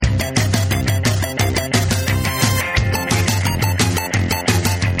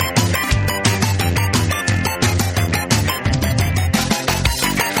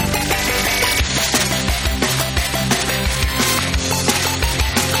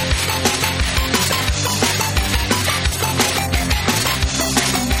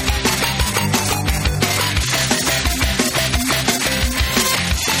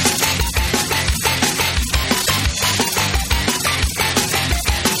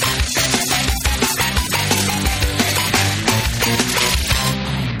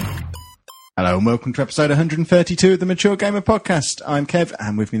and welcome to episode 132 of the Mature Gamer Podcast. I'm Kev,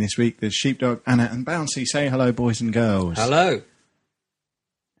 and with me this week there's Sheepdog, Anna, and Bouncy. Say hello, boys and girls. Hello.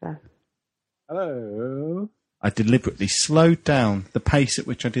 Hello. I deliberately slowed down the pace at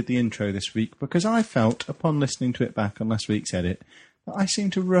which I did the intro this week because I felt, upon listening to it back on last week's edit, that I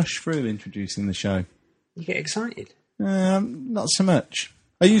seemed to rush through introducing the show. You get excited? Not so much.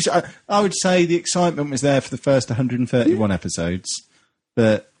 I would say the excitement was there for the first 131 episodes,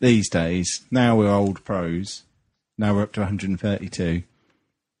 but these days, now we're old pros, now we're up to 132,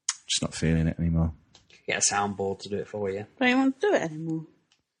 just not feeling it anymore. You can get a soundboard to do it for you. Don't you want to do it anymore?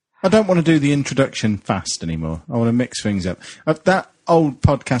 I don't want to do the introduction fast anymore. I want to mix things up. That old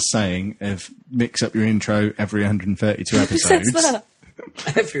podcast saying of mix up your intro every 132 episodes. Who says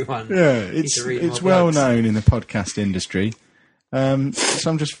that? Everyone. Yeah, it's well known in the podcast industry. So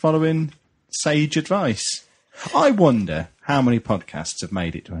I'm just following sage advice. I wonder how many podcasts have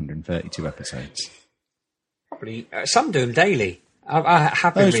made it to 132 episodes. Probably. Some do them daily. I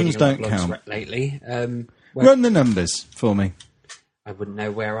have been Those reading ones don't blogs count. lately. Run the numbers for me. I wouldn't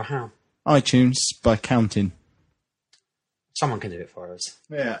know where or how. iTunes by counting. Someone can do it for us.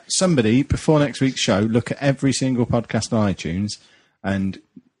 Yeah. Somebody, before next week's show, look at every single podcast on iTunes and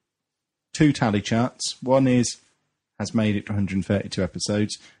two tally charts. One has made it to 132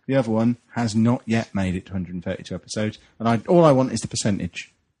 episodes. The other one has not yet made it to 132 episodes. And all I want is the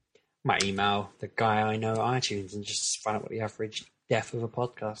percentage. Might email the guy I know at iTunes and just find out what the average depth of a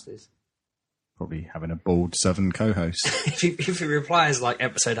podcast is. Probably having a bald southern co-host. If he replies like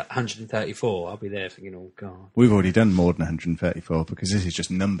episode 134, I'll be there thinking, oh, God. We've already done more than 134 because this is just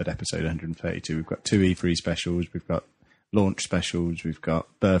numbered episode 132. We've got 2 E3 specials, we've got launch specials, we've got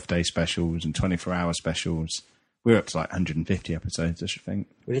birthday specials and 24-hour specials. We're up to like 150 episodes, I should think.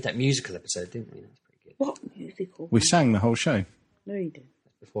 We did that musical episode, didn't we? That's pretty good. What musical? We sang the whole show. No, you didn't.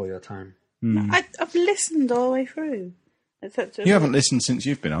 Before your time. No, I've listened all the way through. You haven't listened since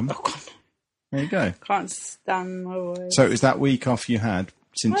you've been on. Oh, God. There you go. Can't stand my voice. So it was that week off you had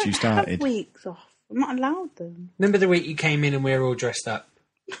since you I started. have weeks off. I'm not allowed them. Remember the week you came in and we were all dressed up?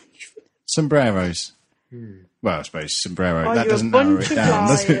 Sombreros. Well, I suppose sombrero. Oh, that you're doesn't a narrow bunch it of down,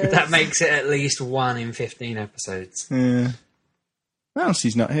 does it? liars. That makes it at least 1 in 15 episodes. Yeah.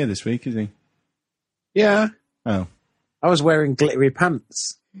 Bouncy's not here this week, is he? Yeah. Oh. I was wearing glittery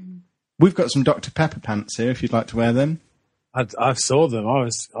pants. We've got some Dr. Pepper pants here, if you'd like to wear them. I saw them. I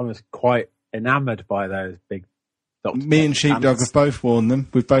was quite enamoured by those big Dr. Me and Pepper Sheepdog pants. have both worn them.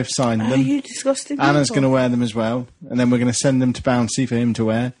 We've both signed Are them. you disgusting? Anna's people? going to wear them as well. And then we're going to send them to Bouncy for him to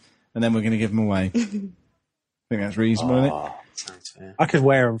wear. And then we're going to give them away. I think that's reasonable, isn't it? Sounds fair. I could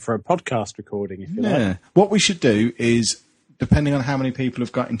wear them for a podcast recording if you like. Yeah. What we should do is, depending on how many people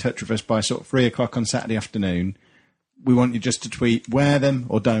have got in touch with us by sort of 3 o'clock on Saturday afternoon, we want you just to tweet, wear them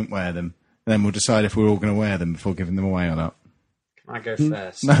or don't wear them. And then we'll decide if we're all going to wear them before giving them away or not. Can I go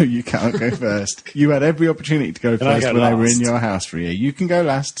first? No, you can't go first. You had every opportunity to go Can I first go when I were in last? your house for a year. You can go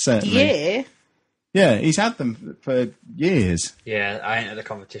last, certainly. Yeah. Yeah, he's had them for years. Yeah, I entered the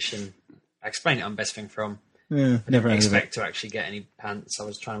competition. I explained it on Best Thing From. Yeah, never I heard didn't of it. expect to actually get any pants. I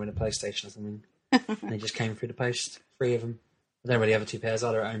was trying to win a PlayStation or something. And they just came through the post. 3 of them. I don't know where the other 2 pairs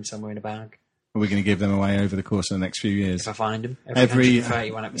are. They're at home somewhere in a bag. Are we going to give them away over the course of the next few years? If I find them. Every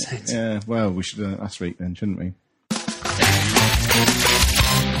 131 episodes. Yeah, well, we should have done it last week then, shouldn't we?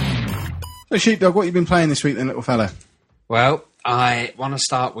 So, Sheepdog, what have you been playing this week then, little fella? Well, I want to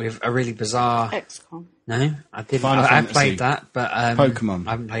start with a really bizarre... XCOM. No, I didn't. Final I Fantasy. played that, but... Pokemon.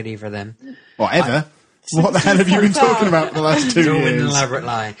 I haven't played either of them. Whatever. What the hell have you been talking about for the last 2 It's all been an years? elaborate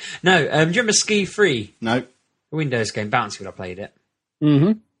lie. No, do you remember Ski Free? No. The Windows game, Bouncy, when I played it.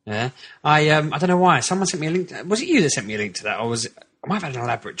 Mm-hmm. Yeah. I don't know why. Someone sent me a link to, was it you that sent me a link to that? Or was it, I might have had an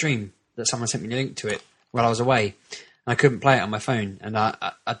elaborate dream that someone sent me a link to it while I was away. And I couldn't play it on my phone. And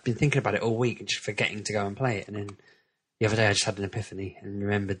I'd been thinking about it all week and just forgetting to go and play it. And then the other day I just had an epiphany and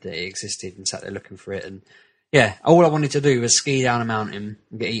remembered that it existed and sat there looking for it. And yeah, all I wanted to do was ski down a mountain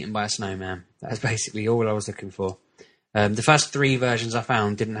and get eaten by a snowman. That was basically all I was looking for. The first 3 versions I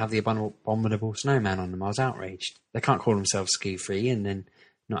found didn't have the abominable snowman on them. I was outraged. They can't call themselves Ski Free and then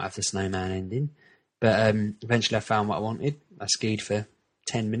not have the snowman ending. But eventually I found what I wanted. I skied for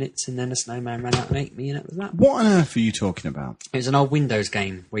 10 minutes and then the snowman ran out and ate me and that was that. What on earth are you talking about? It was an old Windows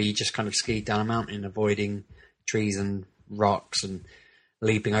game where you just kind of skied down a mountain avoiding trees and rocks and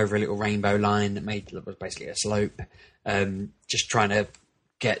leaping over a little rainbow line that was basically a slope. Just trying to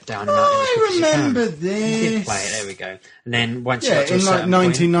get down a mountain as quick as you can. remember You this. did play it, there we go. And then once you Yeah, got to a in like certain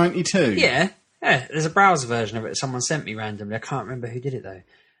point- 1992. Yeah, there's a browser version of it that someone sent me randomly. I can't remember who did it though.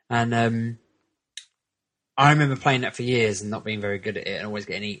 And I remember playing that for years and not being very good at it and always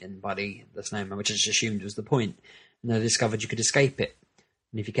getting eaten by the snowman, which I just assumed was the point. And then I discovered you could escape it.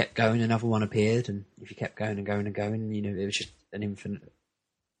 And if you kept going, another one appeared. And if you kept going and going and going, it was just an infinite,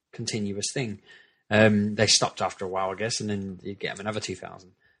 continuous thing. They stopped after a while, I guess, and then you'd get them another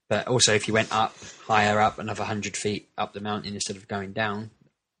 2,000. But also, if you went up, higher up, another 100 feet up the mountain instead of going down,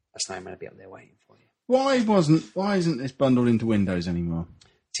 a snowman would be up there waiting for you. Why isn't this bundled into Windows anymore?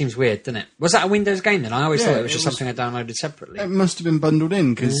 Seems weird, doesn't it? Was that a Windows game then? I always thought it was just something I downloaded separately. It must have been bundled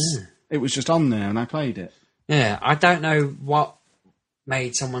in because it was just on there and I played it. Yeah, I don't know what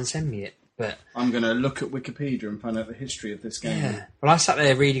made someone send me it, but... I'm going to look at Wikipedia and find out the history of this game. Yeah. Well, I sat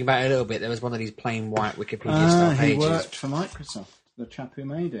there reading about it a little bit. There was one of these plain white Wikipedia-style pages. He worked for Microsoft, the chap who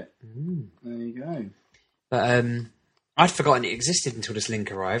made it. There you go. But I'd forgotten it existed until this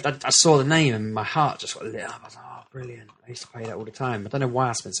link arrived. I saw the name and my heart just sort of lit up. I was like, oh, brilliant. I used to play that all the time. I don't know why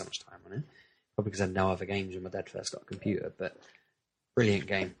I spent so much time on it. Probably because I had no other games when my dad first got a computer, but brilliant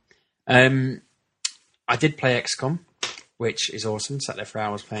game. I did play XCOM, which is awesome. Sat there for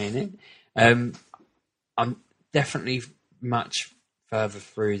hours playing it. I'm definitely much further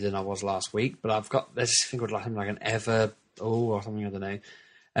through than I was last week, but there's this thing called like an or something, I don't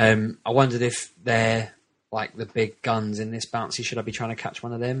know. I wondered if they're like the big guns in this bouncy. Should I be trying to catch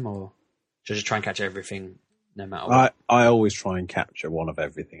one of them, or should I just try and catch everything no matter what? I always try and capture one of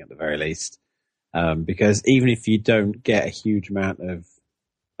everything at the very least, because even if you don't get a huge amount of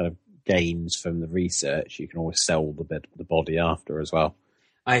gains from the research, you can always sell the body after as well.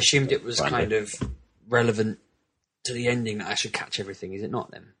 I assumed it was kind of relevant to the ending that I should catch everything. Is it not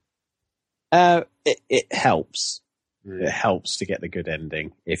then? It helps. It helps to get the good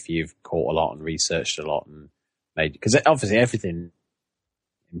ending if you've caught a lot and researched a lot and made, because obviously everything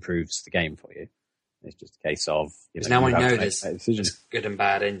improves the game for you. It's just a case of now I know there's good and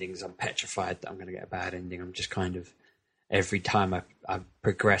bad endings. I'm petrified that I'm going to get a bad ending. I'm just kind of every time I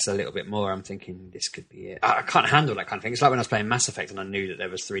progress a little bit more, I'm thinking this could be it. I can't handle that kind of thing. It's like when I was playing Mass Effect and I knew that there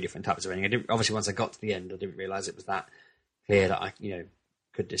was 3 different types of ending. Obviously, once I got to the end, I didn't realise it was that clear that I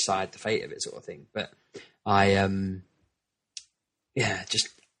could decide the fate of it, sort of thing. But I'm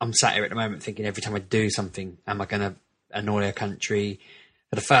sat here at the moment thinking every time I do something, am I going to annoy a country?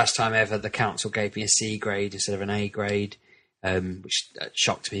 For the first time ever, the council gave me a C grade instead of an A grade, which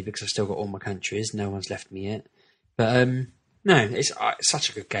shocked me because I've still got all my countries. No one's left me yet. But no, it's such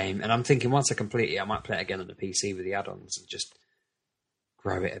a good game. And I'm thinking once I complete it, I might play it again on the PC with the add-ons and just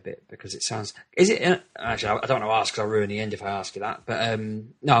grow it a bit, because it sounds... Actually, I don't want to ask because I'll ruin the end if I ask you that. But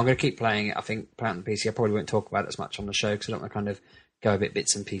no, I'm going to keep playing it. I think playing on the PC, I probably won't talk about it as much on the show because I don't want to kind of go a bit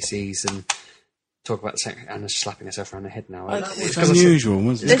bits and pieces and talk about the second. Anna's slapping herself around the head now. It's unusual,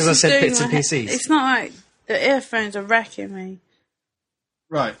 wasn't it? It's because I said bits and pieces. It's not like the earphones are wrecking me.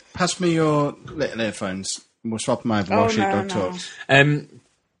 Right, pass me your little earphones and we'll swap them over while Sheepdog talks.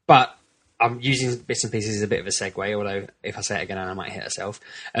 But I'm using bits and pieces as a bit of a segue, although if I say it again, Anna might hit herself.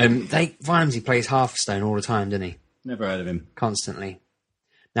 Vimesy plays Hearthstone all the time, doesn't he? Never heard of him. Constantly.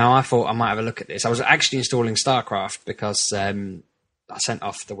 Now, I thought I might have a look at this. I was actually installing StarCraft because I sent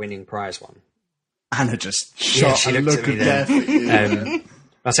off the winning prize one. Anna just shot a look of death at you.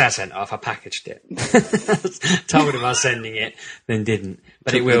 I say I sent it off, I packaged it. Told him I was sending it, then didn't.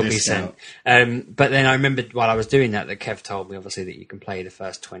 But it will be sent. But then I remembered while I was doing that Kev told me, obviously, that you can play the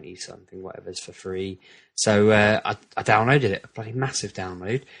first 20-something, whatever's for free. So I downloaded it, a bloody massive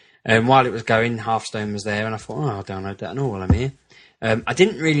download. While it was going, Hearthstone was there, and I thought, I'll download that and all while I'm here. I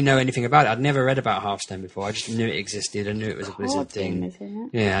didn't really know anything about it. I'd never read about Hearthstone before. I just knew it existed. I knew it was a Blizzard thing. Isn't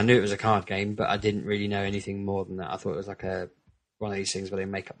it? Yeah, I knew it was a card game, but I didn't really know anything more than that. I thought it was like one of these things where they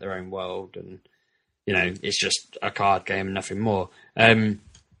make up their own world and, it's just a card game and nothing more. I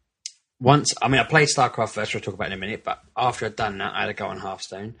played StarCraft first, we'll talk about it in a minute, but after I'd done that, I had to go on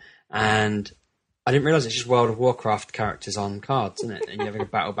Hearthstone, and I didn't realise it's just World of Warcraft characters on cards, isn't it? And you're having a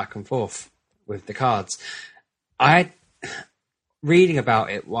battle back and forth with the cards. Reading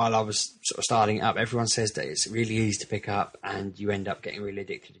about it while I was sort of starting it up, everyone says that it's really easy to pick up and you end up getting really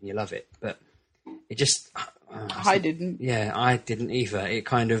addicted and you love it. But it just... I didn't. Yeah, I didn't either. It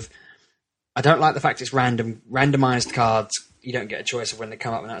kind of... I don't like the fact it's randomised cards. You don't get a choice of when they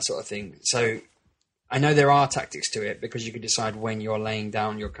come up and that sort of thing. So I know there are tactics to it because you can decide when you're laying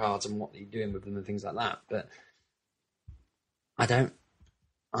down your cards and what you're doing with them and things like that. But I don't...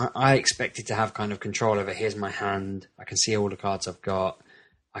 I expected to have kind of control over, here's my hand, I can see all the cards I've got,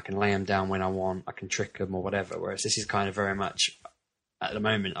 I can lay them down when I want, I can trick them or whatever, whereas this is kind of very much, at the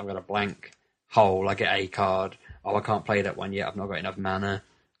moment, I've got a blank hole, I get a card, I can't play that one yet, I've not got enough mana,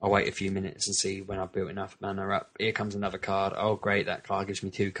 I'll wait a few minutes and see when I've built enough mana up. Here comes another card. Oh, great, that card gives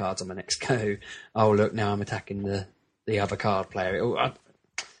me 2 cards on my next go. Oh, look, now I'm attacking the other card player.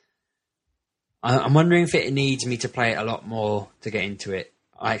 I'm wondering if it needs me to play it a lot more to get into it.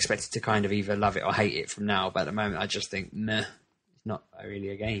 I expect it to kind of either love it or hate it from now, but at the moment I just think, meh, it's not really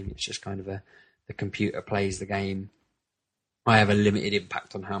a game. It's just kind of the computer plays the game. I have a limited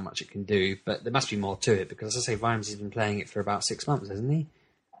impact on how much it can do, but there must be more to it because, as I say, Vimes has been playing it for about 6 months, hasn't he?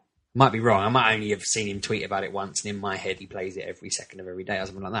 Might be wrong. I might only have seen him tweet about it once, and in my head he plays it every second of every day or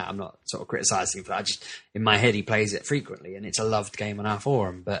something like that. I'm not sort of criticising him for that. In my head he plays it frequently, and it's a loved game on our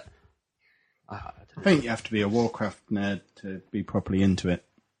forum, but I think you have to be a Warcraft nerd to be properly into it.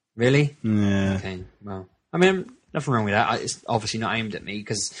 Really? Yeah. Okay, well, I mean, nothing wrong with that. It's obviously not aimed at me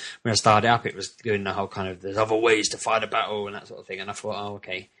because when I started up, it was doing the whole kind of there's other ways to fight a battle and that sort of thing. And I thought, oh,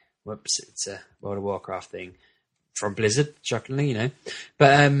 okay, whoops, it's a World of Warcraft thing from Blizzard, shockingly, you know.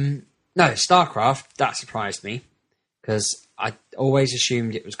 But no, StarCraft, that surprised me because I always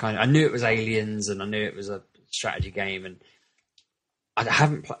assumed it was I knew it was aliens and I knew it was a strategy game and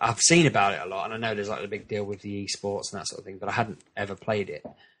I've seen about it a lot and I know there's like a big deal with the esports and that sort of thing, but I hadn't ever played it.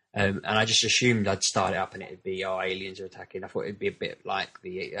 And I just assumed I'd start it up and it'd be, aliens are attacking. I thought it'd be a bit like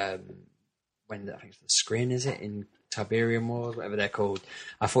the, I think it's the Scrin, is it, in Tiberium Wars, whatever they're called.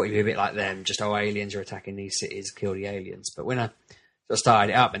 I thought it'd be a bit like them, just, aliens are attacking these cities, kill the aliens. But when I sort of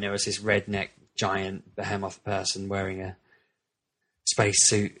started it up and there was this redneck giant behemoth person wearing a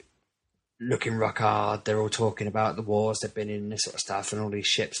spacesuit, looking rock hard, they're all talking about the wars they've been in, this sort of stuff, and all these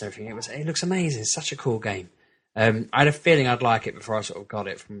ships and everything. It looks amazing. It's such a cool game. I had a feeling I'd like it before I sort of got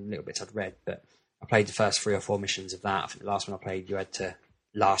it from little bits I'd read, but I played the first 3 or 4 missions of that. I think the last one I played, you had to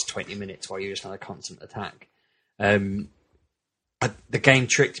last 20 minutes while you just had a constant attack. The game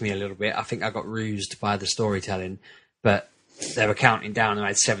tricked me a little bit. I think I got rused by the storytelling, but they were counting down and I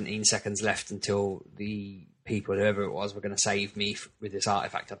had 17 seconds left until the people, whoever it was, were going to save me with this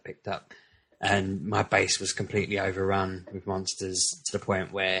artifact I'd picked up. And my base was completely overrun with monsters to the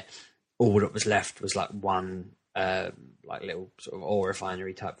point where all that was left was like one like little sort of ore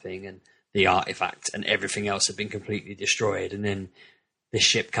refinery type thing and the artifact, and everything else had been completely destroyed. And then this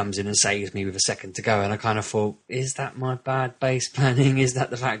ship comes in and saves me with a second to go. And I kind of thought, is that my bad base planning? Is that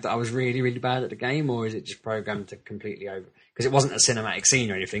the fact that I was really, really bad at the game? Or is it just programmed to completely over? Because it wasn't a cinematic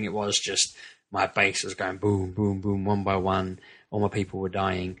scene or anything. It was just my base was going boom, boom, boom, one by one. All my people were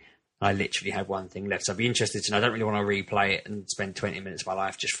dying. I literally had one thing left. So I'd be interested to know. I don't really want to replay it and spend 20 minutes of my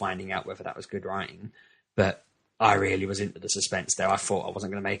life just finding out whether that was good writing. But I really was into the suspense there. I thought I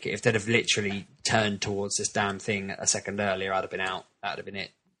wasn't going to make it. If they'd have literally turned towards this damn thing a second earlier, I'd have been out. That'd have been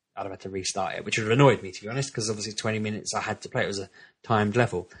it. I'd have had to restart it, which would have annoyed me, to be honest, because obviously 20 minutes I had to play. It was a timed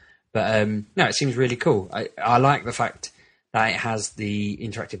level. But no, it seems really cool. I like the fact that it has the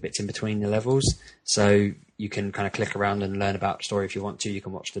interactive bits in between the levels. So you can kind of click around and learn about the story if you want to. You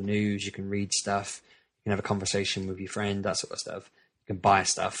can watch the news. You can read stuff. You can have a conversation with your friend, that sort of stuff. You can buy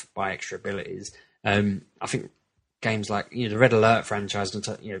stuff, buy extra abilities. I think games like the Red Alert franchise, and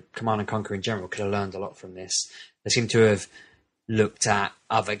Command and Conquer in general, could have learned a lot from this. They seem to have looked at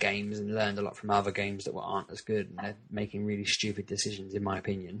other games and learned a lot from other games that aren't as good, and they're making really stupid decisions, in my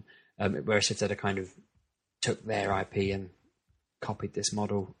opinion. Whereas if they'd have kind of took their IP and copied this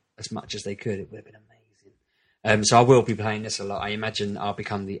model as much as they could, it would have been amazing. So I will be playing this a lot. I imagine I'll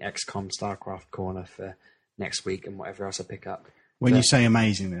become the XCOM StarCraft corner for next week and whatever else I pick up. When you say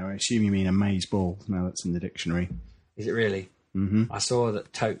amazing, though, I assume you mean amazeballs. Now that's in the dictionary. Is it really? Mm-hmm. I saw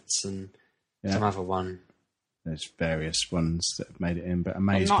that Totes and some other one. There's various ones that have made it in, but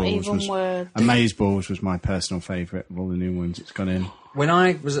Amazeballs was my personal favourite of all the new ones that's gone in. When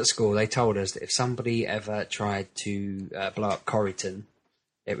I was at school, they told us that if somebody ever tried to blow up Corrigan,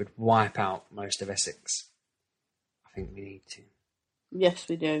 it would wipe out most of Essex. I think we need to. Yes,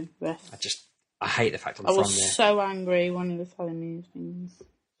 we do. Yes. I hate the fact I'm from there. I was so angry when he was telling me these things.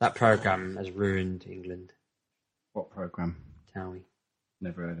 That programme has ruined England. What programme? Towie.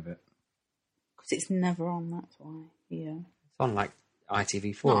 Never heard of it. Because it's never on, that's why. Yeah. It's on like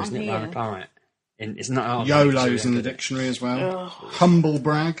ITV4, isn't it? Right. All right. It's not. YOLO's in the dictionary as well. Humble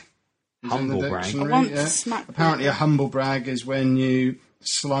brag. Humble brag. Apparently, a humble brag is when you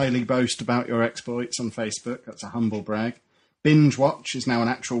slyly boast about your exploits on Facebook. That's a humble brag. Binge watch is now an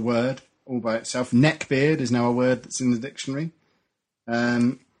actual word all by itself. Neckbeard is now a word that's in the dictionary.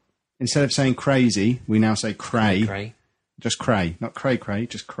 Instead of saying crazy, we now say cray. Cray. Just cray, not cray,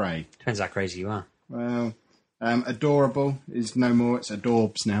 just cray. Depends how crazy you are. Well, adorable is no more. It's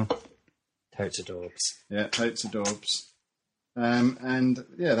adorbs now. Totes adorbs. Yeah, totes adorbs. And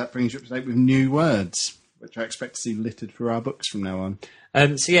yeah, that brings you up to date with new words. which I expect to see littered for our books from now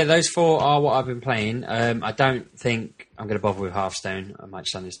on. So yeah, those 4 are what I've been playing. I don't think I'm going to bother with Hearthstone. I might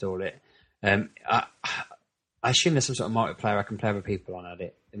just uninstall it. I assume there's some sort of multiplayer I can play with people on at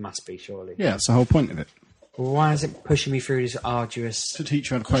it. It must be, surely. Yeah, that's the whole point of it. Well, why is it pushing me through this arduous... To teach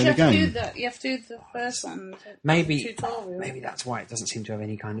you how to play the You game. have to do the first one. Maybe Tutorial. that's why it doesn't seem to have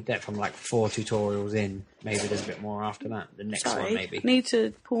any kind of depth. I'm like 4 tutorials in. Maybe there's a bit more after that. The next one, maybe. I need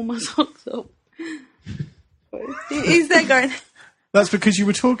to pull my socks up. He's there going... That's because you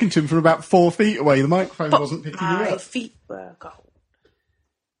were talking to him from about 4 feet away. The microphone wasn't picking you My up. feet were cold.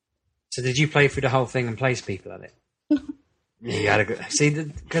 So did you play through the whole thing and place people at it? Yeah, you had a good... See,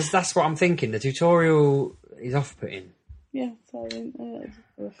 because that's what I'm thinking. The tutorial is off-putting. Yeah, so...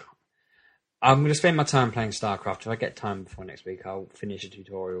 I'm going to spend my time playing StarCraft. If I get time before next week, I'll finish the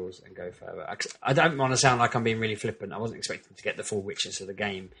tutorials and go further. I don't want to sound like I'm being really flippant. I wasn't expecting to get the full richness of the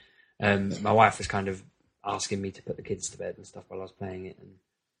game. My wife was kind of asking me to put the kids to bed and stuff while I was playing it,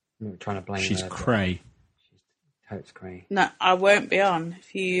 and I'm trying to blame her. She's cray. She's totes cray. No, I won't be on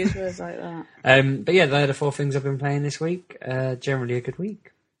if you use words like that. But yeah, they're the 4 things I've been playing this week. Generally a good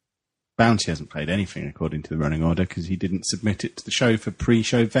week. Bounty hasn't played anything according to the running order because he didn't submit it to the show for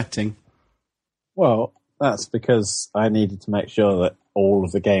pre-show vetting. Well, that's because I needed to make sure that all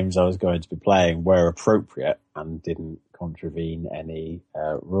of the games I was going to be playing were appropriate and didn't contravene any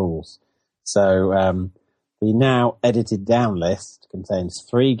rules. So the now edited down list contains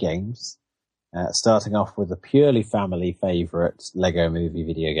 3 games, starting off with a purely family favourite Lego Movie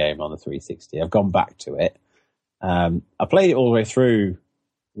video game on the 360. I've gone back to it. I played it all the way through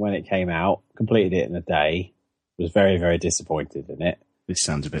when it came out, completed it in a day, was very, very disappointed in it. This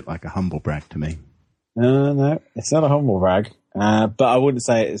sounds a bit like a humble brag to me. No, it's not a humble brag. But I wouldn't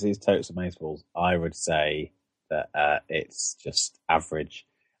say it's totes amazeballs. I would say that it's just average.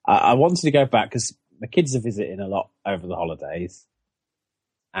 I wanted to go back because my kids are visiting a lot over the holidays.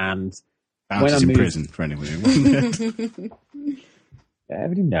 And Bounty's in prison for anyone who wondered. Yeah,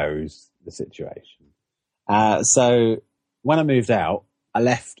 everybody knows the situation. So when I moved out, I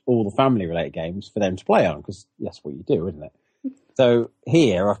left all the family-related games for them to play on because that's what you do, isn't it? So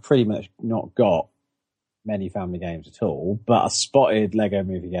here, I've pretty much not got many family games at all, but I spotted Lego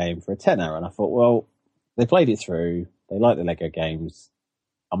Movie Game for a tenner, and I thought, well, they played it through, they like the Lego games,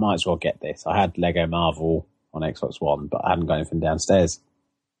 I might as well get this. I had Lego Marvel on Xbox One, but I hadn't got anything downstairs.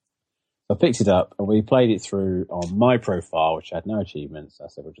 So I picked it up, and we played it through on my profile, which had no achievements. I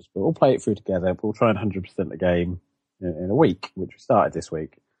said, we'll play it through together, we'll try and 100% the game in a week, which we started this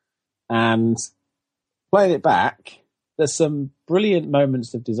week. And playing it back, there's some brilliant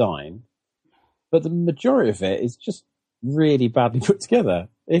moments of design, but the majority of it is just really badly put together.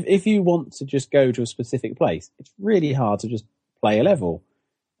 If you want to just go to a specific place, it's really hard to just play a level.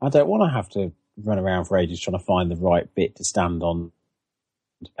 I don't want to have to run around for ages trying to find the right bit to stand on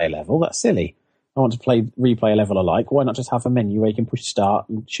to play a level. That's silly. I want to replay a level I like. Why not just have a menu where you can push start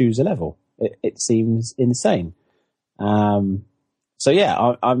and choose a level? It seems insane. So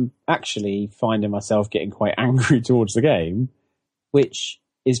yeah, I'm actually finding myself getting quite angry towards the game, which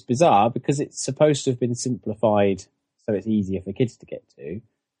is bizarre because it's supposed to have been simplified so it's easier for kids to get to.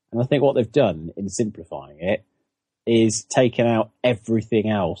 And I think what they've done in simplifying it is taken out everything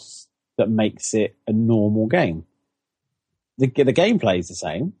else that makes it a normal game. The gameplay is the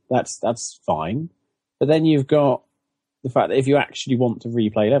same. That's fine. But then you've got the fact that if you actually want to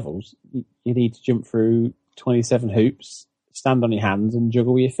replay levels, you need to jump through 27 hoops, stand on your hands and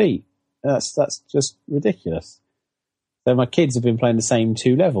juggle your feet. That's just ridiculous. So my kids have been playing the same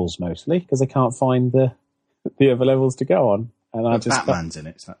 2 levels mostly because they can't find the other levels to go on. And I just Batman's in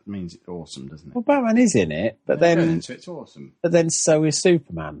it, so that means it's awesome, doesn't it? Well, Batman is in it, but then so it's awesome. But then so is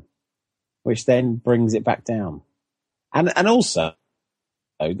Superman, which then brings it back down. And also,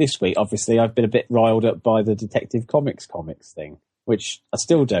 this week, obviously, I've been a bit riled up by the Detective Comics thing, which I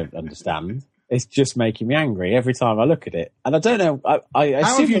still don't understand. It's just making me angry every time I look at it. And I don't know. I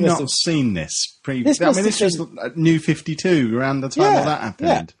How have you not seen this previously? This was New 52 around the time that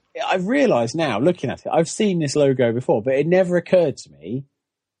happened. Yeah. I've realised now, looking at it, I've seen this logo before, but it never occurred to me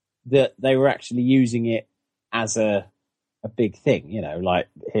that they were actually using it as a big thing. You know, like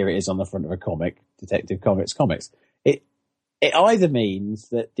here it is on the front of a comic, Detective Comics. It either means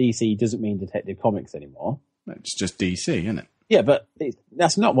that DC doesn't mean Detective Comics anymore. It's just DC, isn't it? Yeah, but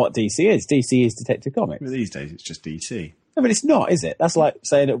that's not what DC is. DC is Detective Comics. Well, these days, it's just DC. No, but it's not, is it? That's like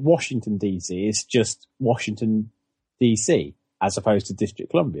saying that Washington, DC is just Washington, DC, as opposed to District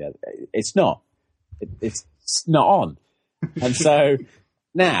Columbia. It's not. It's not on. And so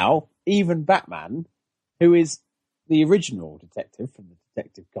now, even Batman, who is the original detective from the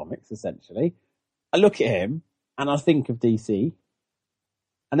Detective Comics, essentially, I look at him and I think of DC,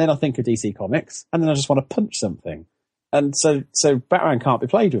 and then I think of DC Comics, and then I just want to punch something. And so Batman can't be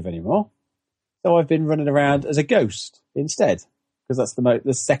played with anymore. So I've been running around as a ghost instead, because that's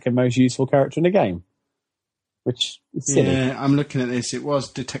the second most useful character in the game. Which is silly. Yeah, I'm looking at this. It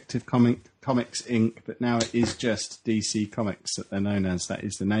was Detective Comics Inc., but now it is just DC Comics that they're known as. That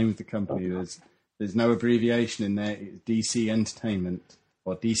is the name of the company. There's no abbreviation in there. It's DC Entertainment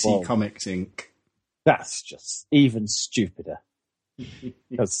or DC Comics Inc. That's just even stupider.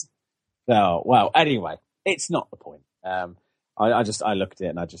 Because, anyway, it's not the point. I looked at it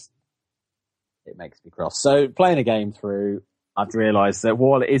and it makes me cross. So playing a game through, I've realised that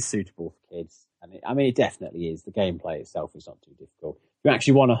while it is suitable for kids, and it definitely is, the gameplay itself is not too difficult. If you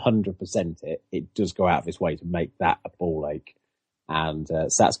actually want 100% it, it does go out of its way to make that a ball ache. And so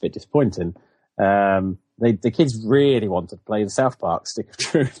that's a bit disappointing. The kids really wanted to play the South Park Stick of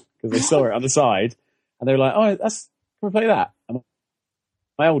Truth because they saw it on the side and they were like, "Oh, can we play that?" And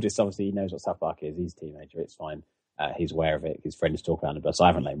my oldest, obviously, he knows what South Park is. He's a teenager. It's fine. He's aware of it. His friends talk around the bus. I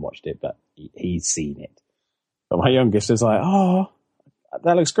haven't let him watched it, but he's seen it. But my youngest is like, "Oh,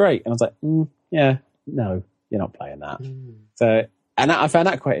 that looks great." And I was like, "Yeah, no, you're not playing that." So, and I found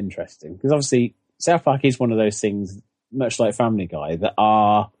that quite interesting because obviously South Park is one of those things, much like Family Guy, that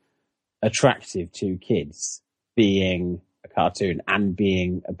are attractive to kids, being a cartoon and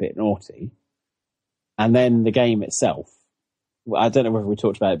being a bit naughty. And then the game itself, I don't know whether we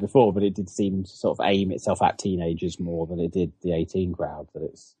talked about it before, but it did seem to sort of aim itself at teenagers more than it did the 18 crowd that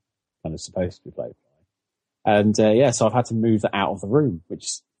it's kind of supposed to be played by. And so I've had to move that out of the room,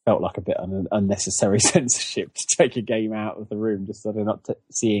 which felt like a bit unnecessary censorship to take a game out of the room just so they're not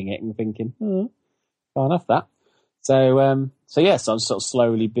seeing it and thinking, can't have that. So I'm sort of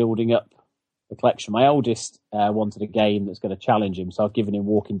slowly building up the collection. My oldest wanted a game that's going to challenge him, so I've given him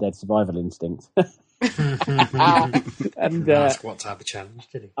Walking Dead Survival Instinct. And ask what type of challenge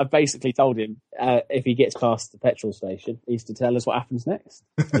did he? I basically told him if he gets past the petrol station, he's to tell us what happens next.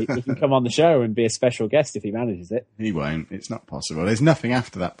 He can come on the show and be a special guest if he manages it. He won't. It's not possible. There's nothing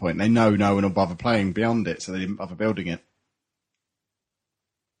after that point. They know no one will bother playing beyond it, so they didn't bother building it.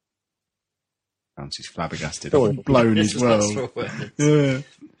 He's flabbergasted. I've blown his world. Yeah.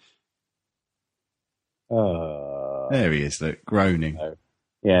 There he is, look, groaning.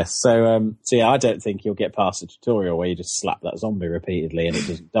 Yeah, so I don't think you'll get past the tutorial where you just slap that zombie repeatedly and it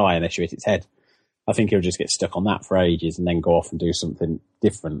doesn't die unless you hit its head. I think he'll just get stuck on that for ages and then go off and do something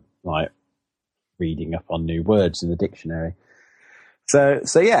different, like reading up on new words in the dictionary. So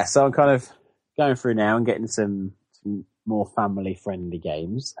I'm kind of going through now and getting some more family-friendly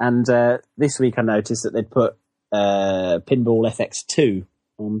games. And this week I noticed that they'd put Pinball FX2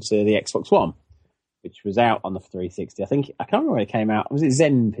 onto the Xbox One, which was out on the 360. I can't remember when it came out. Was it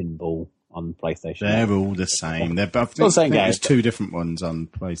Zen Pinball on PlayStation? They're all the same. They're both the same game. There's two different ones on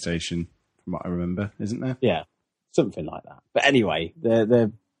PlayStation, from what I remember, isn't there? Yeah, something like that. But anyway,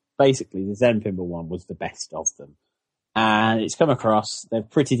 they're basically the Zen Pinball one was the best of them. And it's come across, they've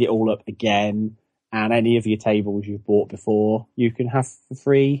prettied it all up again, and any of your tables you've bought before, you can have for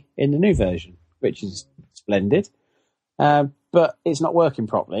free in the new version, which is splendid. But it's not working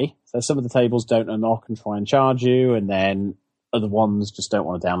properly. So some of the tables don't unlock and try and charge you, and then other ones just don't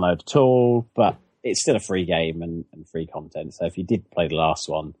want to download at all. But it's still a free game and free content. So if you did play the last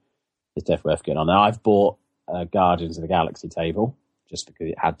one, it's definitely worth getting on. Now, I've bought a Guardians of the Galaxy table just because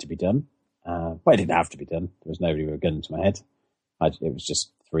it had to be done. Well, it didn't have to be done. There was nobody with a gun to my head. It was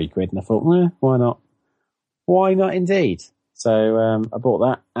just £3, and I thought, why not? Why not indeed? So I bought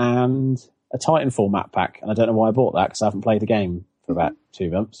that and a Titanfall map pack, and I don't know why I bought that because I haven't played the game for about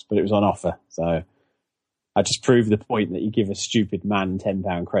 2 months, but it was on offer. So I just proved the point that you give a stupid man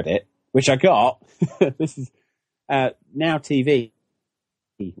 £10 credit, which I got. This is Now TV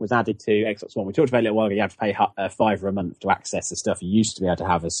was added to Xbox One. We talked about it a little while ago. You have to pay $5 a month to access the stuff you used to be able to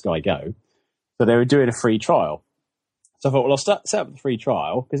have as Sky Go. So they were doing a free trial. So I thought, well, I'll set up the free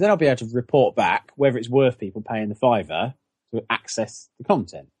trial because then I'll be able to report back whether it's worth people paying the $5 to access the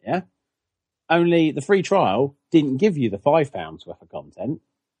content. Yeah. Only the free trial didn't give you the £5 worth of content.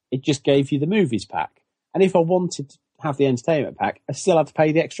 It just gave you the movies pack. And if I wanted to have the entertainment pack, I still had to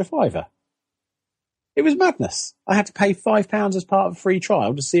pay the extra £5. It was madness. I had to pay £5 as part of a free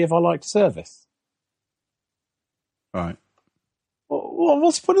trial to see if I liked the service. Right.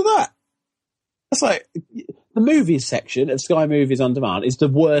 What's the point of that? That's like the movies section of Sky Movies On Demand is the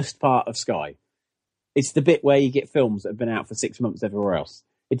worst part of Sky. It's the bit where you get films that have been out for 6 months everywhere else.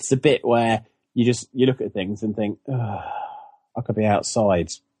 It's the bit where you look at things and think, I could be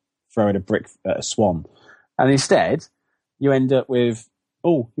outside throwing a brick at a swan. And instead, you end up with,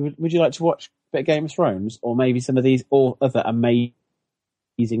 would you like to watch bit of Game of Thrones, or maybe some of these or other amazing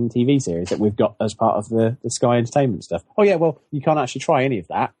TV series that we've got as part of the Sky Entertainment stuff. Oh yeah, well, you can't actually try any of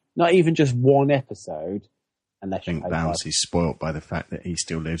that. Not even just one episode. Unless I think Bouncy's spoilt by the fact that he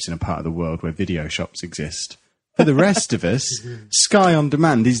still lives in a part of the world where video shops exist. For the rest of us, Sky On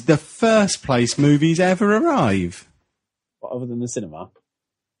Demand is the first place movies ever arrive. What, other than the cinema?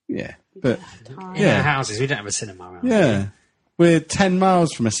 Yeah, but In our houses, we don't have a cinema around. yeah, we're 10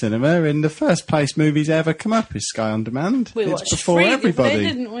 miles from a cinema, and the first place movies ever come up is Sky On Demand. We it's watched before 3 everybody, the other day,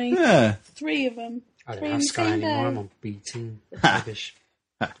 didn't we? Yeah, 3 of them. I 3 don't in have the Sky same anymore. day. I'm on BT. Rubbish.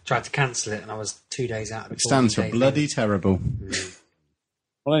 Tried to cancel it, and I was 2 days out of the it stands for 14-day bloody thing. terrible.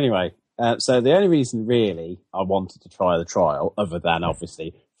 Well, anyway, so the only reason really I wanted to try the trial, other than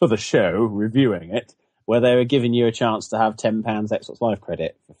obviously for the show, reviewing it, where they were giving you a chance to have £10 Xbox Live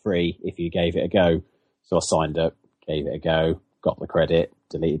credit for free if you gave it a go. So I signed up, gave it a go, got the credit,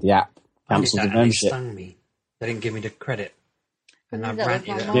 deleted the app, cancelled the And they membership. stung me. They didn't give me the credit. And I That was ranted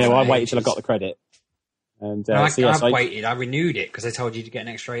my at mum. them Yeah, well, I for waited till I ages. got the credit. And No, so, yes, I waited. I renewed it because they told you to get an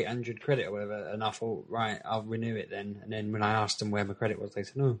extra 800 credit or whatever. And I thought, right, I'll renew it then. And then when I asked them where my credit was, they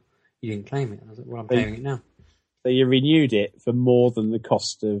said, no, you didn't claim it. And I was like, well, I'm claiming it now. so you renewed it for more than the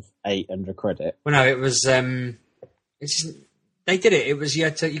cost of 800 credit. Well, no, it was. It's just, they did it. It was you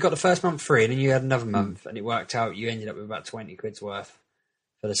got the first month free, and then you had another month, and it worked out. You ended up with about 20 quid's worth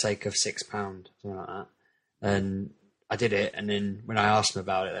for the sake of £6, something like that. And I did it, and then when I asked them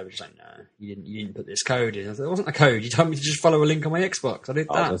about it, they were just like, "No, you didn't put this code in." I was like, "It wasn't a code. You told me to just follow a link on my Xbox. I did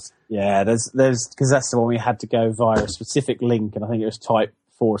that." There's because that's the one we had to go via a specific link, and I think it was type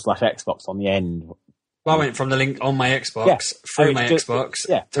 /Xbox on the end. Well, I went from the link on my Xbox through my Xbox.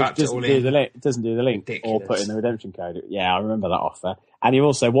 Yeah, typed it it doesn't all do in. the link. It doesn't do the link Ridiculous. or put in the redemption code. Yeah, I remember that offer. And you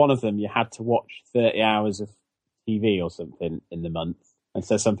also, one of them, you had to watch 30 hours of TV or something in the month, and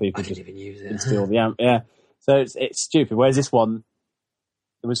so some people I didn't just even use it. install the amp. Yeah, so it's stupid. Whereas this one,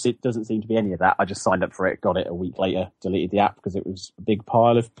 it doesn't seem to be any of that. I just signed up for it, got it a week later, deleted the app because it was a big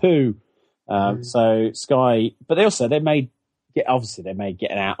pile of poo. So Sky, but they made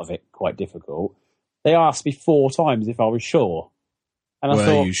getting out of it quite difficult. They asked me 4 times if I was sure, and I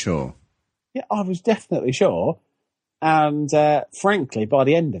thought, Were you sure? yeah, I was definitely sure. And frankly, by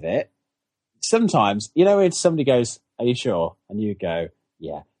the end of it, sometimes, you know, when somebody goes, "Are you sure?" and you go,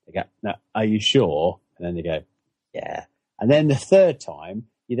 "Yeah," they go, "No, are you sure?" and then they go, "Yeah," and then the third time,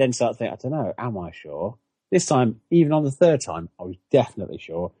 you then start thinking, "I don't know, am I sure?" This time, even on the third time, I was definitely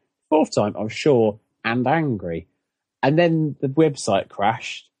sure. Fourth time, I was sure and angry, and then the website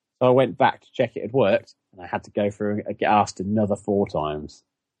crashed. So I went back to check it had worked, and I had to go through and get asked another 4 times.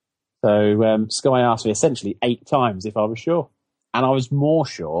 So Sky asked me essentially 8 times if I was sure. And I was more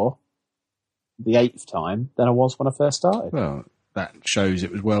sure the 8th time than I was when I first started. Well, that shows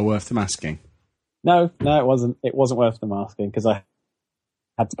it was well worth them asking. No, it wasn't. It wasn't worth them asking because I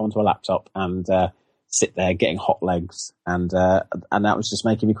had to go onto a laptop and sit there getting hot legs. And that was just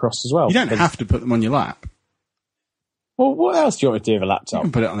making me cross as well. You don't have to put them on your lap. Well, what else do you want me to do with a You laptop?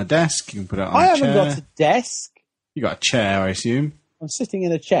 can put it on a desk. You can put it on I a haven't chair. got a desk. You got a chair, I assume. I'm sitting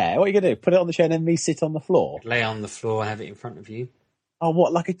in a chair. What are you going to do? Put it on the chair and then me sit on the floor? Lay on the floor and have it in front of you. Oh,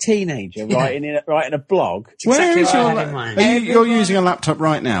 what, like a teenager writing in a blog? Where exactly is what I your? had in mind. You're using a laptop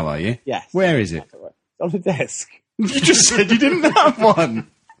right now, are you? Yes. Where is it? It's on the desk. You just said you didn't have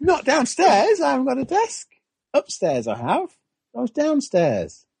one. Not downstairs. I haven't got a desk. Upstairs I have. I was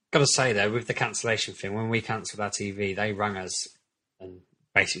downstairs. Got to say though, with the cancellation thing, when we cancelled our TV, they rang us and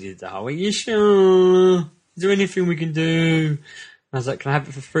basically did the whole, "Are you sure? Is there anything we can do?" I was like, "Can I have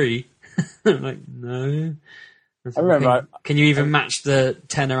it for free?" I'm like, "No." I said, I remember Can you even match the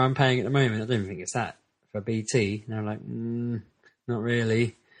tenner I'm paying at the moment? I don't even think it's that for BT. And they're like, "Not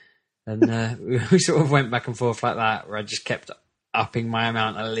really." And we sort of went back and forth like that, where I just kept upping my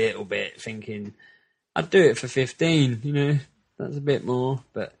amount a little bit, thinking I'd do it for 15. You know, that's a bit more,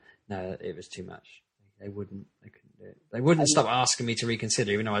 but no, it was too much. They couldn't do it. They wouldn't stop asking me to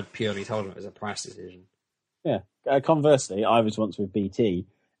reconsider, even though I'd purely told them it was a price decision. Yeah. Conversely, I was once with BT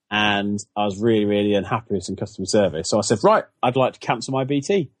and I was really, really unhappy with some customer service. So I said, right, I'd like to cancel my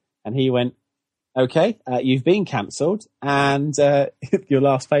BT. And he went, okay, you've been cancelled and your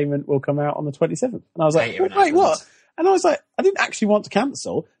last payment will come out on the 27th. And I was like, wait, what? And I was like, I didn't actually want to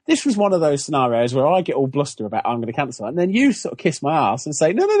cancel. This was one of those scenarios where I get all bluster about I'm going to cancel. And then you sort of kiss my ass and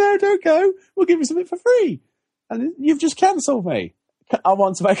say, no, don't go. We'll give you something for free. And you've just cancelled me. I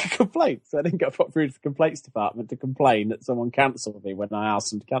want to make a complaint. So I didn't get put through to the complaints department to complain that someone cancelled me when I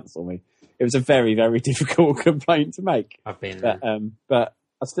asked them to cancel me. It was a very, very difficult complaint to make. I've been there. But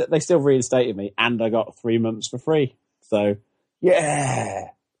they still reinstated me and I got 3 months for free. So, yeah.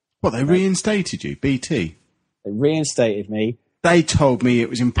 What, they reinstated you, BT? They reinstated me. They told me it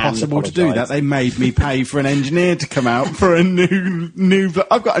was impossible to do that. apologised. They made me pay for an engineer to come out for a new.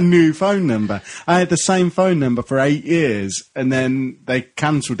 I've got a new phone number. I had the same phone number for 8 years, and then they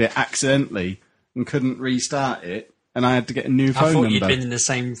cancelled it accidentally and couldn't restart it, and I had to get a new phone I thought number. you'd been in the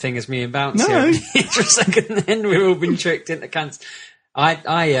same thing as me and Bouncy. No. For a second, then we've all been tricked into cancel.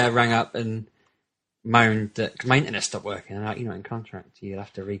 I rang up and moaned that 'cause my internet stopped working. I'm like, you're not in contract, you'll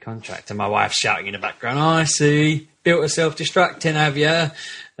have to recontract. And my wife's shouting in the background, oh, I see, built a self-destructing, have you?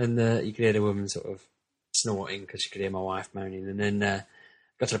 And you could hear the woman sort of snorting because you could hear my wife moaning. And then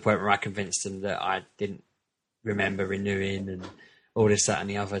got to the point where I convinced them that I didn't remember renewing and all this, that and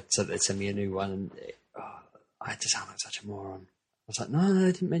the other, so they'd send me a new one. And I just sound like such a moron. I was like, no,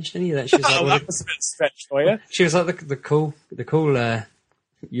 I didn't mention any of that. She was like, well, That was a bit stretched for you. she was like, the cool.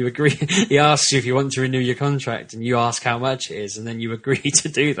 You agree. He asks you if you want to renew your contract, and you ask how much it is, and then you agree to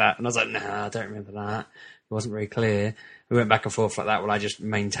do that. And I was like, nah, I don't remember that. It wasn't very clear. We went back and forth like that. Well, I just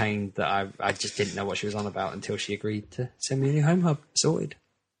maintained that I just didn't know what she was on about until she agreed to send me a new home hub. Sorted.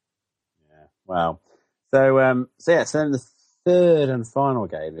 Yeah. Wow. So then the third and final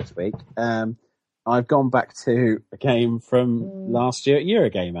game this week. I've gone back to a game from last year at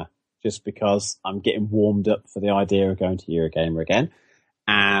Eurogamer, just because I'm getting warmed up for the idea of going to Eurogamer again.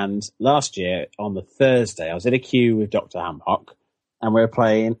 And last year, on the Thursday, I was in a queue with Dr. Hamhock, and we were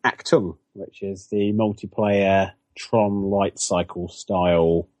playing Actung, which is the multiplayer Tron Light Cycle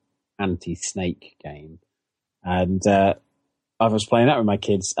style anti-snake game. And I was playing that with my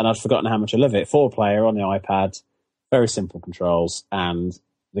kids, and I'd forgotten how much I love it. 4-player on the iPad, very simple controls, and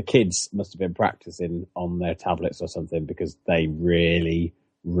the kids must have been practicing on their tablets or something, because they really,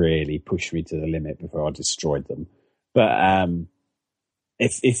 really pushed me to the limit before I destroyed them. But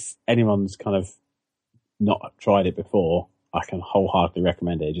if anyone's kind of not tried it before, I can wholeheartedly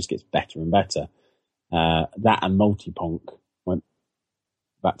recommend it. It just gets better and better. That and Multi-Ponk went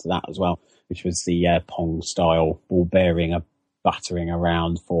back to that as well, which was the Pong style ball bearing a battering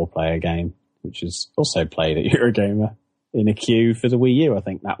around 4-player game, which was also played at Eurogamer in a queue for the Wii U, I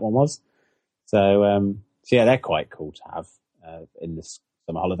think that one was. So yeah, they're quite cool to have in the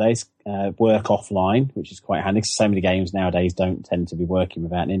summer holidays. Work offline, which is quite handy. So many games nowadays don't tend to be working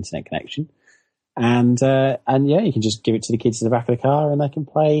without an internet connection. And yeah, you can just give it to the kids in the back of the car, and they can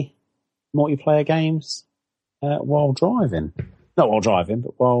play multiplayer games while driving. Not while driving,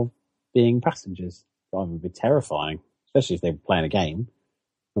 but while being passengers. Driving would be terrifying, especially if they were playing a game.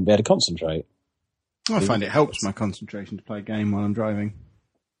 Wouldn't be able to concentrate. I find it helps my concentration to play a game while I'm driving.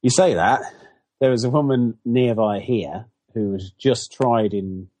 You say that. There was a woman nearby here who was just tried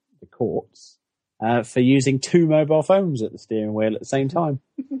in the courts for using 2 mobile phones at the steering wheel at the same time.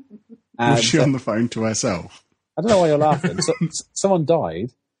 Was she on the phone to herself? I don't know why you're laughing. Someone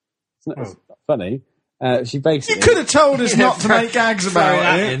died. It's not funny. She basically... You could have told us not to make gags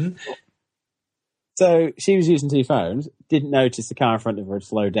about it. So she was using 2 phones, didn't notice the car in front of her had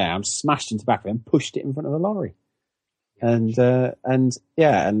slowed down, smashed into the back of him, pushed it in front of a lorry. And so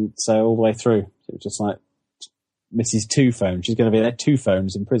all the way through, it was just like, Mrs. 2 Phone. She's going to be there 2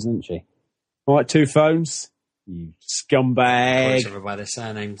 phones in prison, isn't she? All right, 2 phones, you scumbag. Call each other by their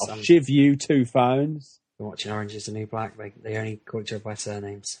surnames. I'll shiv you 2 phones. You're watching Orange is the New Black. They only call each other by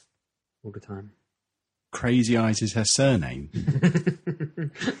surnames all the time. Crazy Eyes is her surname.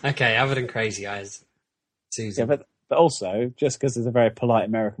 Okay, other than Crazy Eyes, Susan. Yeah, but also, just because it's a very polite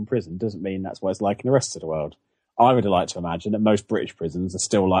American prison doesn't mean that's what it's like in the rest of the world. I would like to imagine that most British prisons are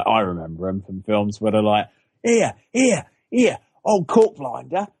still like, I remember them from films where they're like, here, old court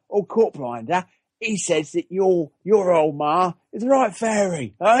blinder, he says that your old ma is the right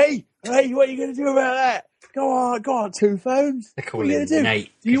fairy. Hey, what are you going to do about that? Go on, 2 phones. They call him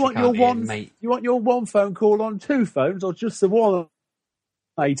Nate. Do you want your one? Mate. You want your 1 phone call on 2 phones, or just the one?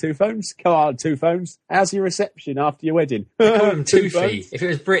 Hey, 2 phones. Come on, 2 phones. How's your reception after your wedding? They call him 2 Toothy. phones. If it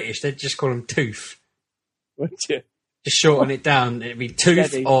was British, they'd just call him Tooth. Would you? Just shorten it down. It'd be Tooth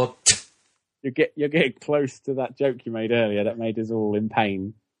Steady. or You're getting close to that joke you made earlier that made us all in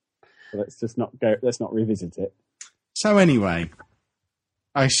pain. So let's not revisit it. So anyway,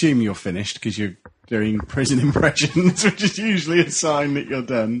 I assume you're finished because you're doing prison impressions, which is usually a sign that you're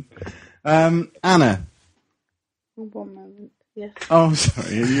done. Anna. One moment. Yes. Oh,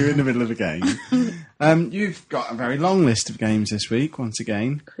 sorry, you're in the middle of a game. You've got a very long list of games this week, once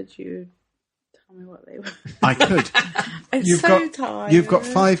again. Could you tell me what they were? I could. Tired. You've got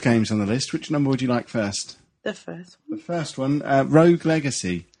 5 games on the list. Which number would you like first? The first one. The first one, Rogue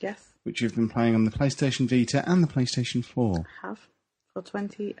Legacy. Yes. Which you've been playing on the PlayStation Vita and the PlayStation 4. I have. For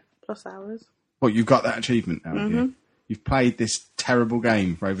 20 plus hours. Well, you've got that achievement now, have you? You've played this terrible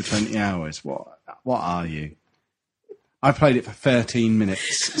game for over 20 hours. What are you? I played it for 13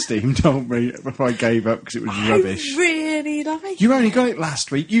 minutes, Steve told me, before I gave up because it was rubbish. I really like it. You only got it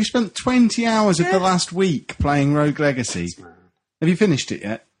last week. You spent 20 hours of the last week playing Rogue Legacy. Have you finished it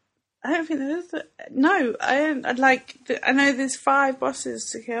yet? I don't think there is. No, I don't. I know there's 5 bosses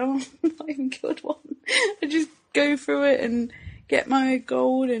to kill. I haven't killed one. I just go through it and get my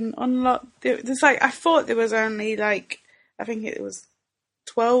gold and unlock. There's I thought there was only I think it was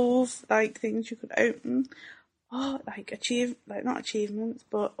 12 things you could open. Oh, not achievements,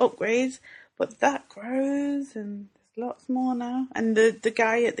 but upgrades. But that grows, and there's lots more now. And the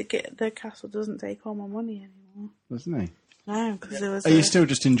guy at the castle doesn't take all my money anymore. Doesn't he? No, because there was. Are you still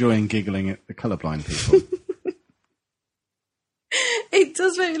just enjoying giggling at the colourblind people? It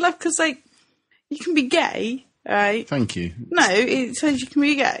does make me laugh because, you can be gay, right? Thank you. No, it says you can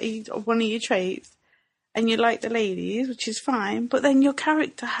be gay, one of your traits, and you like the ladies, which is fine, but then your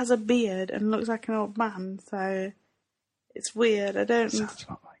character has a beard and looks like an old man, so it's weird. I don't... Sounds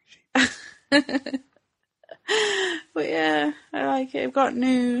a lot like sheep. But yeah, I like it. I've got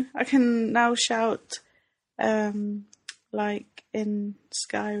I can now shout, like in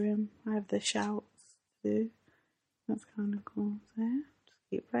Skyrim, I have the shouts too. That's kind of cool. So yeah, just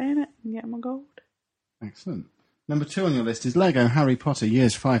keep playing it and get my gold. Excellent. Number 2 on your list is Lego Harry Potter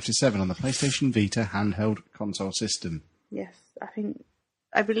Years 5 to 7 on the PlayStation Vita handheld console system. Yes,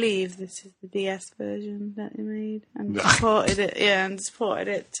 I believe this is the DS version that they made and supported it. Yeah, and supported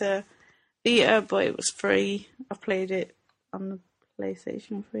it to Vita, but it was free. I played it on the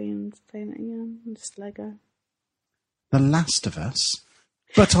PlayStation 3 and playing it again. Just Lego. The Last of Us,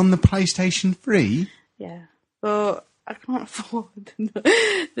 but on the PlayStation 3? Yeah, but I can't afford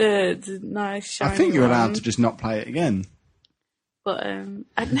the nice shiny I think you're allowed one. to just not play it again. But no,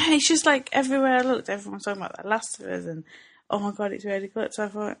 it's just everywhere I looked, everyone's talking about The Last of Us, and oh my god, it's really good. So I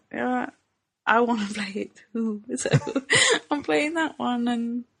thought, yeah, I want to play it too. So I'm playing that one,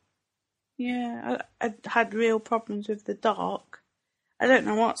 and yeah, I had real problems with the dark. I don't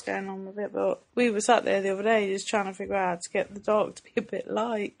know what's going on with it, but we were sat there the other day just trying to figure out how to get the dark to be a bit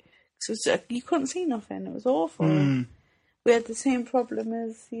light. So you couldn't see nothing. It was awful. We had the same problem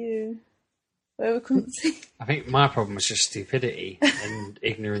as you, where we couldn't see. I think my problem was just stupidity and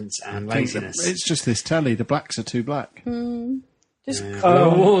ignorance and laziness. It's just this telly. The blacks are too black. Just We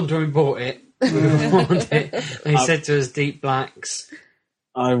were warned when we bought it. We were warned it. They said to us, deep blacks.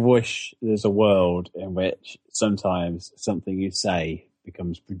 I wish there's a world in which sometimes something you say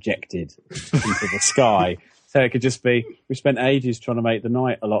becomes projected into the sky. So it could just be, we spent ages trying to make the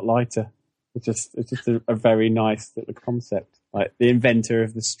night a lot lighter. It's just a very nice little concept. Like the inventor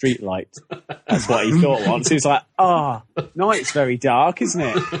of the street light. That's what he thought once. He was like, night's very dark, isn't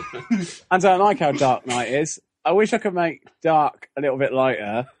it? I don't like how dark night is. I wish I could make dark a little bit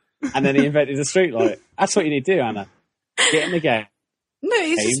lighter. And then he invented the street light. That's what you need to do, Anna. Get in the game. no,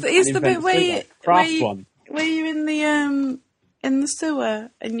 it's the bit where you're in the sewer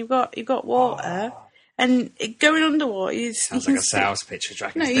and you've got water. And going underwater, you Sounds like a sales pitch for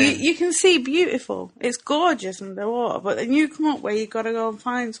Dragon's No, Den. you can see beautiful. It's gorgeous underwater, but then you come up where you got to go and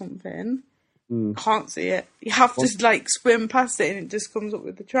find something. Can't see it. You have to swim past it, and it just comes up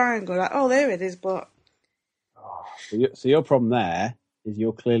with the triangle. Oh, there it is. But So your problem there is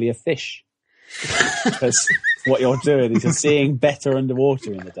you're clearly a fish. Because what you're doing is you're seeing better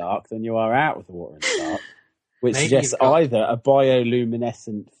underwater in the dark than you are out of the water in the dark. Which suggests either a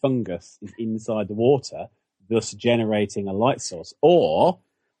bioluminescent fungus is inside the water, thus generating a light source, or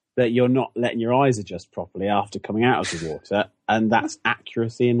that you're not letting your eyes adjust properly after coming out of the water, and that's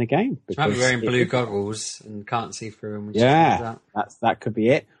accuracy in the game. You might be wearing blue goggles and can't see through them. That could be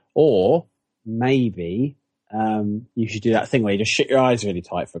it. Or maybe you should do that thing where you just shut your eyes really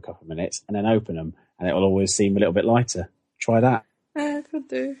tight for a couple of minutes and then open them, and it will always seem a little bit lighter. Try that. I could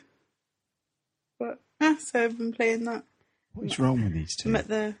do. So I've been playing that. What's wrong with these two? I'm at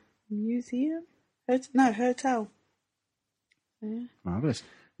the museum? Hotel. Yeah. Marvellous.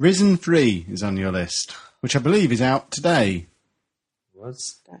 Risen 3 is on your list, which I believe is out today.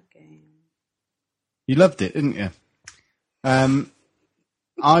 Was that game? You loved it, didn't you?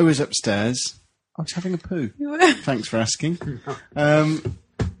 I was upstairs. I was having a poo. You were? Thanks for asking. Anna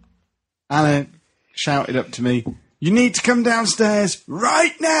shouted up to me, "You need to come downstairs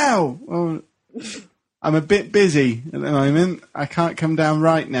right now!" Well, I'm a bit busy at the moment. I can't come down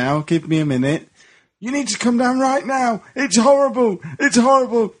right now. Give me a minute. You need to come down right now. It's horrible. It's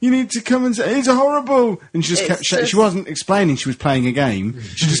horrible. You need to come and say, it's horrible. And she just kept shouting. She wasn't explaining she was playing a game.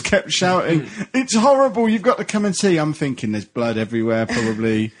 She just kept shouting, it's horrible. You've got to come and see. I'm thinking there's blood everywhere,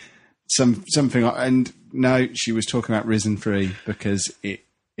 probably. something. And no, she was talking about Risen 3 because it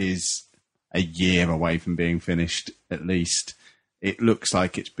is a year away from being finished. At least it looks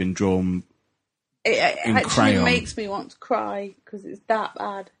like it's been drawn. It in actually crayon. makes me want to cry because it's that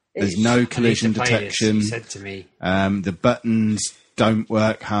bad. There's no collision I need to play detection. This, you said to me. The buttons don't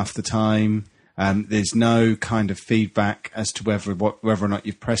work half the time. There's no kind of feedback as to whether or not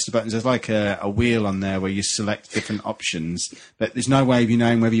you've pressed the buttons. There's like a wheel on there where you select different options, but there's no way of you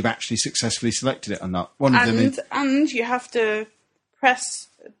knowing whether you've actually successfully selected it or not. And you have to press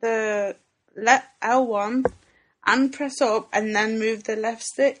the L1 and press up and then move the left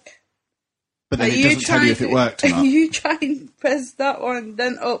stick. But then it doesn't tell you if it worked or not. You try and press that one,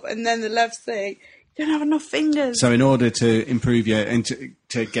 then up, and then the left stick. You don't have enough fingers. So in order to improve and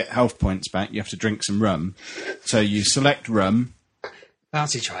to get health points back, you have to drink some rum. So you select rum.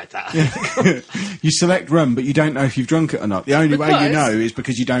 Bouncy tried that. You select rum, but you don't know if you've drunk it or not. The only way you know is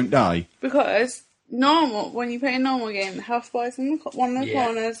because you don't die. Because when you play a normal game, the health bar is in one of the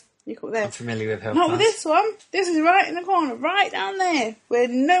corners. You come there. I'm familiar with health Not bars. with this one. This is right in the corner, right down there, where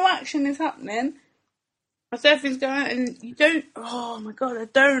no action is happening. So everything's going, and you don't. Oh my god, I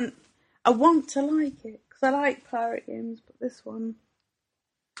don't. I want to like it because I like pirate games, but this one.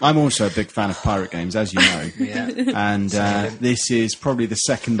 I'm also a big fan of pirate games, as you know. Yeah. And this is probably the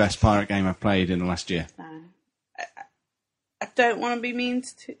second best pirate game I've played in the last year. No. I don't want to be mean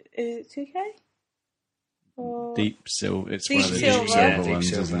to 2K. Or... Deep Silver. It's Deep one of the Silver. Deep Silver Deep ones,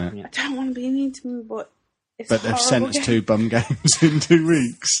 Silver, isn't it? yeah. I don't want to be mean to me, but it's But they've sent us game. 2 bum games in 2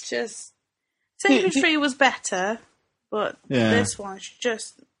 weeks. Just Saber 3 was better, but Yeah. this one's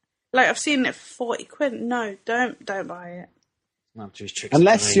just like I've seen it for £40. No, don't buy it. I'll choose tricks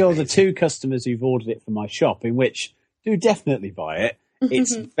Unless on you're eBay. the 2 customers who've ordered it from my shop, in which do definitely buy it.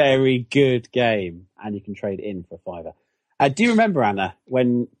 It's a very good game, and you can trade it in for a £5. Do you remember, Anna,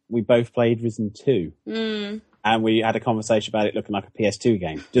 when we both played Risen 2? And we had a conversation about it looking like a PS2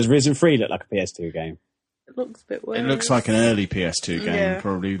 game. Does Risen 3 look like a PS2 game? It looks a bit worse. It looks like an early PS2 game, Yeah.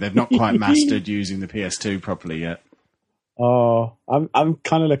 probably. They've not quite mastered using the PS2 properly yet. Oh, I'm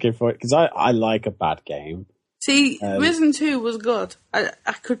kind of looking for it, because I like a bad game. See, Risen 2 was good. I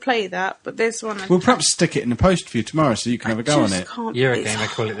could play that, but this one... We'll perhaps stick it in the post for you tomorrow so you can have a go on it. Eurogamer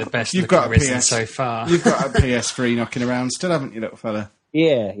call it the best You've looking got a Risen PS so far. You've got a PS3 knocking around still, haven't you, little fella?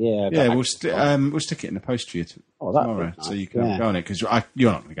 Yeah. Yeah, we'll stick it in the post for you tomorrow so you can have a go on it, because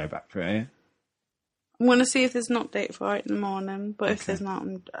you're not going to go back for it, are you? I'm going to see if there's an update for it in the morning, but if there's not,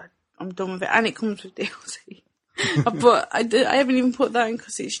 I'm done with it. And it comes with DLC. But I haven't even put that in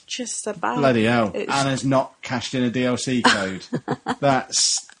because it's just so bad. Bloody hell. It's- Anna's not cashed in a DLC code.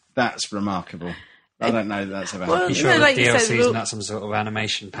 That's remarkable. I don't know that that's about. Well, You sure no, like the you DLC said, is we'll- not some sort of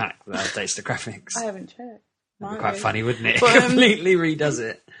animation pack that updates the graphics? I haven't checked. That'd Might be quite be. funny, wouldn't it? But, Completely redoes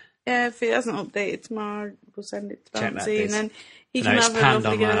it. Yeah, if it hasn't updated tomorrow, we'll send it to Check that, Bouncy, please. and then he No, can it's have a panned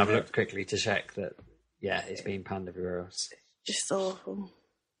lovely online. go. I've looked quickly to check that, yeah, it's been panned everywhere else. Just awful.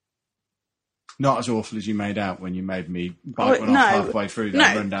 Not as awful as you made out when you made me bite one off halfway through there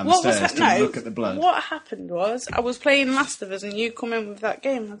and run down the what was stairs ha- to no, look at the blood. What happened was, I was playing Last of Us and you come in with that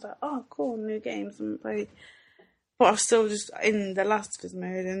game, and I was like, oh, cool, new games, and played. But I was still just in the Last of Us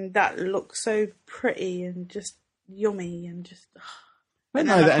mode, and that looked so pretty and just yummy and just... I don't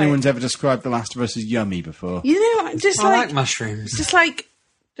know that anyone's ever described The Last of Us as yummy before. You know, just I like... like mushrooms.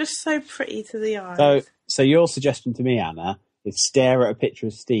 Just so pretty to the eye. So your suggestion to me, Anna, is stare at a picture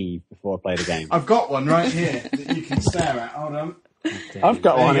of Steve before I play the game. I've got one right here that you can stare at. Hold on. I've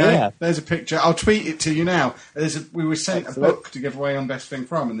got There one you go. here. There's a picture. I'll tweet it to you now. We were sent Excellent. a book to give away on Best Thing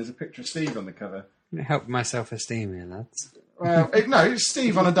From, and there's a picture of Steve on the cover. Help my self-esteem here, lads. Well, no, it's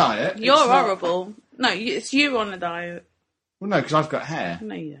Steve on a diet. You're It's not- horrible. No, it's you on a diet. Well, no, because I've got hair.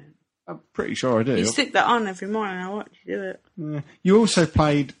 No, you don't. I'm pretty sure I do. You stick that on every morning. I watch you do it. Yeah. You also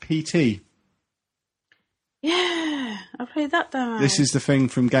played PT. Yeah, I played that down. This is the thing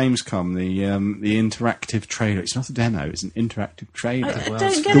from Gamescom, the interactive trailer. It's not a demo, it's an interactive trailer. I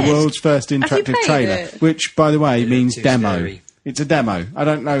don't get The it. world's first you interactive played trailer, it? which, by the way, means too demo. scary. It's a demo. I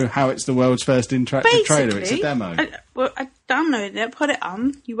don't know how it's the world's first interactive trailer. It's a demo. I downloaded it, put it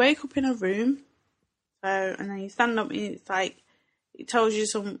on. You wake up in a room, and then you stand up, and it's like it tells you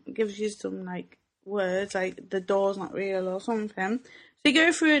gives you some like words, like the door's not real or something. So you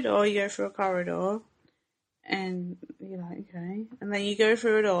go through a door, you go through a corridor, and you're like, okay, and then you go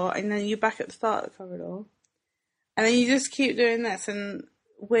through a door, and then you're back at the start of the corridor, and then you just keep doing this, and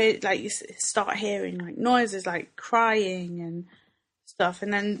you start hearing like noises, like crying and stuff,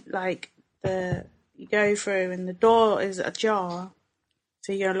 and then like you go through, and the door is ajar,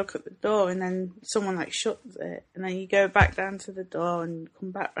 So you go look at the door, and then someone like shuts it, and then you go back down to the door and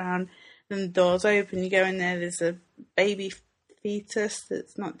come back round, and the door's open. You go in there. There's a baby fetus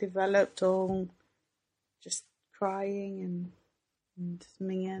that's not developed, all just crying and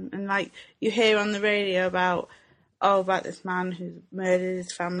minging, and like you hear on the radio about this man who's murdered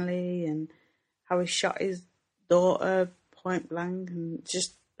his family and how he shot his daughter point blank, and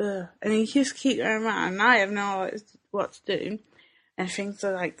just and he just keep going around. And I have no idea what to do. And things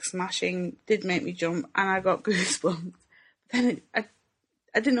are like smashing did make me jump, and I got goosebumps. But then I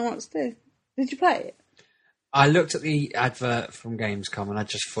didn't know what to do. Did you play it? I looked at the advert from Gamescom, and I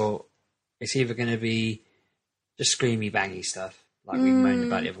just thought it's either going to be just screamy, bangy stuff like we moaned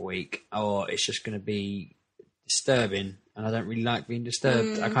about the other week, or it's just going to be disturbing. And I don't really like being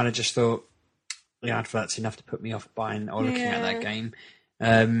disturbed. I kind of just thought the advert's enough to put me off buying or looking at that game.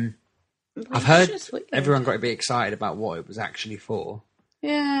 I've heard everyone got a bit excited about what it was actually for.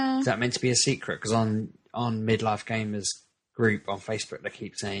 Yeah. Is that meant to be a secret? Because on Midlife Gamers group on Facebook, they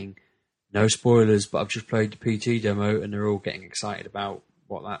keep saying, no spoilers, but I've just played the PT demo, and they're all getting excited about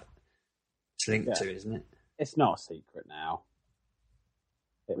what that's linked to, isn't it? It's not a secret now.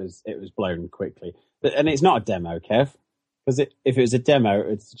 It was blown quickly. And it's not a demo, Kev. Because if it was a demo, it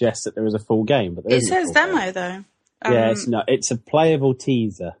would suggest that there was a full game. But it says demo, though. Yeah, it's not. It's a playable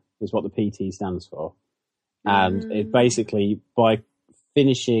teaser, is what the PT stands for. And it basically, by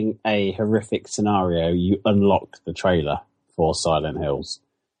finishing a horrific scenario, you unlock the trailer for Silent Hills.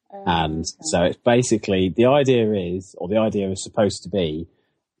 So it's basically, the idea is supposed to be,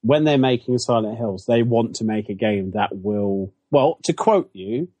 when they're making Silent Hills, they want to make a game that will, well, to quote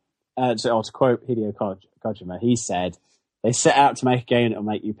you, to quote Hideo Kojima, he said, they set out to make a game that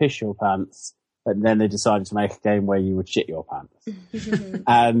will make you piss your pants, but then they decided to make a game where you would shit your pants.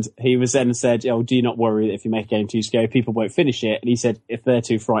 And he was then said, do you not worry that if you make a game too scary, people won't finish it? And he said, if they're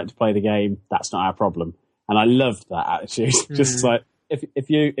too frightened to play the game, that's not our problem. And I loved that attitude. Just like, if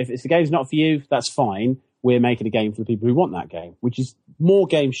the game's not for you, that's fine. We're making a game for the people who want that game, which is, more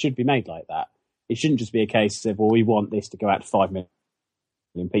games should be made like that. It shouldn't just be a case of, well, we want this to go out to 5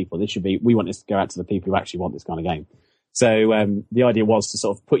 million people. This should be, we want this to go out to the people who actually want this kind of game. So the idea was to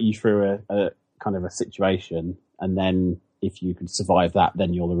sort of put you through a kind of a situation, and then if you can survive that,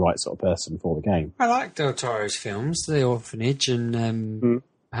 then you're the right sort of person for the game. I like Del Toro's films, The Orphanage and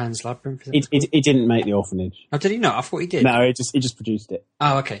Pan's Labyrinth. He didn't make The Orphanage. Oh, did he not? I thought he did. No, he just produced it.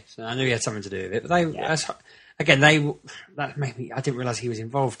 Oh, okay. So I knew he had something to do with it. But that made me. I didn't realise he was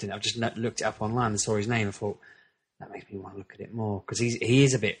involved in it. I just looked it up online and saw his name and thought, that makes me want to look at it more, because he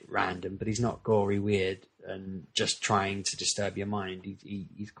is a bit random, but he's not gory, weird, and just trying to disturb your mind.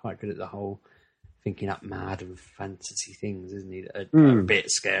 He's quite good at the whole thinking up mad and fantasy things, isn't he? That are a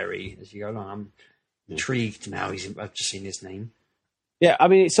bit scary as you go along. I'm intrigued now. I've just seen his name. Yeah, I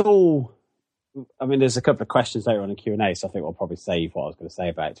mean, it's all. I mean, there's a couple of questions later on in Q&A, so I think we'll probably save what I was going to say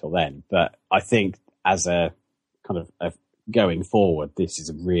about it till then. But I think as a kind of going forward, this is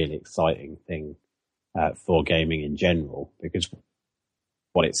a really exciting thing for gaming in general, because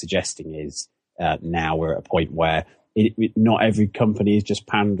what it's suggesting is now we're at a point where not every company is just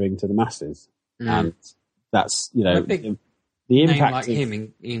pandering to the masses. And that's, the impact like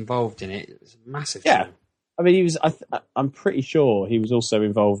him involved in it is massive. Yeah. I mean, he was. I'm pretty sure he was also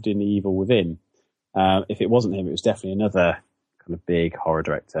involved in The Evil Within. If it wasn't him, it was definitely another kind of big horror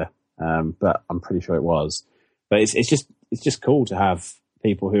director. But I'm pretty sure it was. But it's just cool to have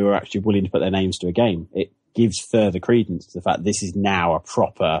people who are actually willing to put their names to a game. It gives further credence to the fact this is now a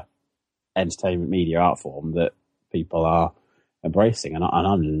proper entertainment media art form that people are embracing, and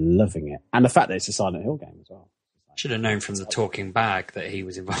I'm loving it. And the fact that it's a Silent Hill game as well. Should have known from the talking bag that he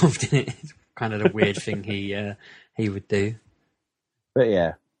was involved in it. It's kind of the weird thing he would do. But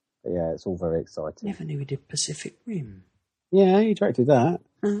yeah, it's all very exciting. Never knew he did Pacific Rim. Yeah, he directed that.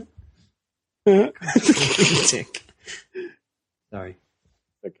 Sorry.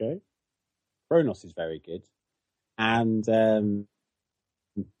 Okay. Kronos is very good, and the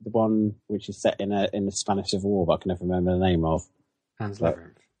one which is set in the Spanish Civil War, but I can never remember the name of. Pan's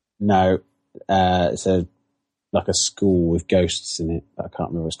Labyrinth. No, it's like a school with ghosts in it, but I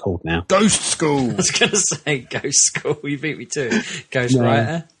can't remember what it's called now. Ghost School! I was going to say Ghost School. You beat me to it. Ghost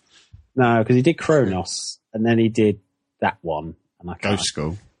Writer? No, because he did Kronos, and then he did that one. And I can't. Ghost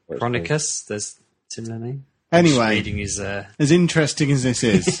School. Chronicus, there's a similar name. Anyway, reading his, as interesting as this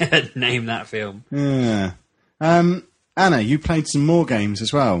is. name that film. Yeah. Anna, you played some more games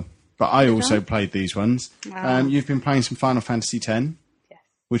as well, but I also played these ones. Wow. You've been playing some Final Fantasy X.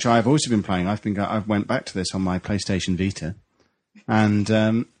 Which I've also been playing. I went back to this on my PlayStation Vita. And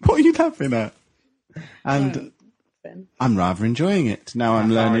what are you laughing at? And then. I'm rather enjoying it. Now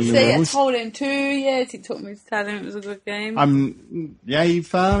I'm learning the See, I rules. told him 2 years it took me to tell him it was a good game. I'm yay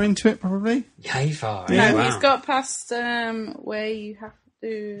far into it, probably. Yay far. no, Yeah. Wow. he's got past where you have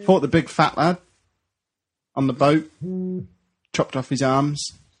to... Fought the big fat lad on the boat. Chopped off his arms.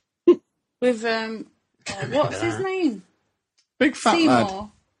 With, what's his name? Big fat lad.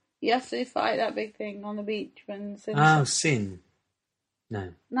 Seymour. You have to fight that big thing on the beach when... Oh, Sin. No.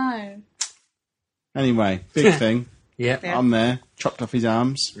 No. Anyway, big thing. Yep. Yeah. On there. Chopped off his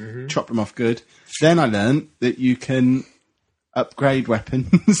arms. Chopped them off good. Then I learned that you can upgrade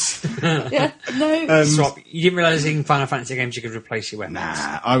weapons. Yeah, no. Swap. You didn't realise in Final Fantasy games you could replace your weapons.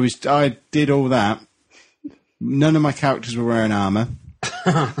 Nah, I did all that. None of my characters were wearing armour.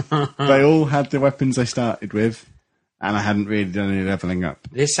 They all had the weapons they started with, and I hadn't really done any levelling up.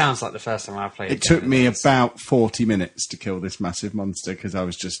 This sounds like the first time I played. It took me about 40 minutes to kill this massive monster because I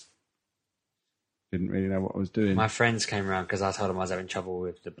was just didn't really know what I was doing. My friends came around because I told them I was having trouble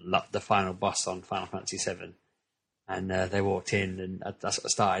with the final boss on Final Fantasy VII, and they walked in and I sort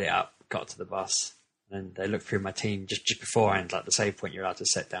of started it up, got to the boss, and they looked through my team just beforehand, like the save point you're allowed to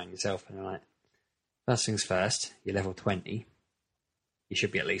set down yourself, and they're like, first things first, you're level 20. You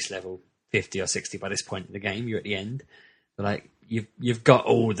should be at least level 50 or 60 by this point in the game. You're at the end. But like you've got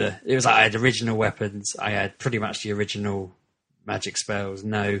all the... It was like I had original weapons. I had pretty much the original magic spells.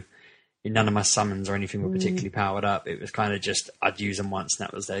 None of my summons or anything were particularly powered up. It was kind of just I'd use them once and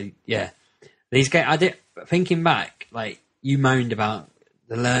that was these games. I did, thinking back, like you moaned about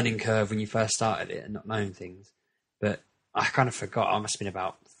the learning curve when you first started it and not knowing things, but I kind of forgot. I must have been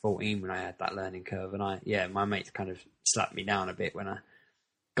about 14 when I had that learning curve, and my mates kind of slapped me down a bit when I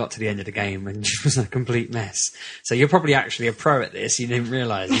got to the end of the game and it was a complete mess. So you're probably actually a pro at this. You didn't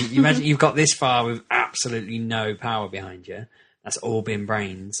realise. You imagine you've got this far with absolutely no power behind you. That's all been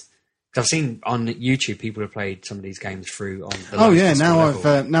brains. Because I've seen on YouTube people have played some of these games through on the lowest possible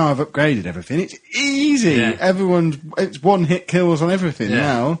level. Now I've upgraded everything. It's easy. Yeah. It's one hit kills on everything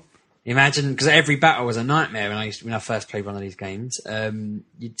now. Imagine, because every battle was a nightmare when I first played one of these games.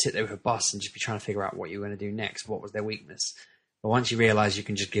 You'd sit there with a boss and just be trying to figure out what you were going to do next. What was their weakness? But once you realise you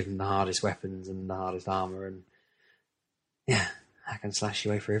can just give them the hardest weapons and the hardest armour, and hack and slash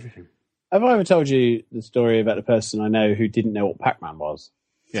your way through everything. Have I ever told you the story about the person I know who didn't know what Pac-Man was?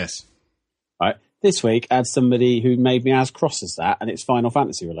 Yes. Right. This week, I had somebody who made me as cross as that, and it's Final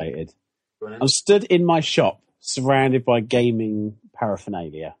Fantasy related. I'm stood in my shop, surrounded by gaming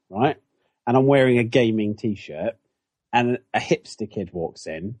paraphernalia, right? And I'm wearing a gaming T-shirt, and a hipster kid walks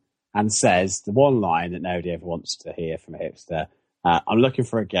in and says the one line that nobody ever wants to hear from a hipster: "I'm looking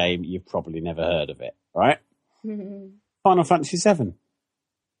for a game. You've probably never heard of it, right?" Final Fantasy VII.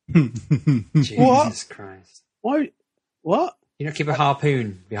 Jesus Christ! Why? What? You don't keep a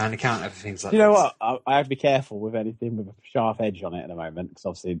harpoon behind the counter for things like You know this. what? I have to be careful with anything with a sharp edge on it at the moment because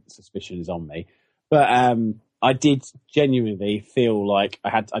obviously suspicion is on me. But I did genuinely feel like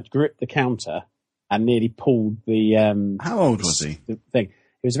I'd gripped the counter and nearly pulled the. How old was he? The thing.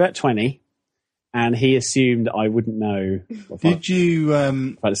 He was about 20, and he assumed I wouldn't know. Did you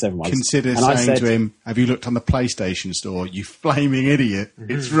consider saying to him, "Have you looked on the PlayStation Store? You flaming idiot!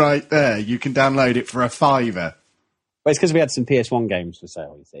 It's right there. You can download it for $5." Well, it's because we had some PS1 games for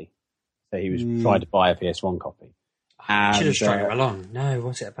sale, you see. So he was trying to buy a PS1 copy. You should have struck him along. No,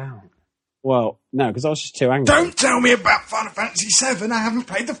 what's it about? Well, no, because I was just too angry. Don't tell me about Final Fantasy VII. I haven't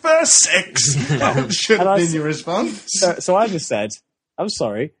played the first 6. That should have been your response. So I just said, "I'm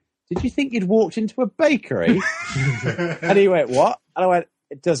sorry. Did you think you'd walked into a bakery?" And he went, "What?" And I went,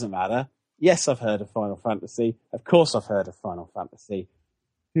 "It doesn't matter. Yes, I've heard of Final Fantasy. Of course I've heard of Final Fantasy.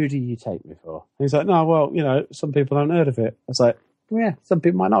 Who do you take me for?" And he's like, "No, well, some people haven't heard of it." I was like, well, "Yeah, some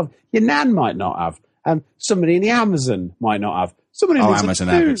people might not have. Your nan might not have. Somebody in the Amazon might not have. Somebody in Amazon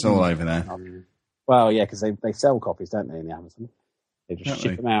app, it's all over there. Well, yeah, because they sell copies, don't they, in the Amazon? They just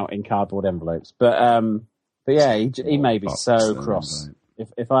ship them out in cardboard envelopes. But yeah, he made me so cross.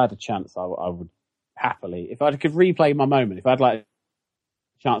 If I had a chance, I would happily, if I could replay my moment, if I had like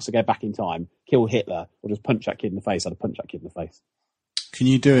a chance to go back in time, kill Hitler, or just punch that kid in the face, I'd have punched that kid in the face. Can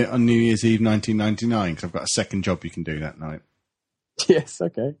you do it on New Year's Eve 1999? Because I've got a second job you can do that night. Yes,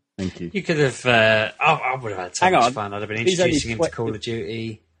 okay. Thank you. You could have... I would have had so much fun. I'd have been introducing him to Call of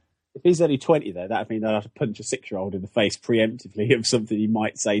Duty. If he's only 20, though, that would mean I'd have to punch a 6-year-old in the face preemptively of something he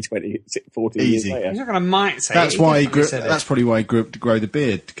might say 14 years later. He's not going to might say That's it. why that's probably why he grew up to grow the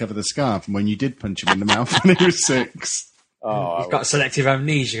beard, to cover the scarf, and when you did punch him in the mouth when he was 6. He's got selective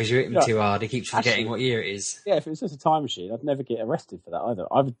amnesia because you hit him too hard. He keeps forgetting what year it is. Yeah, if it was just a time machine, I'd never get arrested for that either.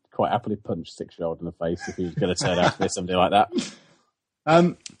 I would quite happily punch a 6-year-old in the face if he was going to turn out to be somebody like that.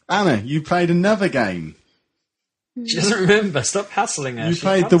 Anna, you played another game. She doesn't remember. Stop hassling her. You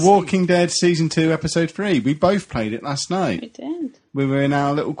played The Walking Dead Season 2, Episode 3. We both played it last night. We did. We were in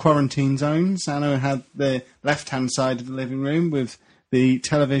our little quarantine zones. Anna had the left-hand side of the living room with the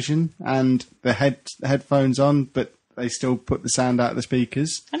television and the headphones on, but they still put the sound out of the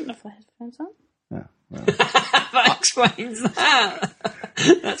speakers. I don't know if I had headphones on. Oh, well. That explains that.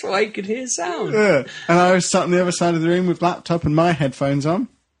 That's why you could hear sound. Yeah. And I was sat on the other side of the room with laptop and my headphones on.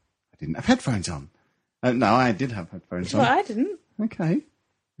 I didn't have headphones on. No, I did have headphones on. Well, I didn't. Okay.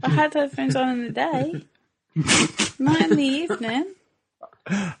 I had headphones on in the day. Not in the evening.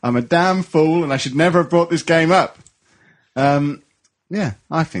 I'm a damn fool and I should never have brought this game up. Yeah,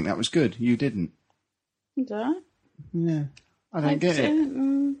 I think that was good. You didn't. Is that? Yeah. I don't get it.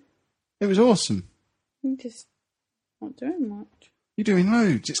 It. It was awesome. I'm just not doing much. You're doing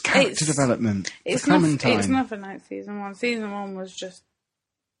loads. It's character development. It's nothing like Season 1. Season 1 was just...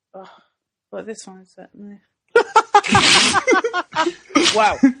 Oh, but this one is certainly...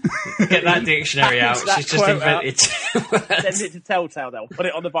 Wow. Get that dictionary out. That She's just invented two words. Send it to Telltale, they'll put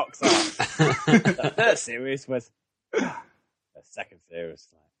it on the box art. The third series was... The second series.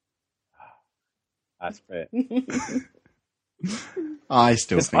 That's great. I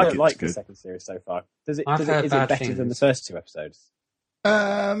still think I don't it's like good. the second series so far. Is it heard better bad than the things. first two episodes?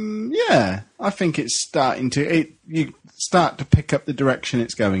 Yeah, I think it's starting to. You start to pick up the direction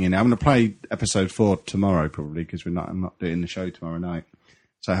it's going in. I'm going to play episode 4 tomorrow, probably because I'm not doing the show tomorrow night.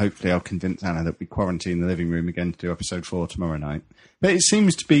 So hopefully I'll convince Anna that we quarantine the living room again to do episode 4 tomorrow night. But it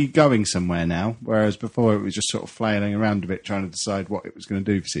seems to be going somewhere now, whereas before it was just sort of flailing around a bit, trying to decide what it was going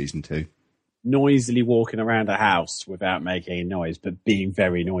to do for season 2. Noisily walking around a house without making a noise, but being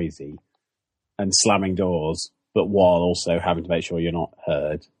very noisy and slamming doors, but while also having to make sure you're not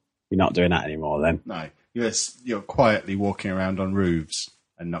heard. You're not doing that anymore then. No, you're quietly walking around on roofs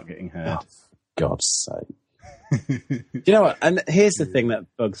and not getting heard. Oh, for God's sake. Do you know what? And here's the thing that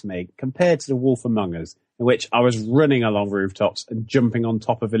bugs me. Compared to The Wolf Among Us, in which I was running along rooftops and jumping on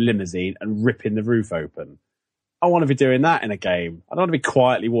top of a limousine and ripping the roof open. I want to be doing that in a game. I don't want to be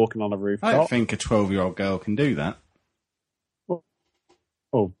quietly walking on a rooftop. I don't think a 12-year-old girl can do that.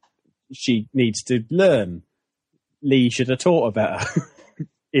 Well, she needs to learn. Lee should have taught her better.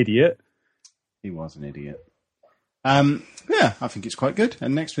 Idiot. He was an idiot. Yeah, I think it's quite good.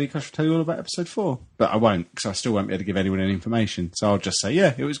 And next week I shall tell you all about episode 4. But I won't, because I still won't be able to give anyone any information. So I'll just say,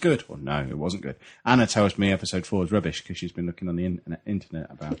 yeah, it was good. Or no, it wasn't good. Anna tells me episode 4 is rubbish because she's been looking on the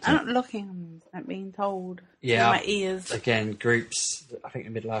internet about it. I'm not looking on the internet, being told. Yeah. In my ears. Again, groups, I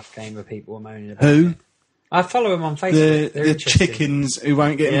think the Midlife Gamer people were moaning about Who? it. I follow them on Facebook. They're The interesting. chickens who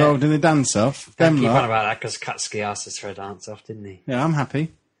won't get involved in the dance-off. Don't Them keep lot. on about that because Katsuki asked us for a dance off, didn't he? Yeah, I'm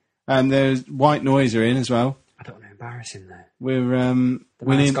happy. And there's White Noise are in as well. I don't want to embarrass him though. We're The man's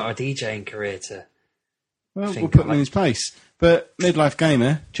winning. got a DJing career to. Well, think we'll put him of in it. his place. But Midlife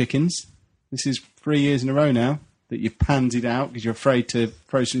Gamer, chickens, this is 3 years in a row now that you've pansied out because you're afraid to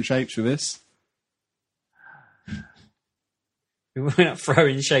throw some shapes with us. We're not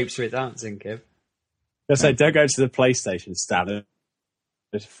throwing shapes with dancing, Kev. I say, don't go to the PlayStation stand and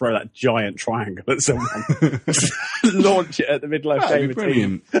just throw that giant triangle at someone. Launch it at the Midlife That'd Gamer be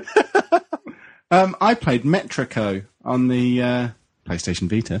brilliant. I played Metrico on the PlayStation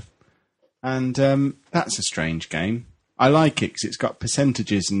Vita, and that's a strange game. I like it because it's got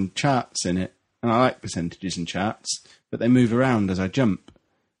percentages and charts in it, and I like percentages and charts, but they move around as I jump,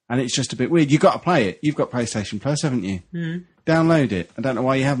 and it's just a bit weird. You've got to play it. You've got PlayStation Plus, haven't you? Mm. Download it. I don't know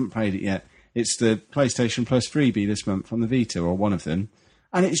why you haven't played it yet. It's the PlayStation Plus freebie this month on the Vita, or one of them,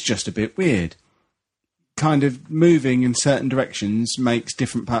 and it's just a bit weird. Kind of moving in certain directions makes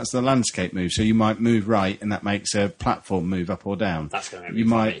different parts of the landscape move. So you might move right, and that makes a platform move up or down. That's going to make you me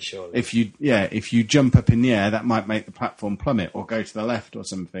might, vomit, surely. if you jump up in the air, that might make the platform plummet or go to the left or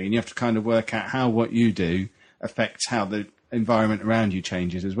something. And you have to kind of work out how what you do affects how the environment around you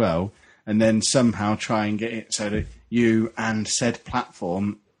changes as well, and then somehow try and get it so that you and said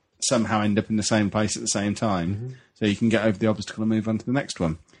platform somehow end up in the same place at the same time, so you can get over the obstacle and move on to the next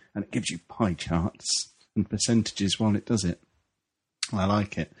one. And it gives you pie charts and percentages while it does it. I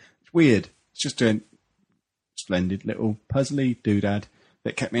like it. It's weird. It's just a splendid little puzzly doodad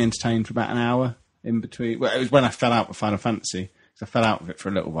that kept me entertained for about an hour in between. Well, it was when I fell out with Final Fantasy. So I fell out of it for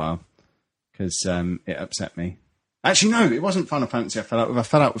a little while because it upset me. Actually, no, it wasn't Final Fantasy I fell out with. I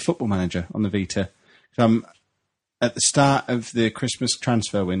fell out with Football Manager on the Vita. So I'm at the start of the Christmas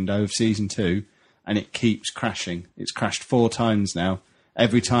transfer window of Season 2, and it keeps crashing. It's crashed 4 times now.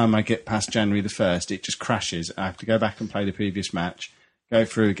 Every time I get past January the 1st, it just crashes. I have to go back and play the previous match, go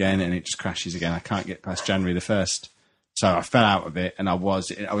through again, and it just crashes again. I can't get past January the 1st. So I fell out of it, and I was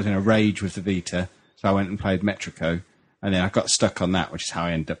in a rage with the Vita. So I went and played Metrico, and then I got stuck on that, which is how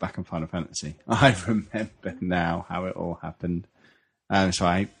I ended up back in Final Fantasy. I remember now how it all happened. So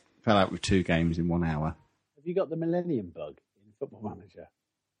I fell out with 2 games in 1 hour. Have you got the Millennium Bug in Football Manager?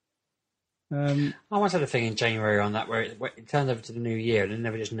 I once had a thing in January on that where it turned over to the new year and then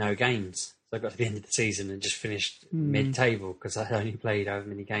there were just no games. So I got to the end of the season and just finished mid-table because I only played however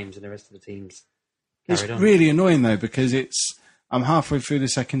many games and the rest of the teams carried on. It's really annoying, though, because I'm halfway through the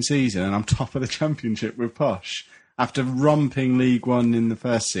second season and I'm top of the championship with Posh. After romping League One in the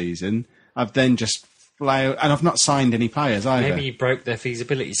first season, I've then just flailed, and I've not signed any players either. Maybe you broke their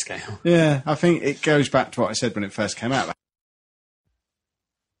feasibility scale. Yeah, I think it goes back to what I said when it first came out.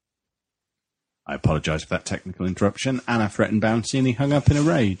 I apologise for that technical interruption. Anna threatened Bouncy and he hung up in a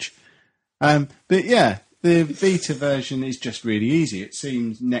rage. But yeah, the Vita version is just really easy. It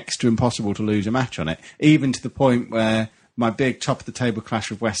seems next to impossible to lose a match on it, even to the point where my big top-of-the-table clash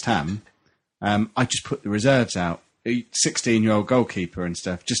with West Ham, I just put the reserves out, 16-year-old goalkeeper and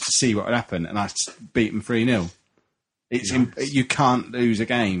stuff, just to see what would happen, and I beat them 3-0. You can't lose a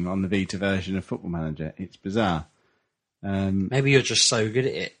game on the Vita version of Football Manager. It's bizarre. Maybe you're just so good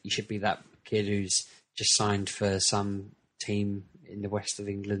at it. You should be that kid who's just signed for some team in the west of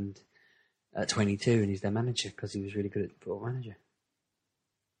England at 22 and he's their manager because he was really good at Football Manager.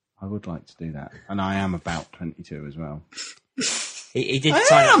 I would like to do that. And I am about 22 as well. He did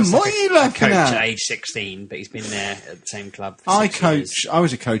sign up as what are you looking coach at? at age 16, but he's been there at the same club for I 6 years.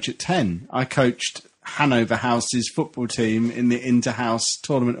 was a coach at 10. I coached Hanover House's football team in the inter-house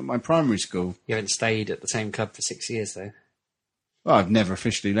tournament at my primary school. You haven't stayed at the same club for 6 years, though. Well, I've never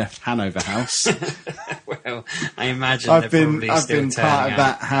officially left Hanover House. Well, I imagine I've they're been probably still part turning of out.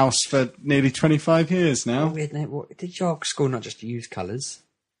 that house for nearly 25 years now. Weird name. Did your school not just use colours?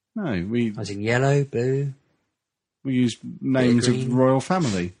 No, we I was in yellow, blue. use names of green. royal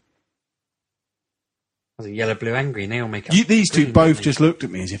family. I was in yellow, blue, and green. They all make up. These two green, both don't they? just looked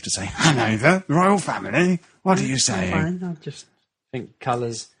at me as if to say, Hanover, royal family? What are you That's saying? fine. I just think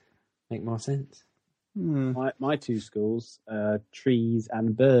colours make more sense. My 2 schools, trees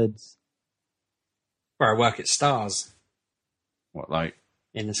and birds. Where I work at Stars What, like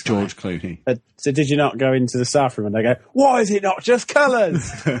in the sky. George Clooney? So did you not go into the staff room and they go, why is it not just colours?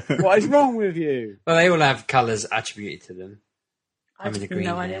 What is wrong with you? Well, they all have colours attributed to them. I I'm in the have green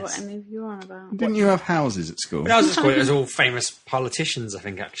no idea hairs. what any of you are on about. Didn't you have houses at school? When I was at school, it was all famous politicians, I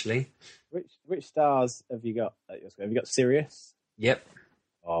think, actually. Which stars have you got at your school? Have you got Sirius? Yep.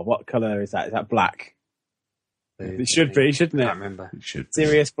 Oh, what colour is that? Is that black? Blue, It should be, shouldn't I it? can't remember. It should.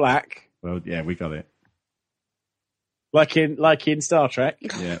 Sirius black, Well, yeah, we got it. like in Star Trek.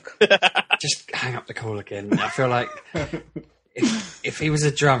 Yeah. Just hang up the call again. I feel like if he was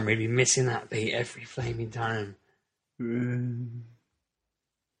a drum, he'd be missing that beat every flaming time.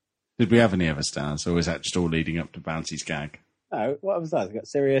 Did we have any other stars, or was that just all leading up to Bouncy's gag? No, what was that? We got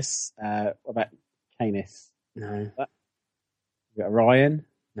Sirius. What about Canis? No, We got Orion,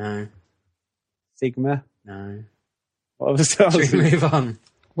 no, Sigma. no. What was the stars? Should we move on?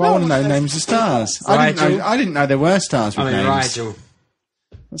 Well, I want to know names of stars. Rigel. I didn't know there were stars with I mean, names. Rigel.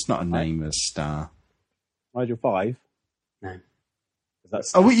 That's not a name of a star. Rigel 5. No.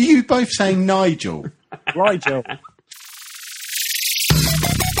 That's Oh, were you both saying Nigel? Rigel.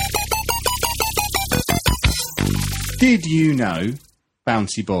 Did you know,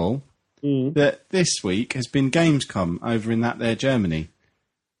 Bouncy Ball, Mm. that this week has been Gamescom over in that there Germany?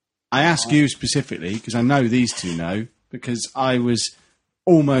 I ask you specifically because I know these two know, because I was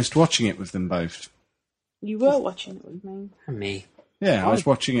almost watching it with them both. You were watching it with me. And me. Yeah, I was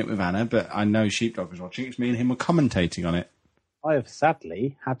watching it with Anna, but I know Sheepdog was watching it. It's me and him were commentating on it. I have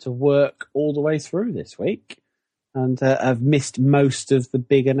sadly had to work all the way through this week and have missed most of the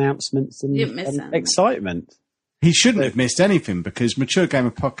big announcements and, You didn't miss and anything. excitement. He shouldn't have missed anything because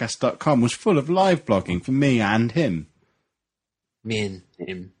MatureGamerPodcast.com was full of live blogging for me and him. Me and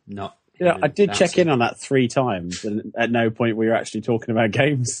him, not him. Yeah, I and did check Bouncy. in on that 3 times, and at no point were you actually talking about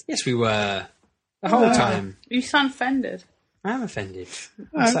games. Yes, we were. The whole time. You sound offended. I am offended.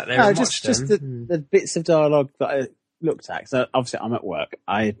 I sat there and watched just them. the bits of dialogue that I looked at. So obviously, I'm at work.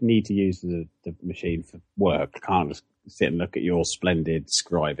 I need to use the machine for work. I can't just sit and look at your splendid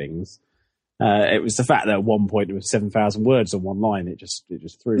scribings. It was the fact that at one point it was 7,000 words on one line. It just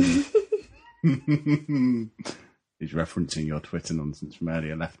threw me. He's referencing your Twitter nonsense from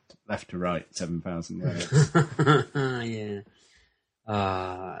earlier, left to right, 7,000 words. Yeah.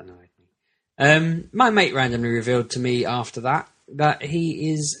 That annoyed me. My mate randomly revealed to me after that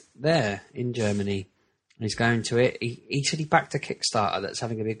he is there in Germany. He's going to it. He said he backed a Kickstarter that's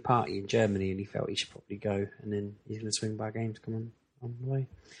having a big party in Germany, and he felt he should probably go. And then he's going to swing by Gamescom on the way.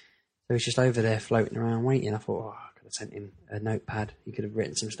 he was just over there floating around waiting. I thought, I could have sent him a notepad. He could have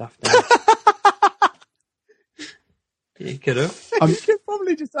written some stuff down. He could have. You could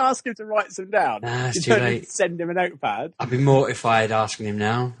probably just ask him to write some down. Nah, it's You too don't late. need to send him a notepad. I'd be mortified asking him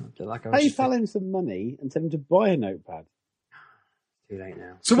now. Like I was Pay just pal him some money and tell him to buy a notepad. too late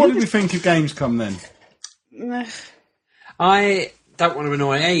now. So what did we think of Gamescom then? I don't want to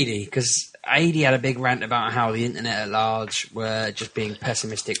annoy AD because AD had a big rant about how the internet at large were just being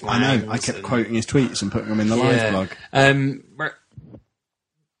pessimistic. I know. I kept quoting his tweets and putting them in the live blog.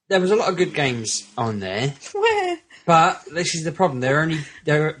 There was a lot of good games on there. Where? But this is the problem. There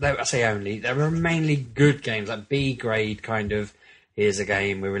were mainly good games, like B grade kind of. Here's a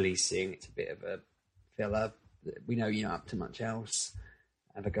game we're releasing. It's a bit of a filler. We know you're not up to much else.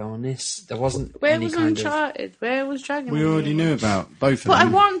 Have a go on this. There wasn't. Where any was kind Uncharted? Where was Dragon? We already knew about both of But I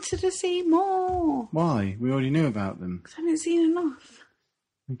them. wanted to see more. Why? We already knew about them. Because I haven't seen enough.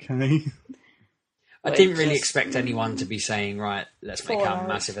 Okay. I didn't really expect anyone to be saying, right, let's make 4 a hours.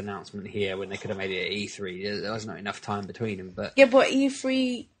 massive announcement here when they could have made it at E3. There was not enough time between them. But Yeah, but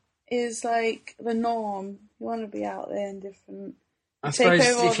E3 is like the norm. You want to be out there in different. I take suppose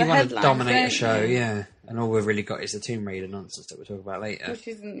over all if you the want to headlines, dominate a don't show, you? yeah. And all we've really got is the Tomb Raider nonsense that we'll talk about later. Which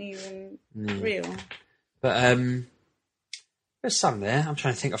isn't even real. But there's some there. I'm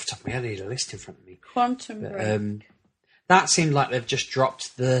trying to think off the top of my head. I need a list in front of me. Quantum But, Break. that seemed like they've just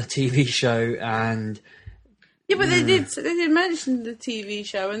dropped the TV show and... Yeah, but they did mention the TV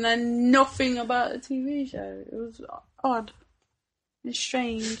show and then nothing about the TV show. It was odd. It's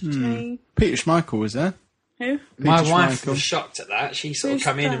strange to me. Peter Schmeichel was there. Who? My Peter wife Schmeichel. was shocked at that. She sort of Who's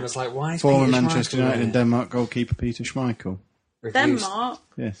come in that? and was like, why is Former Peter Manchester Schmeichel United there? and Denmark goalkeeper Peter Schmeichel. Reviews. Denmark?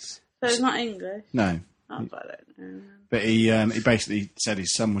 Yes. So it's not English? No. Oh, I don't know. But he basically said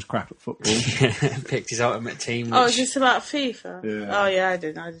his son was crap at football. Picked his ultimate team. Oh, which is this about FIFA? Yeah. Oh, yeah, I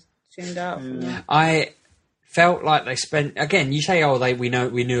didn't. I just tuned out from that. I felt like they spent... Again, you say, we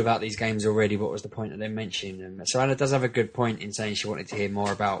knew about these games already, what was the point of them mentioning them? So Anna does have a good point in saying she wanted to hear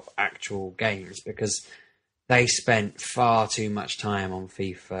more about actual games because they spent far too much time on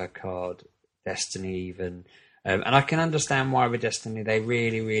FIFA, COD, Destiny even. And I can understand why with Destiny they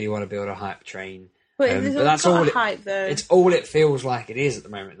really, really want to build a hype train. But that's all hype, though. It's all it feels like it is at the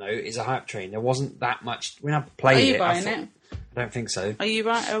moment, though, is a hype train. There wasn't that much... When I played Are you it... buying it? I don't think so. Are you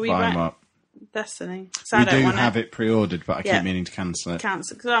buying? Are we Buy 'em buying up. Destiny? So We I don't do want have it pre-ordered, but I Yeah. keep meaning to cancel it.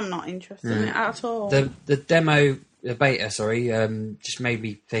 cancel because I'm not interested in it at all. The demo, the beta, sorry, just made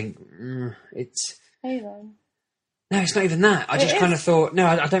me think, it's... Halo. No, it's not even that. I It just kind of is. thought... No,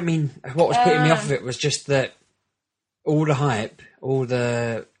 I don't mean... What was putting me off of it was just that all the hype, all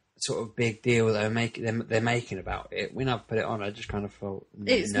the sort of big deal that they're making about it, when I put it on, I just kind of thought...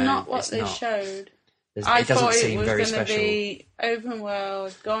 It's no, not what it's they not. showed. It I doesn't thought it seem was very going to special. be open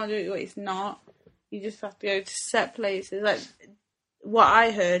world, go and do it, but it's not. You just have to go to set places. Like, what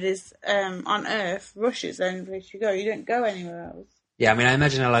I heard is on Earth, Russia's the only place you go. You don't go anywhere else. Yeah, I mean, I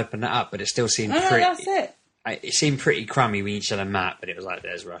imagine I'll open that up, but it still seemed No, pretty... that's it. It seemed pretty crummy when you said a map, but it was like,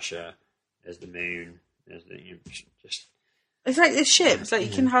 there's Russia, there's the moon, there's the... just... It's like the ships. Like,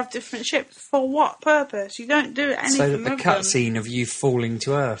 you can have different ships. For what purpose? You don't do anything So that the with them. cutscene of you falling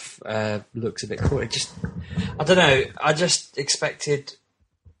to Earth looks a bit cool. It just... I don't know. I just expected...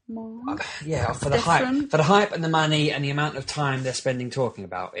 More. for the Different. hype and the money and the amount of time they're spending talking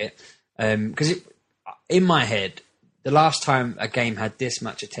about it. Because in my head, the last time a game had this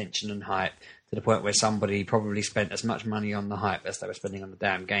much attention and hype to the point where somebody probably spent as much money on the hype as they were spending on the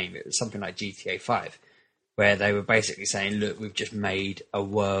damn game, it was something like GTA 5, where they were basically saying, look, we've just made a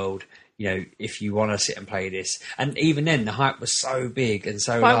world, if you want to sit and play this. And even then, the hype was so big and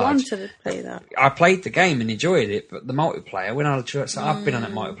so But large. I wanted to play that. I played the game and enjoyed it, but the multiplayer, I've been on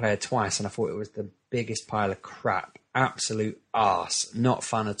that multiplayer twice and I thought it was the biggest pile of crap. Absolute arse. Not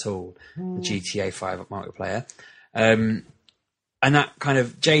fun at all. The GTA 5 multiplayer. And that kind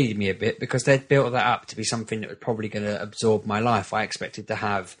of jaded me a bit because they'd built that up to be something that was probably going to absorb my life. I expected to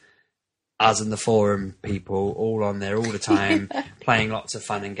have us and the forum people all on there all the time playing lots of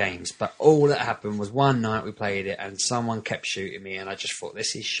fun and games. But all that happened was one night we played it and someone kept shooting me and I just thought,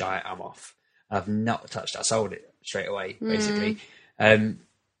 this is shite, I'm off. I've not touched it. I sold it straight away, basically. I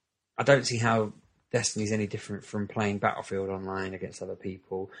don't see how Destiny's any different from playing Battlefield online against other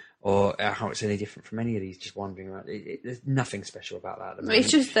people or how it's any different from any of these just wandering around. There's nothing special about that at the moment.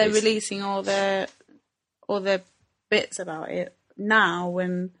 It's just they're releasing all their bits about it now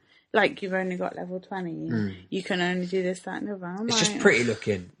when... Like, you've only got level 20. You can only do this, that, and the other. It's just pretty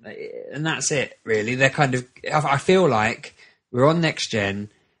looking. And that's it, really. They're kind of... I feel like we're on next gen.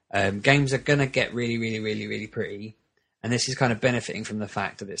 Games are going to get really, really, really, really pretty. And this is kind of benefiting from the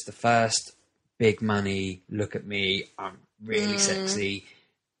fact that it's the first big money, look at me, I'm really sexy,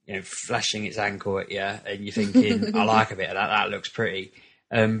 flashing its ankle at you, and you're thinking, I like a bit of that, that looks pretty.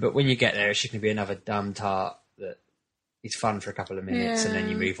 But when you get there, it's just going to be another dumb tart that is fun for a couple of minutes, and then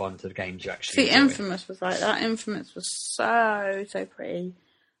you move on to the games you actually enjoy. Infamous was like that. Infamous was so pretty.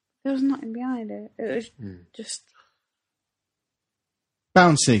 There was nothing behind it. It was just...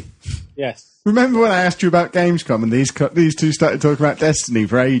 Bouncy. Yes. Remember when I asked you about Gamescom and these two started talking about Destiny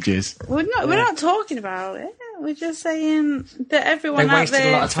for ages? We're not talking about it. We're just saying that everyone They out wasted there...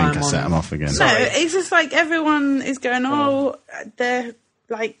 a lot of time I think I set them off again. No, it's just like everyone is going, they're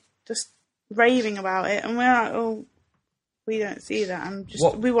like just raving about it, and we're like, we don't see that, and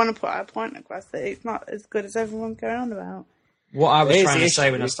we want to put our point across that it's not as good as everyone's going on about. What I was trying to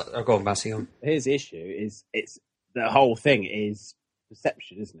say when I started... Oh, go on, Bassy, on. Here's the issue, is it's the whole thing is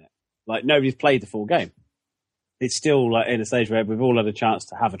perception, isn't it? Like, nobody's played the full game. It's still like in a stage where we've all had a chance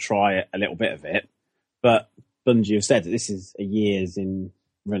to have a try a little bit of it, but Bungie have said that this is a years in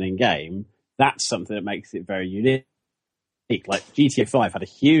running game. That's something that makes it very unique. Like GTA 5 had a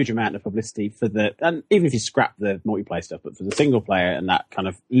huge amount of publicity and even if you scrap the multiplayer stuff, but for the single player and that kind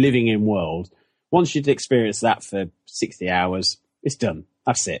of living in world, once you'd experienced that for 60 hours, it's done.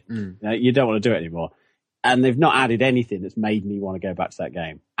 That's it. You don't want to do it anymore. And they've not added anything that's made me want to go back to that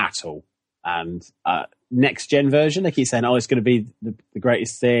game at all. And next gen version, they keep saying, it's going to be the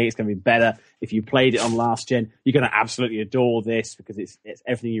greatest thing. It's going to be better. If you played it on last gen, you're going to absolutely adore this because it's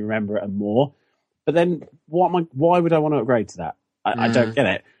everything you remember and more. But then why would I want to upgrade to that? I don't get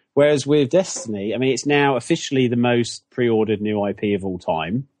it. Whereas with Destiny, I mean, it's now officially the most pre-ordered new IP of all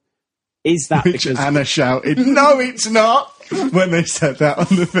time. Is that Which because Anna shouted, no, it's not, when they said that on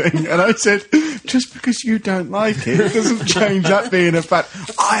the thing. And I said, just because you don't like it doesn't change that being a fact.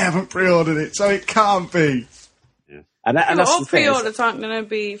 I haven't pre-ordered it, so it can't be. Yeah. And that's all the thing, pre-orders aren't going to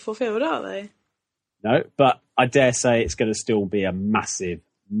be fulfilled, are they? No, but I dare say it's going to still be a massive,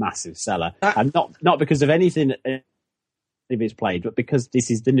 massive seller. And not because of anything that anybody's played, but because this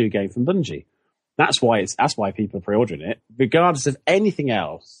is the new game from Bungie. That's why people are pre-ordering it, regardless of anything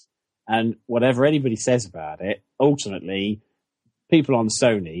else. And whatever anybody says about it, ultimately, people on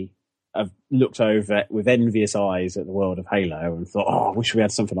Sony have looked over with envious eyes at the world of Halo and thought, I wish we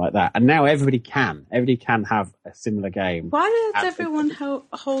had something like that. And now everybody can. Everybody can have a similar game. Why does everyone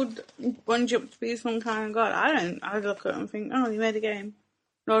hold Bungie up to be some kind of god? I look at it and think, you made a game.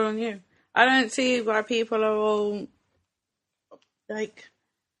 Not on you. I don't see why people are all, like,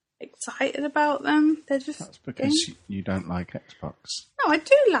 excited about them. They're just... That's because you don't like Xbox. No, I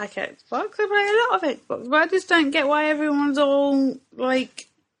do like Xbox. I play a lot of Xbox. But I just don't get why everyone's all, like,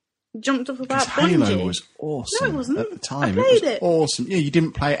 jumped up about Bungie. Halo was awesome. No, it wasn't. At the time. I played it was awesome. Yeah, you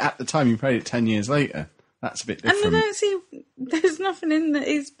didn't play it at the time. You played it 10 years later. That's a bit different. And I don't see... There's nothing in that.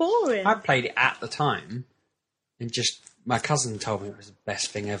 It's boring. I played it at the time, and just... My cousin told me it was the best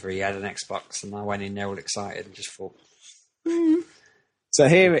thing ever. He had an Xbox, and I went in there all excited and just thought... So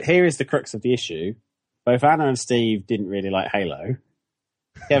here is the crux of the issue. Both Anna and Steve didn't really like Halo.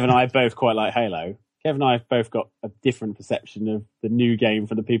 Kev and I both quite like Halo. Kev and I have both got a different perception of the new game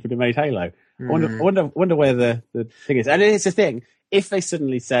from the people who made Halo. I wonder where the thing is. And it's the thing. If they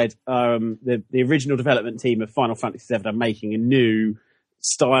suddenly said the original development team of Final Fantasy VII are making a new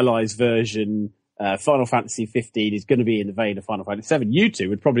stylized version, Final Fantasy 15 is going to be in the vein of Final Fantasy 7, you two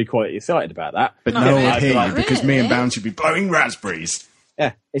would probably be quite excited about that. But no one would hear you because me and Bounce would be blowing raspberries.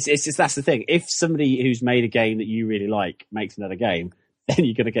 Yeah, it's just that's the thing. If somebody who's made a game that you really like makes another game, then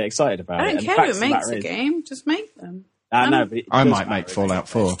you're going to get excited about it. I don't care who makes a game, just make them. No, but I might make Fallout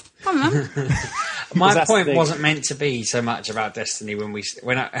 4. Come on. My point wasn't meant to be so much about Destiny when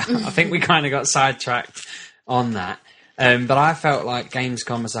I think we kind of got sidetracked on that. But I felt like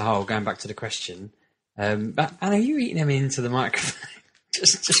Gamescom as a whole, going back to the question, but Anna, are you eating them into the microphone?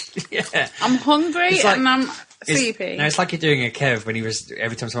 just yeah. I'm hungry and I'm sleepy. No, it's like you're doing a Kev when he was,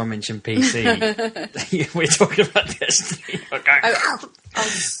 every time someone mentioned PC, we're talking about Destiny.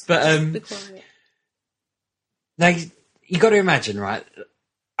 You got to imagine, right?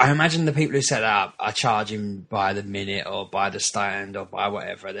 I imagine the people who set that up are charging by the minute or by the stand or by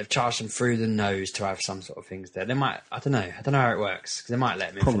whatever. They've charged them through the nose to have some sort of things there. They might, I don't know how it works, because they might let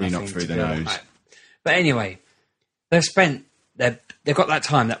them in. Probably not through the nose. Right. But anyway, they've got that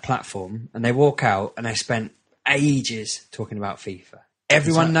time, that platform, and they walk out and they spent ages talking about FIFA.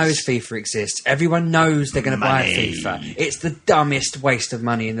 Everyone knows FIFA exists. Everyone knows they're going to buy FIFA. It's the dumbest waste of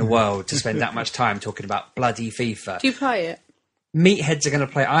money in the world to spend that much time talking about bloody FIFA. Do you play it? Meatheads are going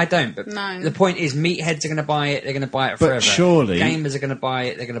to play. I don't, but No. the point is, meatheads are going to buy it. They're going to buy it But forever. surely- gamers are going to buy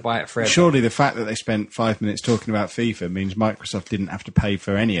it. They're going to buy it forever. Surely the fact that they spent 5 minutes talking about FIFA means Microsoft didn't have to pay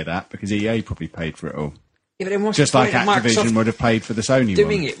for any of that because EA probably paid for it all. Yeah, but then what's Just the like point of Activision Microsoft would have paid for the Sony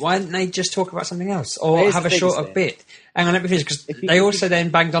doing one. it? Why didn't they just talk about something else or Here's have the a thing, shorter Steve. bit? Hang on, let me finish because they also then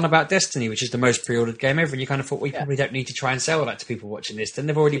banged on about Destiny, which is the most pre-ordered game ever, and you kind of thought, well, you probably don't need to try and sell that to people watching this. Then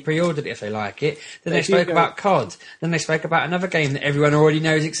they've already pre-ordered it if they like it. Then they if you spoke go- about COD. Then they spoke about another game that everyone already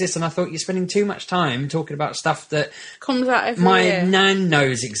knows exists, and I thought you're spending too much time talking about stuff that Comes out every my year. nan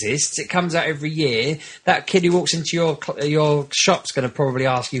knows exists. It comes out every year. That kid who walks into your shop's going to probably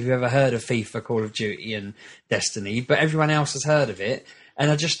ask you if you've ever heard of FIFA, Call of Duty, and Destiny, but everyone else has heard of it. And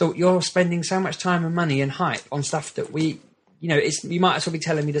I just thought you're spending so much time and money and hype on stuff that you might as well be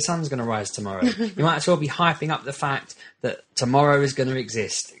telling me the sun's going to rise tomorrow. You might as well be hyping up the fact that tomorrow is going to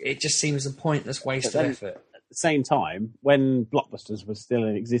exist. It just seems a pointless waste of But then- effort. At the same time, when Blockbusters was still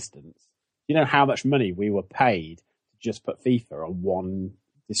in existence, you know how much money we were paid to just put FIFA on one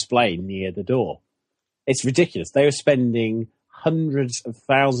display near the door? It's ridiculous. They were spending hundreds of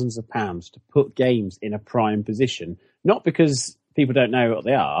thousands of pounds to put games in a prime position, not because people don't know what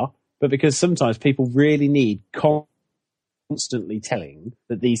they are, but because sometimes people really need constantly telling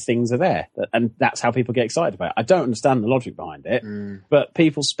that these things are there. And that's how people get excited about it. I don't understand the logic behind it, but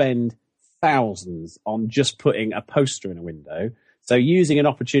people spend thousands on just putting a poster in a window. So using an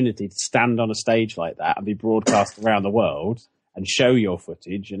opportunity to stand on a stage like that and be broadcast around the world and show your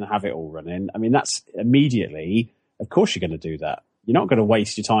footage and have it all running, I mean, that's immediately, of course you're going to do that. You're not going to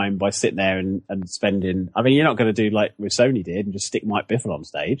waste your time by sitting there and spending... I mean, you're not going to do like with Sony did and just stick Mike Biffle on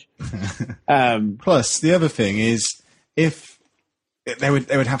stage. Plus, the other thing is, if there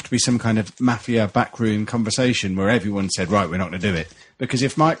would have to be some kind of mafia backroom conversation where everyone said, right, we're not going to do it. Because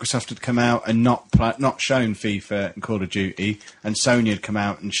if Microsoft had come out and not shown FIFA and Call of Duty, and Sony had come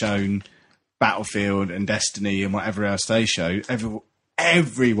out and shown Battlefield and Destiny and whatever else they showed,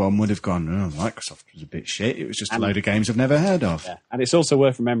 everyone would have gone, oh, Microsoft was a bit shit. It was just a load of games I've never heard of. Yeah. And it's also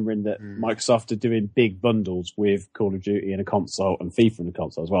worth remembering that Microsoft are doing big bundles with Call of Duty in a console and FIFA in a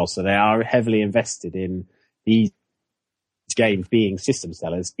console as well. So they are heavily invested in these games being system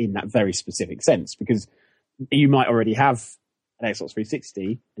sellers in that very specific sense, because you might already have an Xbox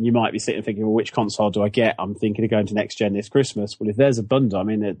 360 and you might be sitting thinking, well, which console do I get? I'm thinking of going to next gen this Christmas. Well, if there's a bundle, I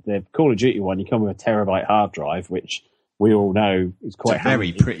mean, the Call of Duty one, you come with a terabyte hard drive, which we all know is quite It's a very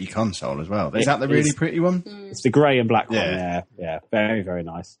handy. pretty console as well. Is that the really pretty one? It's the grey and black one. Yeah. Yeah. Very, very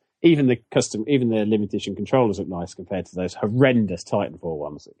nice. Even the limited edition controllers look nice compared to those horrendous Titanfall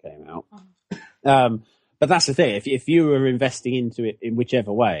ones that came out. But that's the thing. If you were investing into it in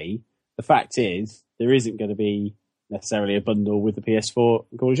whichever way, the fact is there isn't going to be necessarily a bundle with the PS4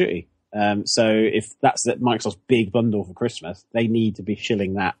 and Call of Duty. So if that's Microsoft's big bundle for Christmas, they need to be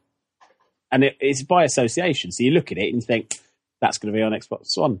shilling that. And it's by association. So you look at it and you think, that's going to be on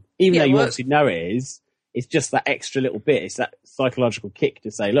Xbox One. Even though you obviously know it is, it's just that extra little bit. It's that psychological kick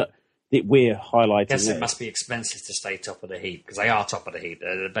to say, look, we're highlighting I guess it. it must be expensive to stay top of the heap, because they are top of the heap.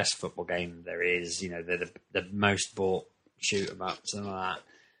 They're the best football game there is. You know, they're the most bought shoot 'em up, something like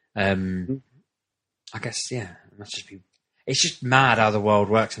that. I guess, yeah, it must just be. It's just mad how the world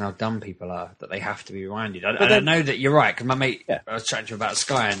works and how dumb people are that they have to be reminded. I know that you're right, because my mate, I was chatting to him about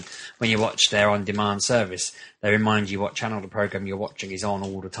Sky, and when you watch their on-demand service, they remind you what channel the programme you're watching is on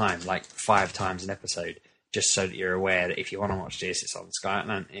all the time, like 5 times an episode, just so that you're aware that if you want to watch this, it's on Sky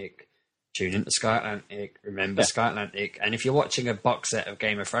Atlantic. Tune into Sky Atlantic, remember Sky Atlantic. And if you're watching a box set of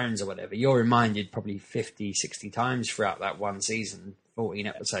Game of Thrones or whatever, you're reminded probably 50, 60 times throughout that one season, 14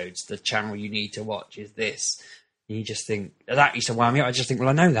 episodes, the channel you need to watch is this. And you just think, that used to wind me up. I just think, well,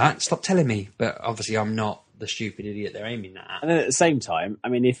 I know that. Stop telling me. But obviously I'm not the stupid idiot they're aiming that at. And then at the same time, I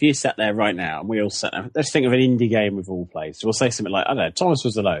mean, if you sat there right now and we all sat there, let's think of an indie game we've all played. So we'll say something like, I don't know, Thomas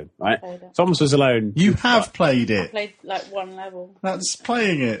Was Alone, right? Thomas Was Alone. You have played I it. played like one level. That's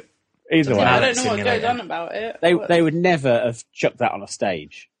playing it. Either way. I don't know what Simulator. goes on about it. They would never have chucked that on a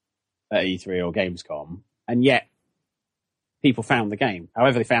stage at E3 or Gamescom, and yet people found the game.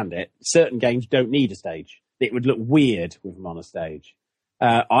 However they found it, certain games don't need a stage. It would look weird with them on a stage.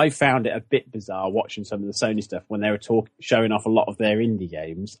 I found it a bit bizarre watching some of the Sony stuff when they were showing off a lot of their indie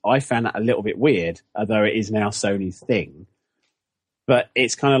games. I found that a little bit weird, although it is now Sony's thing. But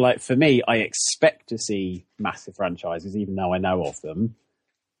it's kind of like, for me, I expect to see massive franchises, even though I know of them,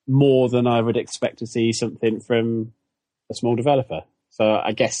 more than I would expect to see something from a small developer. So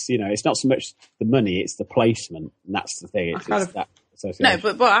I guess, it's not so much the money, it's the placement. And that's the thing. It's that association. No,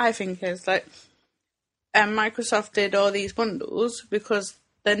 but what I think is like, Microsoft did all these bundles because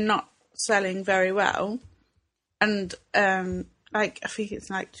they're not selling very well, and I think it's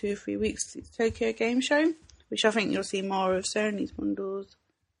like 2 or 3 weeks to Tokyo Game Show, which I think you'll see more of Sony's bundles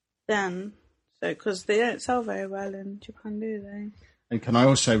then. So, because they don't sell very well in Japan, do they? And can I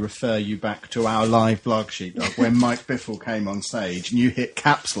also refer you back to our live blog sheet dog when Mike Biffle came on stage and you hit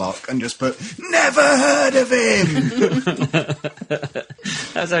caps lock and just put, never heard of him!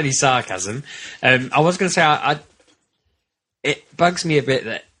 That's only sarcasm. I was going to say, it bugs me a bit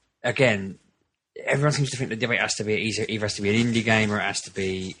that, again, everyone seems to think the debate has to be either has to be an indie game or it has to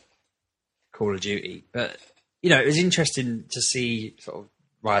be Call of Duty. But, it was interesting to see sort of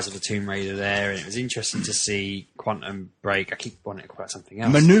Rise of the Tomb Raider there, and it was interesting to see Quantum Break. I keep wanting to call it something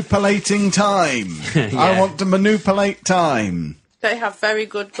else. Manipulating time. Yeah. I want to manipulate time. They have very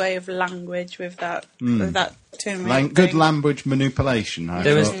good way of language with that Tomb Raider Good thing. language manipulation.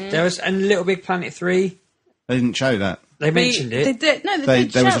 There was and Little Big Planet 3. They didn't show that. They mentioned it. They did. No, they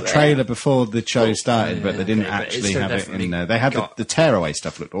did There was show a trailer it. before the show started, but they didn't okay, but it's actually still have it in definitely there. They had got- the tearaway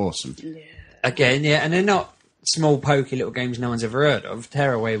stuff looked awesome. Again, yeah, and they're not small, pokey little games no one's ever heard of.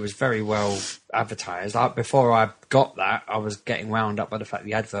 Tearaway was very well advertised. Before I got that, I was getting wound up by the fact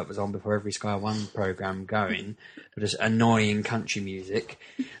the advert was on before every Sky One programme going, with this annoying country music.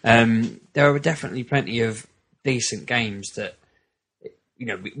 There were definitely plenty of decent games that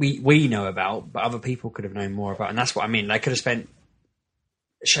we know about, but other people could have known more about, and that's what I mean. They could have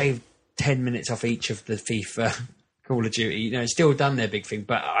shaved 10 minutes off each of the FIFA Call of Duty, still done their big thing,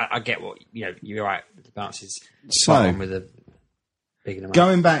 but I get what, you're right, the bounce is spot on with a big amount.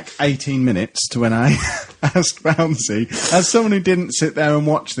 Going back 18 minutes to when I asked Bouncy, as someone who didn't sit there and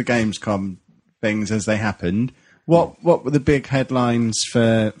watch the Gamescom things as they happened, what were the big headlines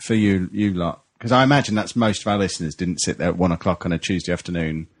for you lot? Because I imagine that's most of our listeners didn't sit there at 1 o'clock on a Tuesday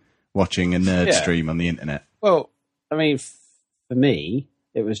afternoon watching a nerd stream on the internet. Well, I mean, for me,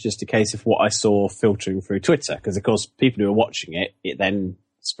 it was just a case of what I saw filtering through Twitter, because, of course, people who are watching it then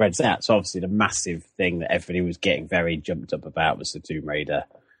spreads out. So, obviously, the massive thing that everybody was getting very jumped up about was the Tomb Raider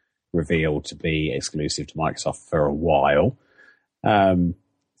reveal to be exclusive to Microsoft for a while. So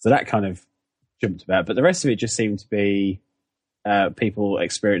that kind of jumped about. But the rest of it just seemed to be people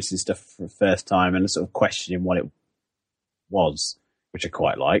experiencing stuff for the first time and sort of questioning what it was, which I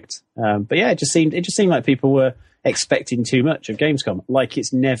quite liked. But yeah, it just seemed like people were expecting too much of Gamescom, like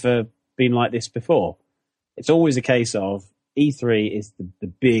it's never been like this before. It's always a case of E3 is the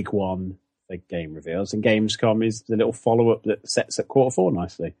big one for game reveals, and Gamescom is the little follow-up that sets up Q4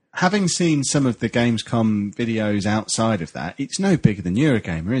 nicely. Having seen some of the Gamescom videos outside of that, it's no bigger than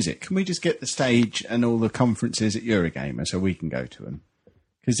Eurogamer, is it? Can we just get the stage and all the conferences at Eurogamer so we can go to them?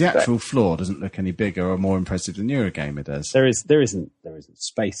 Because the actual floor doesn't look any bigger or more impressive than Eurogamer does. There isn't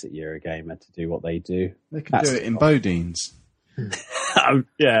space at Eurogamer to do what they do. They can do it in Bodine's.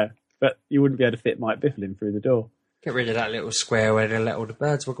 Yeah, but you wouldn't be able to fit Mike Biffle in through the door. Get rid of that little square where they let all the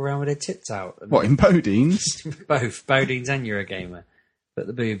birds walk around with their tits out. What, in Bodine's? Both, Bodine's and Eurogamer. Put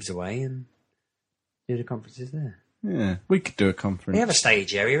the boobs away and do the conferences there. Yeah, we could do a conference. They have a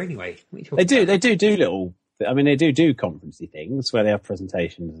stage area anyway. They do little... I mean, they do conferencey things where they have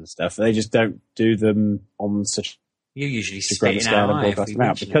presentations and stuff. They just don't do them on such You usually a spit grand in scale our and eye if broadcast we them out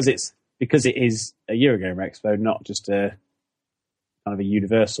mention because it is a Eurogamer Expo, not just a kind of a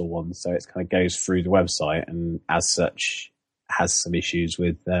universal one. So it kind of goes through the website and, as such, has some issues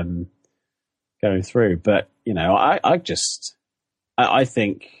with going through. But I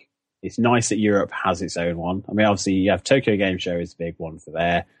think it's nice that Europe has its own one. I mean, obviously, you have Tokyo Game Show is the big one for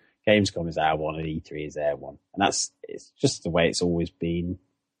there. Gamescom is our one and E3 is their one. And it's just the way it's always been.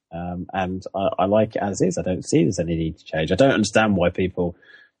 And I like it as is. I don't see there's any need to change. I don't understand why people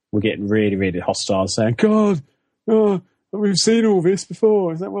were getting really, really hostile saying, God, we've seen all this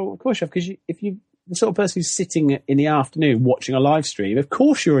before. It's like, well, of course you have, because if you're the sort of person who's sitting in the afternoon watching a live stream, of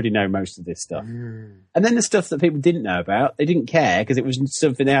course you already know most of this stuff. And then the stuff that people didn't know about, they didn't care because it was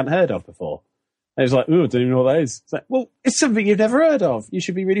something they hadn't heard of before. And it was like, I don't even know what that is. It's like, well, it's something you've never heard of. You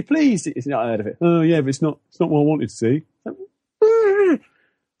should be really pleased if you've not heard of it. Oh, yeah, but it's not what I wanted to see. It's like, what's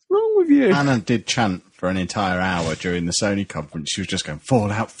wrong with you? Anna did chant for an entire hour during the Sony conference. She was just going,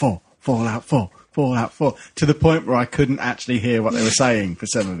 Fallout 4, Fallout 4, Fallout 4, to the point where I couldn't actually hear what they were saying for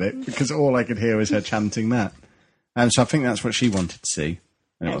some of it, because all I could hear was her chanting that. So I think that's what she wanted to see.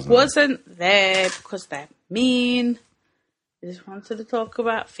 And It wasn't there because they're mean. They just wanted to talk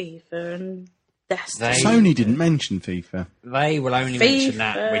about FIFA and Destiny. Sony didn't mention FIFA. They will only mention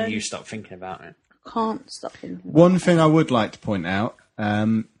that when you stop thinking about it. I can't stop thinking about One thing I would like to point out,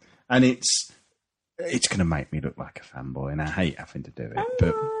 and it's going to make me look like a fanboy, and I hate having to do it.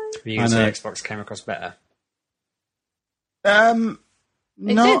 But You can say Xbox came across better. not.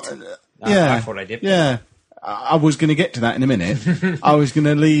 did. Yeah, I thought they did. Yeah, I was going to get to that in a minute. I was going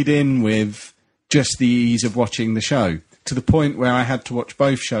to lead in with just the ease of watching the show, to the point where I had to watch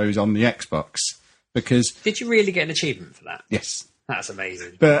both shows on the Xbox because... Did you really get an achievement for that? Yes. That's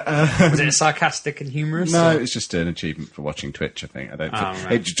amazing. But was it sarcastic and humorous? No, or? it was just an achievement for watching Twitch, I think. I don't think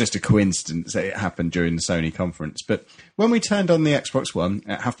right. it was just a coincidence that it happened during the Sony conference. But when we turned on the Xbox One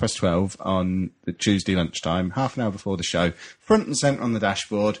at 12:30 on the Tuesday lunchtime, half an hour before the show, front and centre on the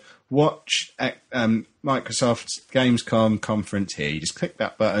dashboard, watch Microsoft's Gamescom conference here. You just click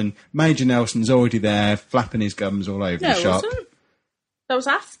that button. Major Nelson's already there, flapping his gums all over the shop. Wasn't. That was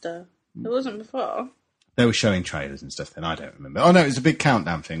after. It wasn't before. They were showing trailers and stuff then, I don't remember. Oh no, it was a big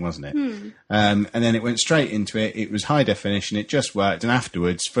countdown thing, wasn't it? And then it went straight into it. It was high definition, it just worked. And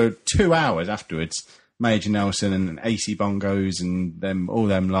afterwards, for 2 hours afterwards, Major Nelson and AC Bongos and all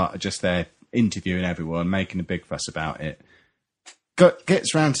them lot are just there interviewing everyone, making a big fuss about it.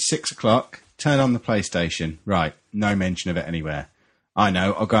 Gets round to 6 o'clock, turn on the PlayStation. Right, no mention of it anywhere. I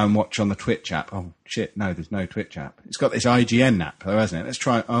know, I'll go and watch on the Twitch app. Oh, shit, no, there's no Twitch app. It's got this IGN app, though, hasn't it? Let's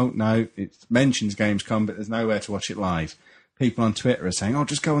try... Oh, no, it mentions Gamescom, but there's nowhere to watch it live. People on Twitter are saying,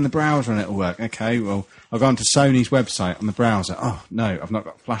 just go on the browser and it'll work. Okay, well, I'll go onto Sony's website on the browser. Oh, no, I've not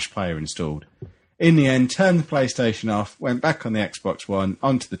got Flash Player installed. In the end, turned the PlayStation off, went back on the Xbox One,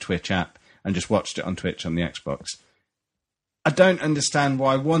 onto the Twitch app, and just watched it on Twitch on the Xbox. I don't understand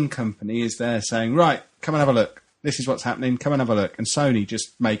why one company is there saying, right, come and have a look. This is what's happening, come and have a look. And Sony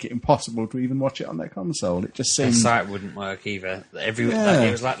just make it impossible to even watch it on their console. It just seems... Their site wouldn't work either.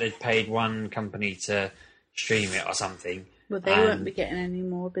 It was like they'd paid one company to stream it or something. Well, they won't be getting any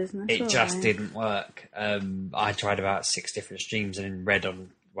more business. It just didn't work. I tried about 6 different streams and then read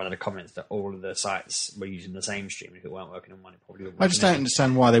on one of the comments that all of the sites were using the same stream. If it weren't working on one, it probably wouldn't. I just don't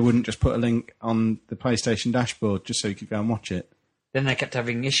understand why they wouldn't just put a link on the PlayStation dashboard just so you could go and watch it. Then they kept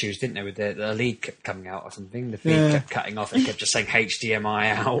having issues, didn't they, with the lead kept coming out or something. The feed kept cutting off. It kept just saying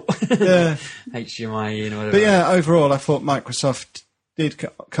HDMI out. Yeah. HDMI in, whatever. But yeah, overall, I thought Microsoft did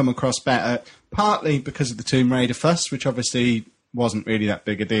come across better, partly because of the Tomb Raider fuss, which obviously wasn't really that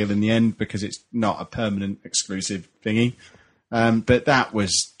big a deal in the end because it's not a permanent exclusive thingy. But that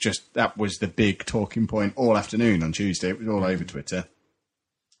was the big talking point all afternoon on Tuesday. It was all over Twitter.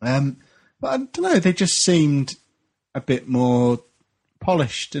 But I don't know, they just seemed a bit more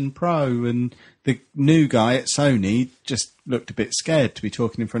polished and pro, and the new guy at Sony just looked a bit scared to be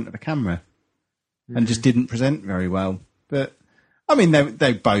talking in front of a camera and just didn't present very well. But I mean,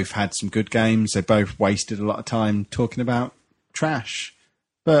 they both had some good games. They both wasted a lot of time talking about trash.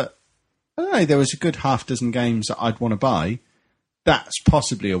 But I don't know, there was a good half dozen games that I'd want to buy. That's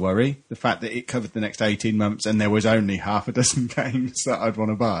possibly a worry, the fact that it covered the next 18 months and there was only half a dozen games that I'd want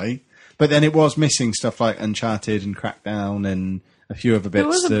to buy. But then it was missing stuff like Uncharted and Crackdown and a few other bits. There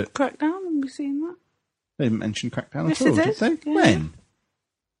was a Crackdown, have you seen that? They didn't mention Crackdown Yes, at all, they did did. they? Yeah. When?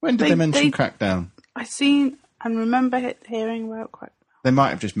 When did they mention Crackdown? I seen and remember hearing about Crackdown. They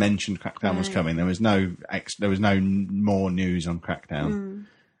might have just mentioned Crackdown was coming. There was no more news on Crackdown.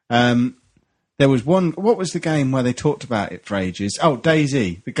 There was one. What was the game where they talked about it for ages? Oh,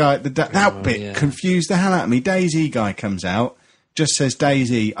 DayZ. The guy. That bit confused the hell out of me. DayZ guy comes out, just says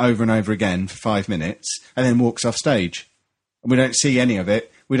DayZ over and over again for 5 minutes, and then walks off stage. And we don't see any of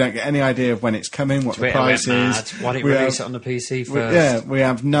it. We don't get any idea of when it's coming, what Twitter the price is. Why didn't release it on the PC first? We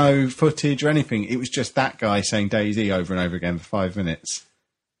have no footage or anything. It was just that guy saying DayZ over and over again for 5 minutes.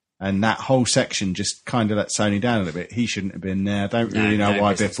 And that whole section just kind of let Sony down a little bit. He shouldn't have been there. I don't really know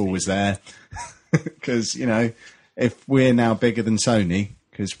why Biffle was there. Because, you know, if we're now bigger than Sony,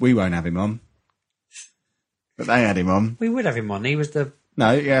 because we won't have him on. But they had him on. We would have him on. He was the...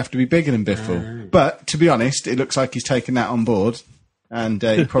 No, you have to be bigger than Biffle. But, to be honest, it looks like he's taken that on board. And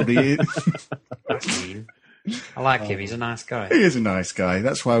he probably is. That's mean. I like him. He's a nice guy. He is a nice guy.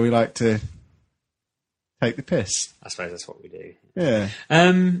 That's why we like to take the piss. I suppose that's what we do. Yeah.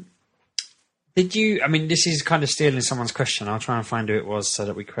 Did you... I mean, this is kind of stealing someone's question. I'll try and find who it was so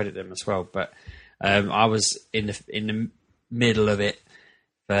that we credit them as well. But I was in the middle of it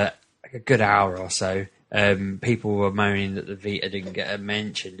for like a good hour or so. People were moaning that the Vita didn't get a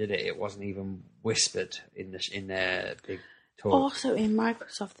mention, did it? It wasn't even whispered in their big talk. Also, in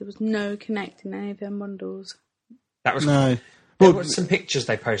Microsoft, there was no connecting any of them bundles. That was No. There were some pictures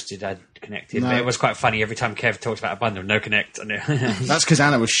they posted had connected. No. But it was quite funny every time Kev talked about a bundle, no connect. That's because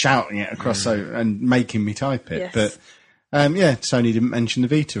Anna was shouting it across and making me type it. Yes. But, Sony didn't mention the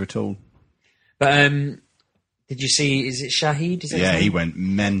Vita at all. But did you see, is it Shahid? Is that his Yeah, name? he went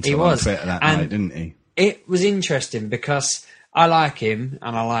mental He on was. Twitter that And night, didn't he? It was interesting because I like him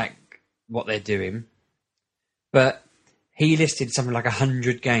and I like what they're doing. But he listed something like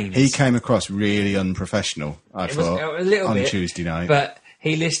 100 games. He came across really unprofessional, I thought, a little on bit, Tuesday night. But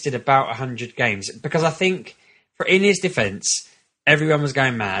he listed about 100 games because I think, in his defence, everyone was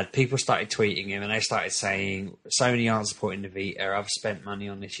going mad. People started tweeting him and they started saying, Sony aren't supporting the Vita. I've spent money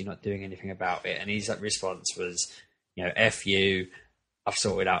on this. You're not doing anything about it. And his response was, F you. I've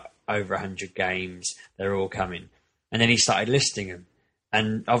sorted out over 100 games. They're all coming. And then he started listing them.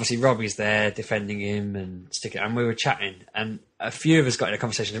 And obviously Robbie's there defending him and we were chatting. And a few of us got in a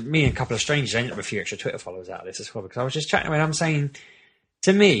conversation. Me and a couple of strangers ended up with a few extra Twitter followers out of this as well. Because I was just chatting and I'm saying,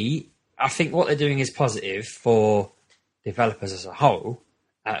 to me, I think what they're doing is positive for developers as a whole,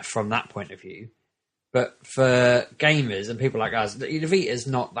 from that point of view. But for gamers and people like us, the Vita's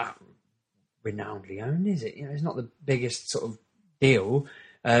not that renownedly owned, is it? It's not the biggest sort of deal.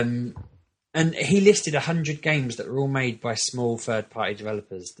 And he listed 100 games that were all made by small third-party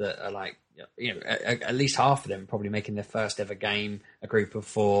developers that are like, at least half of them probably making their first ever game, a group of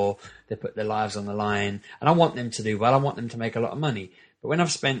 4, they put their lives on the line. And I want them to do well, I want them to make a lot of money. But when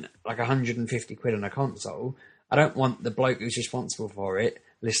I've spent like 150 quid on a console, I don't want the bloke who's responsible for it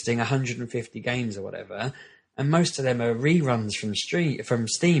listing 150 games or whatever. And most of them are reruns from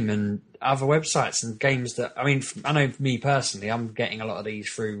Steam and other websites and games that, I know me personally, I'm getting a lot of these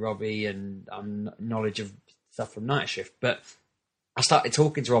through Robbie and knowledge of stuff from Night Shift. But I started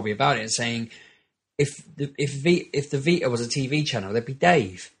talking to Robbie about it and saying, if the Vita was a TV channel, there'd be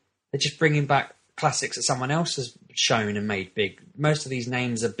Dave. They're just bringing back classics that someone else has shown and made big. Most of these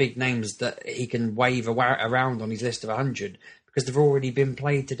names are big names that he can wave around on his list of 100 because they've already been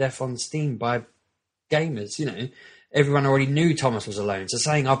played to death on Steam by gamers. Everyone already knew Thomas Was Alone. So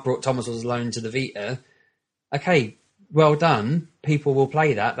saying I've brought Thomas Was Alone to the Vita, okay, well done. People will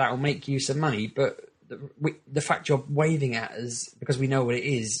play that. That will make you some money. But the fact you're waving at us because we know what it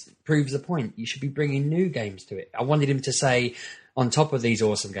is proves the point. You should be bringing new games to it. I wanted him to say, on top of these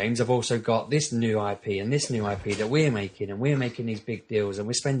awesome games, I've also got this new IP and this new IP that we're making, and we're making these big deals, and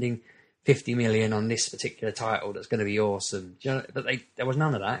we're spending 50 million on this particular title that's going to be awesome. But there was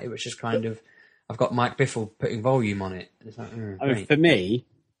none of that. It was just kind of, I've got Mike Biffle putting volume on it. It's like, for me,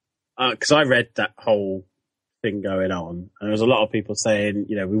 because I read that whole thing going on, and there was a lot of people saying,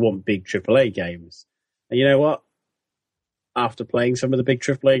 we want big AAA games. And you know what? After playing some of the big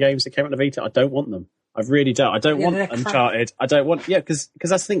AAA games that came out of the Vita, I don't want them. I really don't. I don't want Uncharted. I don't want... because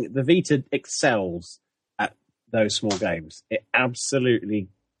that's the thing. The Vita excels at those small games. It absolutely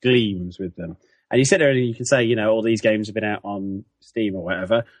gleams with them. And you sit there and you can say, all these games have been out on Steam or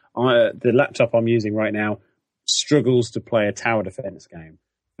whatever. The laptop I'm using right now struggles to play a tower defense game.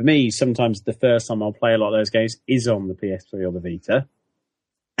 For me, sometimes the first time I'll play a lot of those games is on the PS3 or the Vita.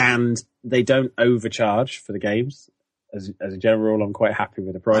 And they don't overcharge for the games. As a general rule, I'm quite happy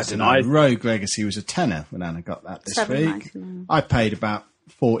with the price. Rogue Legacy was a tenner when Anna got that this week. I paid about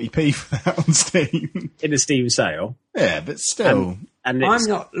 40p for that on Steam. In a Steam sale. Yeah, but still. And I'm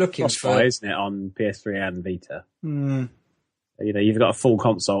not looking for... isn't it, on PS3 and Vita? You've got a full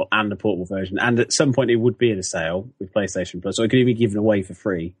console and a portable version. And at some point it would be in a sale with PlayStation Plus. Or it could even be given away for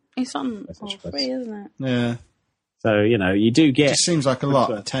free. It's on free, isn't it? Yeah. So, you do get... It just seems like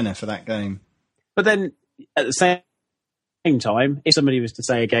a tenner for that game. But then, at the same time, if somebody was to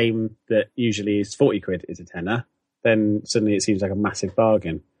say a game that usually is 40 quid is a tenner, then suddenly it seems like a massive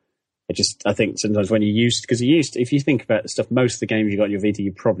bargain. I think sometimes when if you think about the stuff, most of the games you got on your Vita,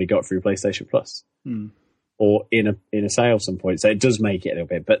 you probably got through PlayStation Plus or in a sale at some point. So it does make it a little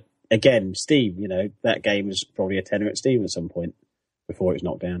bit. But again, Steam, that game was probably a tenner at Steam at some point before it was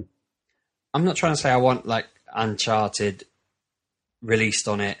knocked down. I'm not trying to say I want like Uncharted released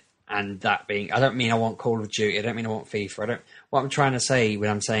on it. And that being, I don't mean I want Call of Duty. I don't mean I want FIFA. What I'm trying to say when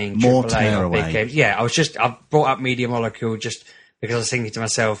I'm saying more AAA or big games. Yeah, I brought up Media Molecule just because I was thinking to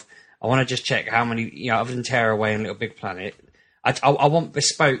myself, I want to just check how many, other than Tearaway and Little Big Planet, I want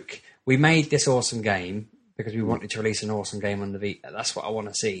bespoke. We made this awesome game because we wanted to release an awesome game on the Vita. That's what I want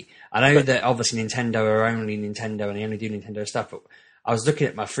to see. I know that obviously Nintendo are only Nintendo and they only do Nintendo stuff, but I was looking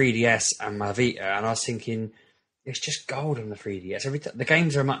at my 3DS and my Vita and I was thinking, it's just gold on the 3DS. The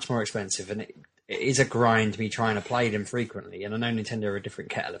games are much more expensive, and it is a grind me trying to play them frequently. And I know Nintendo are a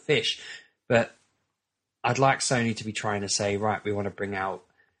different kettle of fish, but I'd like Sony to be trying to say, right, we want to bring out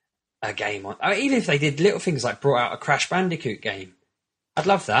a game on. Even if they did little things like brought out a Crash Bandicoot game, I'd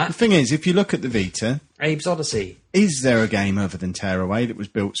love that. The thing is, if you look at the Vita, Abe's Odyssey, is there a game other than Tearaway that was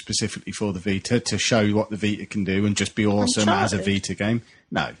built specifically for the Vita to show you what the Vita can do and just be awesome as a Vita game?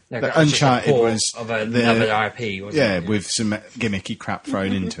 No. Uncharted was of another IP, wasn't it? With some gimmicky crap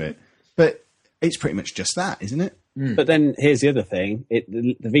thrown into it. But it's pretty much just that, isn't it? But then here's the other thing: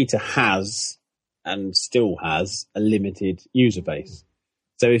 the Vita has and still has a limited user base.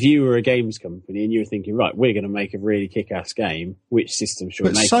 So if you were a games company and you were thinking, right, we're going to make a really kick-ass game, which system should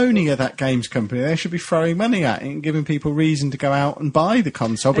we make? But Sony are that games company. They should be throwing money at it and giving people reason to go out and buy the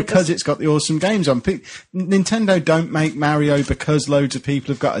console because it's got the awesome games on. Nintendo don't make Mario because loads of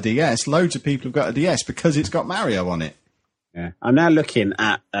people have got a DS. Loads of people have got a DS because it's got Mario on it. Yeah. I'm now looking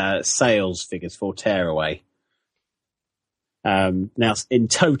at sales figures for Tearaway. Now, in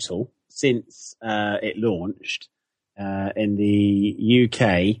total, since it launched, in the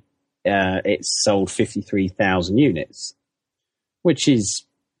UK, it's sold 53,000 units, which is,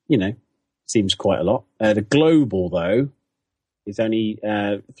 seems quite a lot. The global, though, is only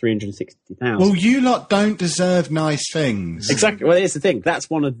 360,000. Well, you lot don't deserve nice things. Exactly. Well, here's the thing. That's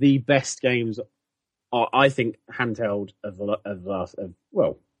one of the best games, I think, handheld of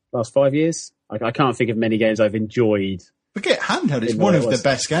last 5 years. I can't think of many games I've enjoyed. Forget handheld; it's one of the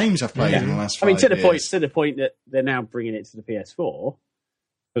best games I've played in the last 5 years. To the point that they're now bringing it to the PS4 for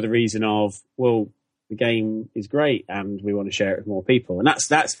the reason of, well, the game is great and we want to share it with more people, and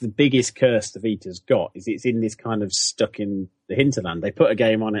that's the biggest curse the Vita's got. Is it's in this kind of stuck in the hinterland. They put a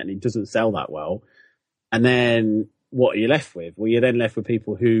game on it and it doesn't sell that well, and then what are you left with? Well, you're then left with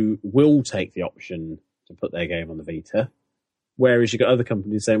people who will take the option to put their game on the Vita, whereas you've got other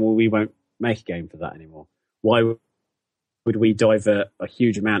companies saying, well, we won't make a game for that anymore. Why would we divert a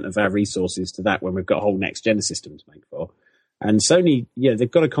huge amount of our resources to that when we've got a whole next-gen system to make for? And Sony,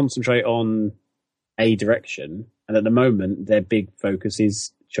 they've got to concentrate on a direction, and at the moment, their big focus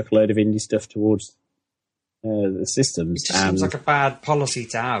is chuck a load of indie stuff towards the systems. It just seems like a bad policy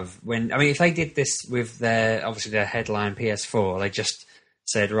to have. If they did this with their headline PS4, they just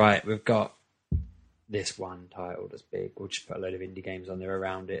said, right, we've got this one title that's big, we'll just put a load of indie games on there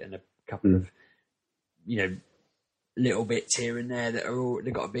around it and a couple of, little bits here and there that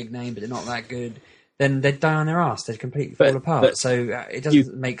they've got a big name but they're not that good, then they'd die on their ass. They'd completely fall apart. So it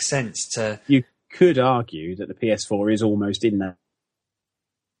doesn't make sense to... You could argue that the PS4 is almost in there.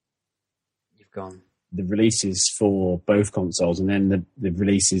 You've gone. The releases for both consoles and then the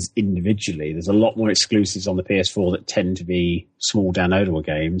releases individually. There's a lot more exclusives on the PS4 that tend to be small downloadable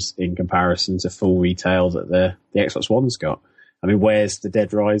games in comparison to full retail that the Xbox One's got. Where's the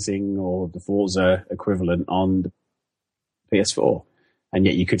Dead Rising or the Forza equivalent on the PS4? And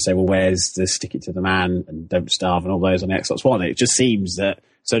yet you could say, well, where's the Stick It to the Man and Don't Starve and all those on the Xbox One? It just seems that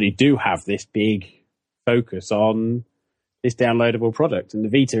Sony do have this big focus on this downloadable product, and the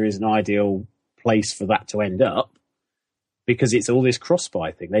Vita is an ideal place for that to end up because it's all this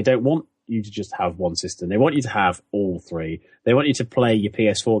cross-buy thing. They don't want you to just have one system. They want you to have all three. They want you to play your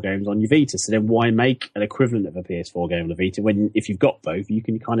PS4 games on your Vita. So then why make an equivalent of a PS4 game on the Vita when if you've got both, you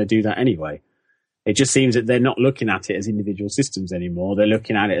can kind of do that anyway? It just seems that they're not looking at it as individual systems anymore. They're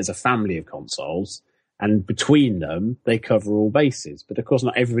looking at it as a family of consoles, and between them, they cover all bases. But of course,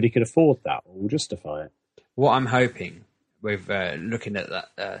 not everybody can afford that or will justify it. What I'm hoping with looking at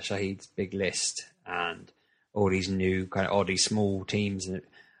that Shahid's big list and all these new all these small teams, and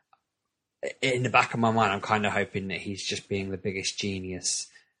in the back of my mind, I'm kind of hoping that he's just being the biggest genius.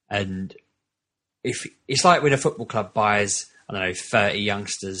 And if it's like when a football club buys, 30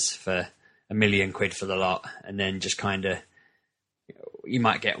 youngsters for £1 million for the lot, and then just kind of, you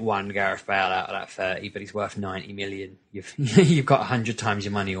might get one Gareth Bale out of that 30, but he's worth 90 million. You've got 100 times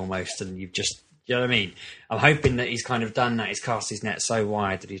your money almost, and you've just, you know what I mean? I'm hoping that he's kind of done that. He's cast his net so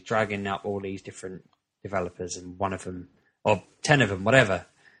wide that he's dragging up all these different developers, and one of them, or 10 of them, whatever,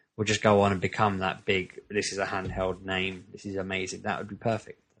 will just go on and become that big. This is a handheld name. This is amazing. That would be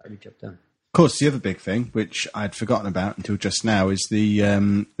perfect. That would be job done. Of course, the other big thing, which I'd forgotten about until just now, is the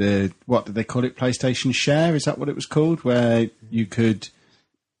what did they call it? PlayStation Share? Is that what it was called? Where you could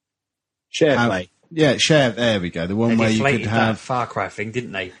share play. Yeah, share. There we go. The one where you could have that Far Cry thing,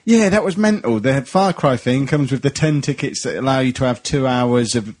 didn't they? Yeah, that was mental. The Far Cry thing comes with the 10 tickets that allow you to have 2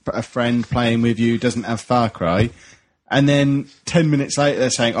 hours of a friend playing with you who doesn't have Far Cry, and then 10 minutes later they're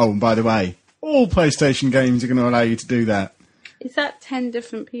saying, "Oh, and by the way, all PlayStation games are going to allow you to do that." Is that 10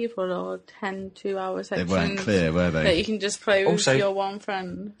 different people or 10 2-hour sections? They weren't clear, were they? That you can just play with Also, your one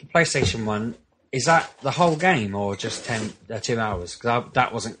friend. The PlayStation one, is that the whole game or just 2 hours? Because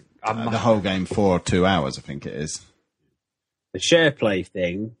that wasn't... the whole game for 2 hours, I think it is. The share play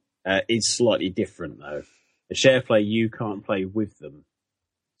thing is slightly different, though. The share play, you can't play with them.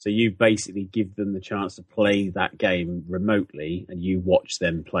 So you basically give them the chance to play that game remotely, and you watch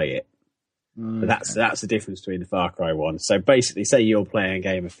them play it. But that's the difference between the Far Cry one. So basically, say you're playing a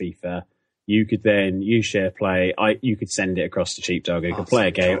game of FIFA, you could then use share play. You could send it across to Sheepdog. You could play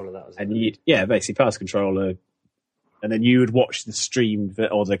a game, and basically pass controller, and then you would watch the streamed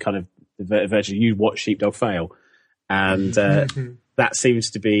or the kind of virtually you'd watch Sheepdog fail. And that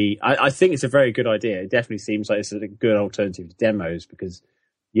seems to be... I think it's a very good idea. It definitely seems like it's a good alternative to demos, because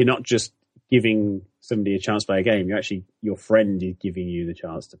you're not just giving somebody a chance to play a game. Your friend is giving you the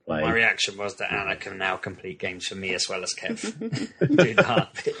chance to play. My reaction was that Anna can now complete games for me as well as Kev. Do the hard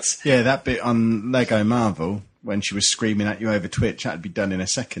bits. Yeah, that bit on Lego Marvel, when she was screaming at you over Twitch, that'd be done in a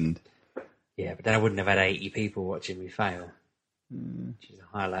second. Yeah, but then I wouldn't have had 80 people watching me fail. Which is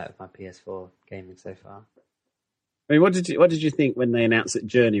a highlight of my PS4 gaming so far. I mean, what did you think when they announced that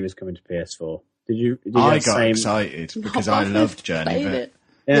Journey was coming to PS4? Did you I got excited because I loved Journey, but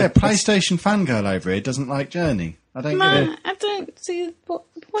yeah, PlayStation fangirl over here doesn't like Journey. I don't get it. I don't see what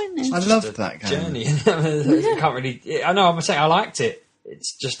the point is. I loved that game. Journey. I can't really... I know, I'm saying I liked it.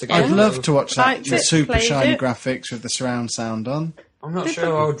 It's just a game. I'd love to watch that with super played shiny it. graphics with the surround sound on. I'm not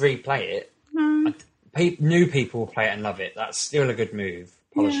sure I would replay it. New people will play it and love it. That's still a good move,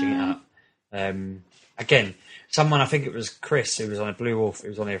 polishing it up. Again, someone, I think it was Chris, who was on a Blue Wolf, who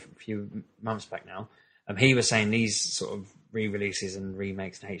was on here a few months back now, he was saying these sort of re-releases and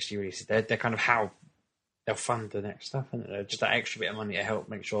remakes and HD releases, they're kind of how they'll fund the next stuff, and just that extra bit of money to help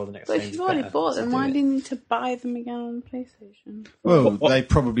make sure the next But game's if you've already better. bought them, why do you need to buy them again on PlayStation? Well, they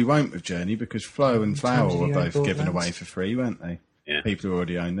probably won't with Journey, because Flow and Flower Terms of were your both own given broadbands. away for free, weren't they? Yeah. People who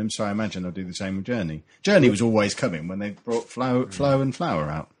already own them, so I imagine they'll do the same with Journey. Journey was always coming when they brought Flow and Flower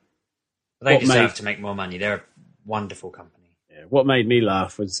out. But they What deserve made- to make more money. They're a wonderful company. Yeah, what made me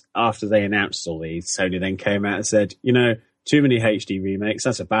laugh was after they announced all these, Sony then came out and said, too many HD remakes,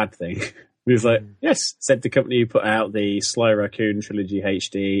 that's a bad thing. We was like, yes, said the company who put out the Sly Raccoon Trilogy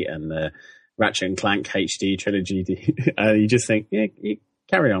HD and the Ratchet and Clank HD Trilogy. You just think, yeah,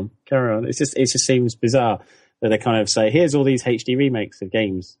 carry on. It just seems bizarre that they kind of say, here's all these HD remakes of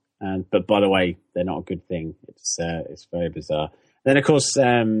games. But by the way, they're not a good thing. It's very bizarre. Then, of course,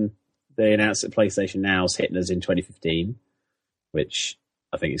 they announced that PlayStation Now's hitting us in 2015, which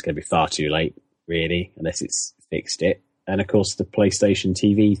I think is going to be far too late, really, unless it's fixed it. And, of course, the PlayStation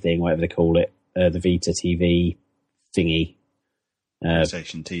TV thing, whatever they call it, the Vita TV thingy.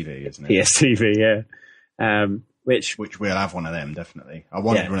 PlayStation TV, isn't it? PS TV, yeah. Which we'll have one of them, definitely. I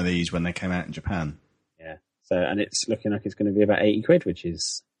wanted one of these when they came out in Japan. Yeah. So, and it's looking like it's going to be about £80, which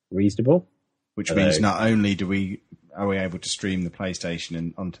is reasonable. Which means not only are we able to stream the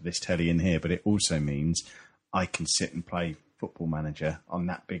PlayStation onto this telly in here, but it also means I can sit and play Football Manager on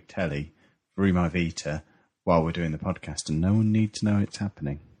that big telly through my Vita while we're doing the podcast, and no one needs to know it's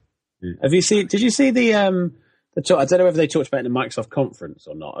happening. Did you see the talk, I don't know whether they talked about it in the Microsoft conference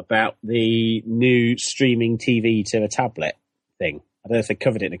or not, about the new streaming TV to a tablet thing? I don't know if they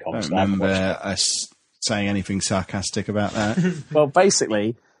covered it in the conference. I don't remember us saying anything sarcastic about that. Well,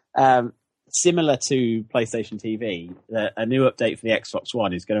 basically, similar to PlayStation TV, a new update for the Xbox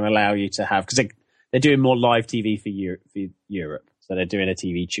One is going to allow you to have, because they're doing more live TV for Europe. So they're doing a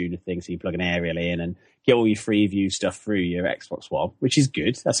TV tuner thing, so you plug an aerial in and get all your free view stuff through your Xbox One, which is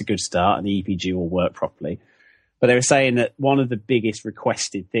good. That's a good start, and the EPG will work properly. But they were saying that one of the biggest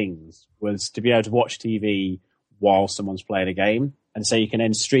requested things was to be able to watch TV while someone's playing a game. And so you can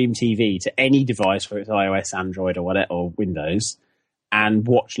then stream TV to any device, whether it's iOS, Android, or whatever, or Windows, and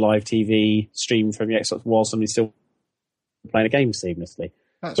watch live TV streamed from your Xbox while somebody's still playing a game seamlessly.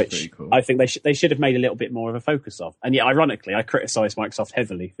 That's which pretty cool. I think they should have made a little bit more of a focus of. And yet, ironically, I criticised Microsoft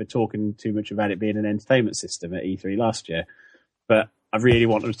heavily for talking too much about it being an entertainment system at E3 last year. But I really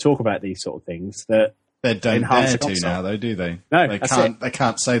wanted to talk about these sort of things that they don't enhance dare the to console. now, though, do they? No, they that's can't. They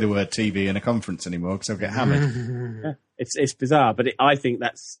can't say the word TV in a conference anymore because they'll get hammered. Yeah, it's bizarre, but I think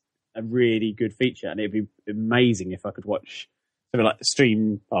that's a really good feature, and it'd be amazing if I could watch something like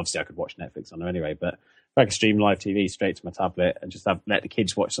stream. Obviously, I could watch Netflix on there anyway, but if I could stream live TV straight to my tablet and just let the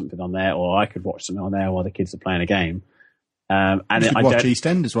kids watch something on there, or I could watch something on there while the kids are playing a game. And You could I watch don't,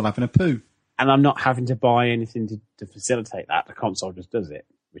 EastEnders while having a poo. and I'm not having to buy anything to facilitate that. The console just does it,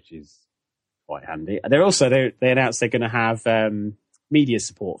 which is quite handy. They announced they're going to have media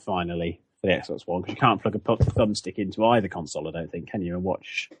support finally for the Xbox One, because you can't plug a thumbstick into either console, I don't think, can you, and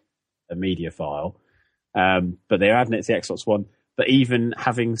watch a media file. But they're adding it to the Xbox One. But even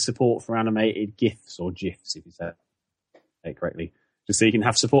having support for animated GIFs or GIFs, if you say it correctly, just so you can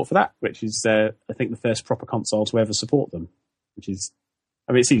have support for that, which is, I think, the first proper console to ever support them. Which is,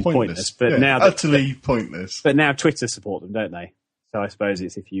 I mean, it seems pointless, but now utterly pointless. But now Twitter support them, don't they? So I suppose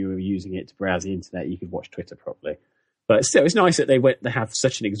it's if you were using it to browse the internet, you could watch Twitter properly. But still, it's nice that they have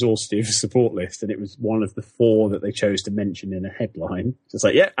such an exhaustive support list, and it was one of the 4 that they chose to mention in a headline. So it's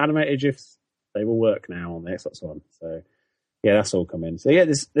like, yeah, animated GIFs, they will work now on the Xbox One. So yeah, that's all come in. So yeah,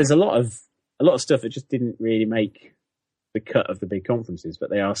 there's a lot of stuff that just didn't really make the cut of the big conferences, but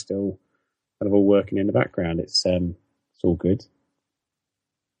they are still kind of all working in the background. It's all good.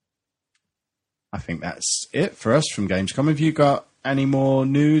 I think that's it for us from Gamescom. Have you got any more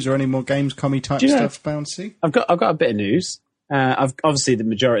news or any more Gamescom-y type stuff, Bouncy? I've got a bit of news. Obviously, the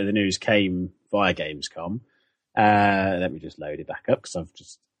majority of the news came via Gamescom. Let me just load it back up because I've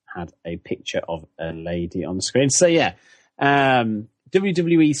just had a picture of a lady on the screen. So yeah, WWE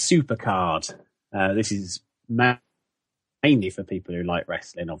Supercard. This is mainly for people who like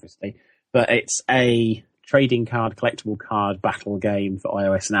wrestling, obviously, but it's a trading card, collectible card battle game for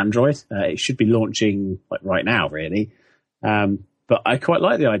iOS and Android. It should be launching like right now, really. But I quite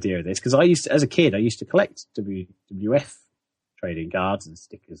like the idea of this because as a kid, I used to collect WWF trading cards and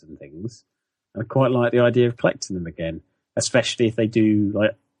stickers and things. And I quite like the idea of collecting them again, especially if they do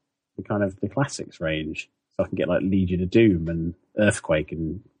like the classics range. So I can get like Legion of Doom and Earthquake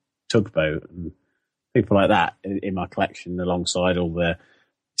and Tugboat and people like that in my collection alongside all the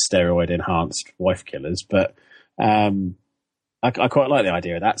steroid enhanced wife killers. But I quite like the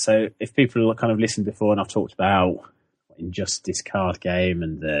idea of that. So if people kind of listened before and I've talked about Injustice card game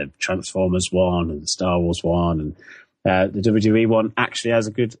and the Transformers one and the Star Wars one and the WWE one actually has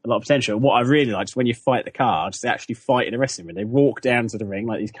a lot of potential. What I really like is when you fight the cards, they actually fight in a wrestling ring. They walk down to the ring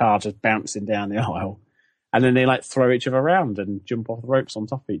like these cards are bouncing down the aisle, and then they like throw each other around and jump off the ropes on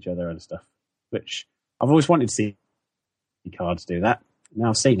top of each other and stuff, which I've always wanted to see cards do that. Now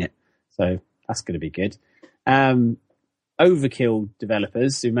I've seen it, so that's going to be good. Overkill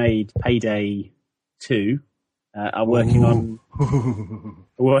developers who made Payday 2 are working on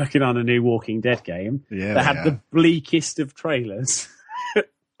a new Walking Dead game that had the bleakest of trailers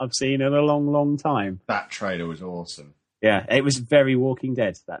I've seen in a long, long time. That trailer was awesome. Yeah, it was very Walking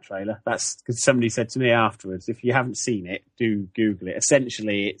Dead, that trailer. That's because somebody said to me afterwards, if you haven't seen it, do Google it.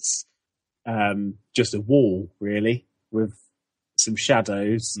 Essentially, it's just a wall, really, with some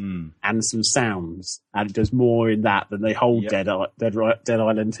shadows and some sounds. And it does more in that than the whole Dead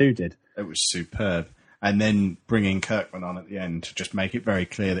Island 2 did. It was superb. And then bringing Kirkman on at the end to just make it very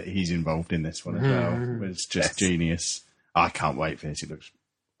clear that he's involved in this one as well was just genius. I can't wait for this. It looks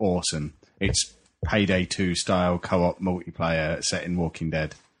awesome. It's Payday 2 style co-op multiplayer set in Walking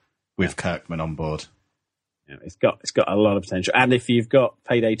Dead with Kirkman on board. Yeah, it's got a lot of potential. And if you've got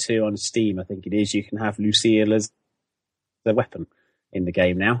Payday 2 on Steam, I think it is, you can have Lucille as the weapon in the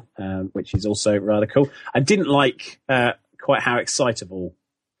game now, which is also rather cool. I didn't like quite how excitable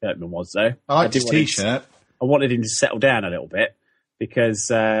Kirkman was, though. I liked his T-shirt. I wanted him to settle down a little bit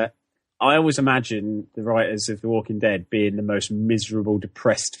because I always imagine the writers of The Walking Dead being the most miserable,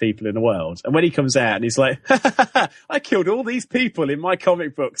 depressed people in the world. And when he comes out and he's like, I killed all these people in my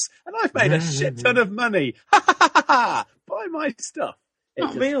comic books and I've made a shit ton of money. Buy my stuff.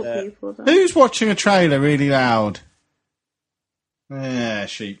 Not real people, though. Who's watching a trailer really loud? Yeah,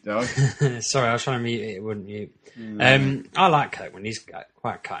 sheepdog. Sorry, I was trying to mute it. It wouldn't mute. I like Kirkman. He's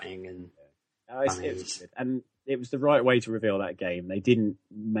quite cutting and it was good. And it was the right way to reveal that game. They didn't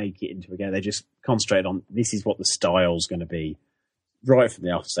make it into a game. They just concentrated on this is what the style's going to be. Right from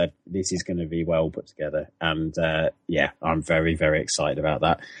the offset, this is going to be well put together. And I'm very, very excited about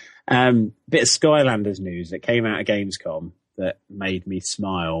that. Bit of Skylanders news that came out of Gamescom that made me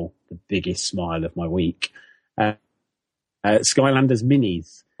smile, the biggest smile of my week. Skylanders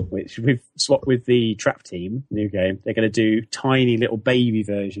Minis, which we've swapped with the Trap Team, new game. They're going to do tiny little baby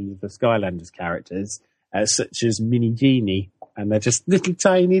versions of the Skylanders characters, such as Mini Genie, and they're just little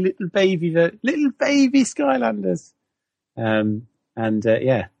tiny little baby Skylanders. They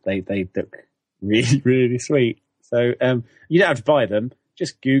look really, really sweet. So you don't have to buy them.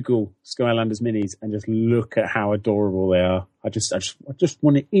 Just Google Skylanders Minis and just look at how adorable they are. I just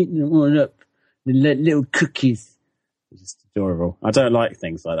want to eat them all up. The little cookies. It's just adorable. I don't like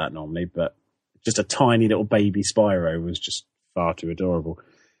things like that normally, but just a tiny little baby Spyro was just far too adorable.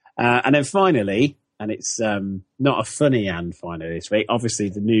 And then finally, and it's not a funny and finally this week, obviously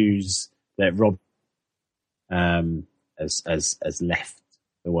the news that Rob has left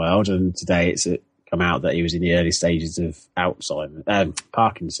the world, and today it's come out that he was in the early stages of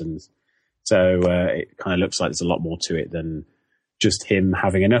Parkinson's. So it kind of looks like there's a lot more to it than just him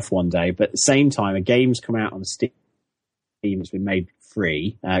having enough one day. But at the same time, a game's come out on Steam. It's been made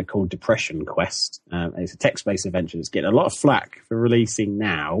free called Depression Quest. It's a text-based adventure that's getting a lot of flack for releasing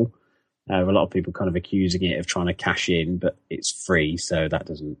now. A lot of people kind of accusing it of trying to cash in, but it's free, so that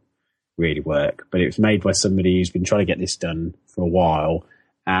doesn't really work. But it was made by somebody who's been trying to get this done for a while.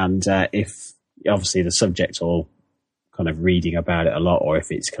 And if obviously the subject or kind of reading about it a lot, or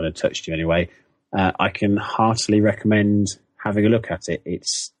if it's kind of touched you anyway, I can heartily recommend having a look at it.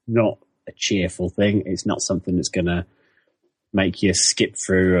 It's not a cheerful thing. It's not something that's going to make you skip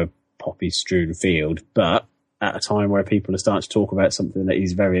through a poppy-strewn field, but at a time where people are starting to talk about something that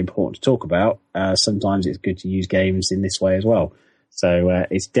is very important to talk about, sometimes it's good to use games in this way as well. So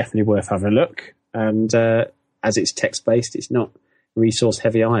it's definitely worth having a look. And as it's text-based, it's not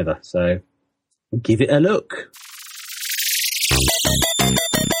resource-heavy either. So give it a look.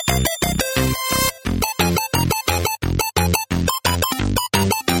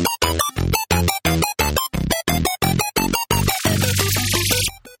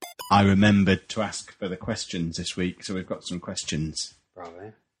 I remembered to ask for the questions this week, so we've got some questions.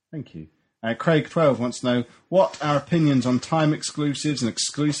 Bravo. Thank you. Craig12 wants to know what our opinions on time exclusives and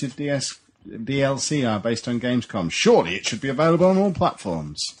exclusive DLC are based on Gamescom. Surely it should be available on all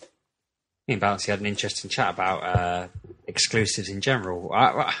platforms. Me and Bouncy had an interesting chat about exclusives in general.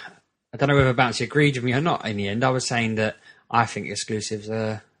 I don't know whether Bouncy agreed with me or not in the end. I was saying that I think exclusives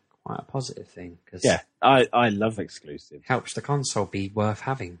are quite a positive thing. Cause yeah, I love exclusives. Helps the console be worth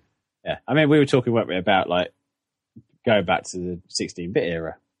having. Yeah, I mean, we were talking about like going back to the 16-bit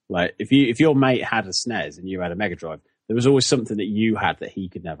era. Like, if your mate had a SNES and you had a Mega Drive, there was always something that you had that he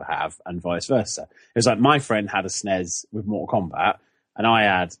could never have, and vice versa. It was like my friend had a SNES with Mortal Kombat, and I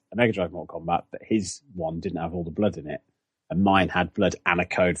had a Mega Drive Mortal Kombat, but his one didn't have all the blood in it, and mine had blood and a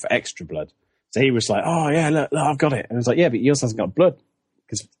code for extra blood. So he was like, "Oh yeah, look, I've got it," and I was like, "Yeah, but yours hasn't got blood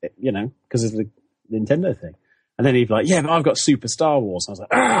because of the Nintendo thing." And then he'd be like, "Yeah, but I've got Super Star Wars." And I was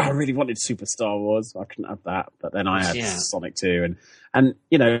like, I really wanted Super Star Wars. I couldn't have that. But then I had Sonic 2. And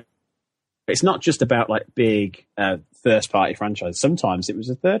it's not just about like big first-party franchises. Sometimes it was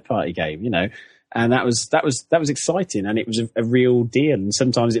a third-party game, and that was exciting. And it was a real deal. And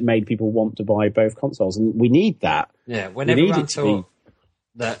sometimes it made people want to buy both consoles. And we need that. Yeah, when everyone thought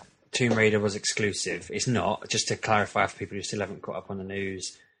that Tomb Raider was exclusive, it's not. Just to clarify for people who still haven't caught up on the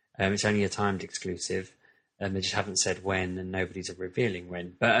news, it's only a timed exclusive. They just haven't said when, and nobody's revealing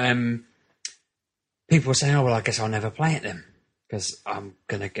when. But people were saying, "Oh well, I guess I'll never play it then because I'm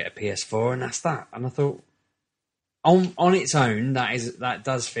gonna get a PS4, and that's that." And I thought, on its own, that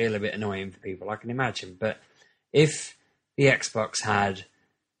does feel a bit annoying for people. I can imagine. But if the Xbox had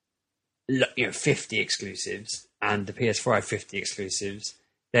 50 exclusives and the PS4 had 50 exclusives,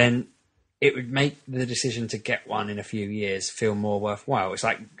 then it would make the decision to get one in a few years feel more worthwhile. It's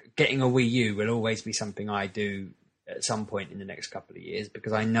like getting a Wii U will always be something I do at some point in the next couple of years,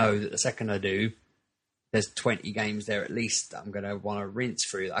 because I know that the second I do, there's 20 games there at least that I'm going to want to rinse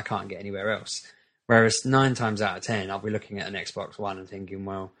through that I can't get anywhere else. Whereas 9 times out of 10, I'll be looking at an Xbox One and thinking,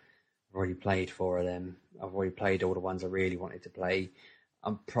 well, I've already played 4 of them. I've already played all the ones I really wanted to play.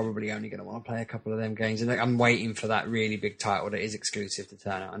 I'm probably only going to want to play a couple of them games. And I'm waiting for that really big title that is exclusive to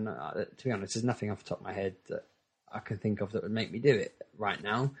turn out. And to be honest, there's nothing off the top of my head that I can think of that would make me do it right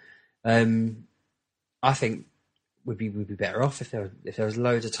now. I think we'd be better off if there was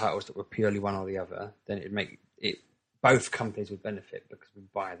loads of titles that were purely one or the other. Then it'd make it both companies would benefit because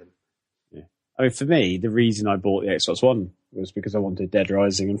we'd buy them. Yeah, I mean, for me, the reason I bought the Xbox One was because I wanted Dead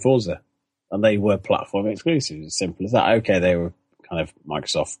Rising and Forza, and they were platform exclusives. As simple as that. Okay, they were kind of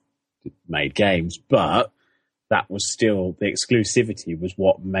Microsoft made games, but that was still, the exclusivity was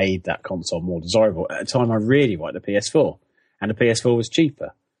what made that console more desirable. At the time, I really wanted the PS4, and the PS4 was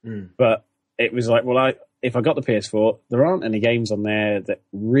cheaper. But it was like, well, if I got the PS4, there aren't any games on there that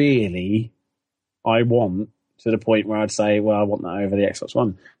really I want to the point where I'd say, well, I want that over the Xbox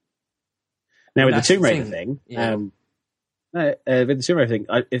One. Now, with the Tomb Raider thing,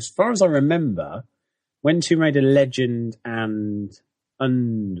 as far as I remember, when Tomb Raider Legend and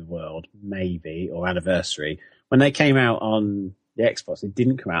Underworld, maybe, or Anniversary, when they came out on the Xbox, it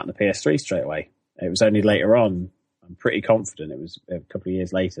didn't come out on the PS3 straight away. It was only later on. I'm pretty confident it was a couple of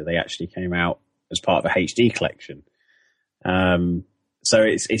years later they actually came out as part of a HD collection. So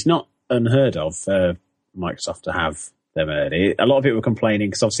it's not unheard of for Microsoft to have them early. A lot of people were complaining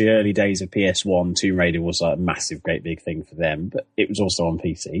because obviously early days of PS1, Tomb Raider was like a massive, great big thing for them, but it was also on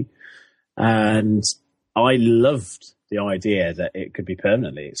PC. And I loved the idea that it could be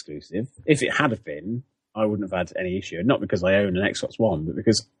permanently exclusive. If it had been, I wouldn't have had any issue. Not because I own an Xbox One, but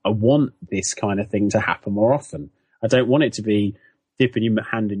because I want this kind of thing to happen more often. I don't want it to be dipping your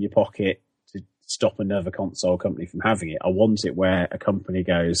hand in your pocket to stop another console company from having it. I want it where a company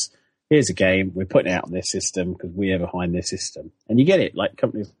goes, here's a game, we're putting it out on this system because we are behind this system. And you get it, like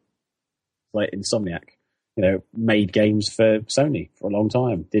companies like Insomniac, made games for Sony for a long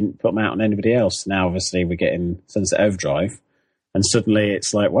time, didn't put them out on anybody else. Now, obviously, we're getting Sunset Overdrive, and suddenly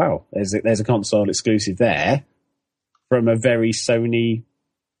it's like, wow, there's a console exclusive there from a very Sony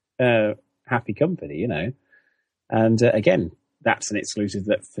happy company, And again, that's an exclusive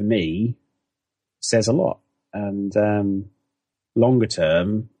that for me says a lot. And longer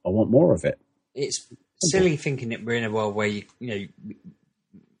term, I want more of it. It's silly thinking that we're in a world where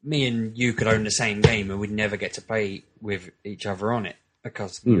me and you could own the same game and we'd never get to play with each other on it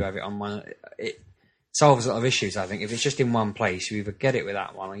because you have it on one. It solves a lot of issues, I think. If it's just in one place, you either get it with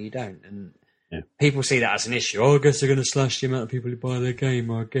that one or you don't. And people see that as an issue. Oh, I guess they're going to slash the amount of people who buy their game.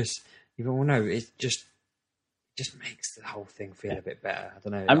 Or I guess, well, no, it just makes the whole thing feel a bit better. I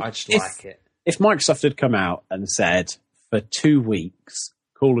don't know. I just like it. If Microsoft had come out and said, for 2 weeks,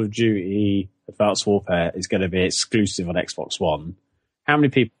 Call of Duty Advanced Warfare is going to be exclusive on Xbox One, how many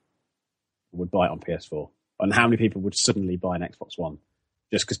people would buy it on PS4? And how many people would suddenly buy an Xbox One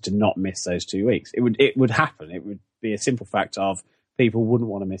just because to not miss those 2 weeks? It would happen. It would be a simple fact of people wouldn't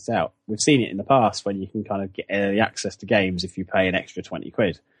want to miss out. We've seen it in the past when you can kind of get early access to games if you pay an extra 20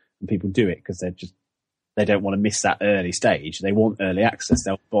 quid, and people do it because they don't want to miss that early stage. They want early access.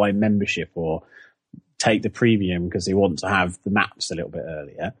 They'll buy membership or take the premium because they want to have the maps a little bit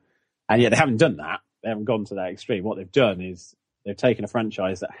earlier. And yet they haven't done that. They haven't gone to that extreme. What they've done is they've taken a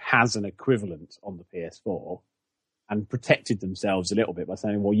franchise that has an equivalent on the PS4 and protected themselves a little bit by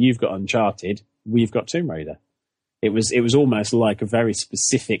saying, well, you've got Uncharted, we've got Tomb Raider. It was almost like a very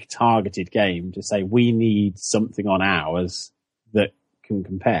specific targeted game to say, we need something on ours that can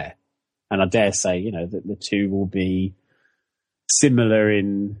compare. And I dare say, that the two will be similar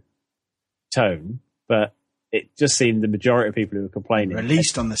in tone, but it just seemed the majority of people who were complaining.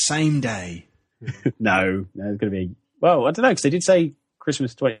 Released on the same day. No, it's going to be... Well, I don't know, because they did say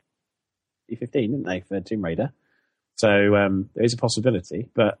Christmas 2015, didn't they, for Tomb Raider? So there is a possibility,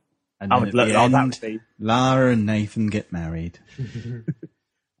 but and I would love that to be... Lara and Nathan get married.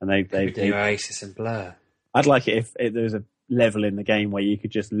 And they do Oasis and Blur. I'd like it if there was a level in the game where you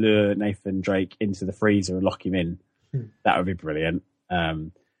could just lure Nathan Drake into the freezer and lock him in. That would be brilliant.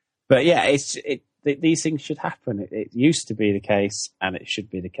 But yeah, these things should happen. It used to be the case, and it should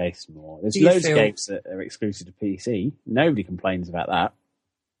be the case more. There's loads of games that are exclusive to PC. Nobody complains about that.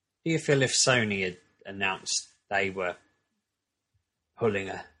 Do you feel if Sony had announced they were pulling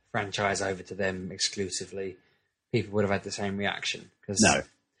a franchise over to them exclusively, people would have had the same reaction? No, of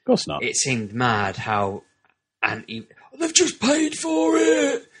course not. It seemed mad how they've just paid for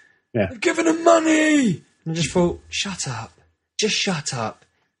it. Yeah. They've given them money. And I just thought, shut up. Just shut up.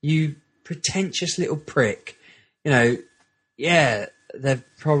 You pretentious little prick. Yeah, they've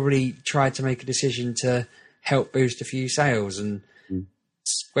probably tried to make a decision to help boost a few sales, and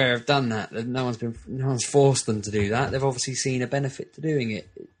Square have done that. No one's forced them to do that. They've obviously seen a benefit to doing it.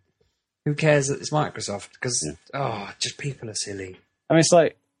 Who cares that it's Microsoft? Because just people are silly. I mean, it's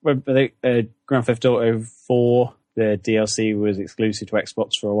like when Grand Theft Auto 4, the DLC was exclusive to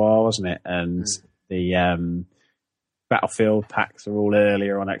Xbox for a while, wasn't it? And the Battlefield packs are all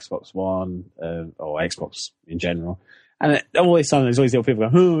earlier on Xbox One, or Xbox in general. And all this time, there's always the old people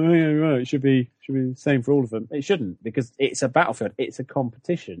going, it should be the same for all of them. It shouldn't, because it's a Battlefield. It's a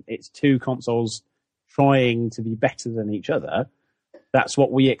competition. It's two consoles trying to be better than each other. That's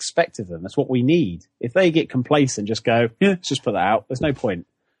what we expect of them. That's what we need. If they get complacent, just go, let's just put that out. There's no point.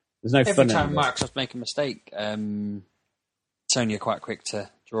 There's no fun. Every time Microsoft make a mistake, Sony are quite quick to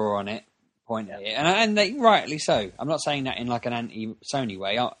draw on it, point at it, and they rightly so. I'm not saying that in like an anti-Sony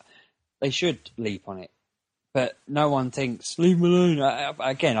way. They should leap on it, but no one thinks leave them alone.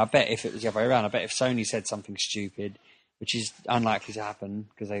 Again, I bet if it was the other way around, I bet if Sony said something stupid, which is unlikely to happen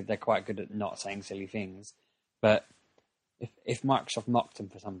because they're quite good at not saying silly things, but if Microsoft mocked them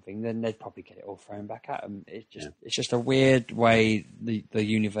for something, then they'd probably get it all thrown back at them. It's just a weird way the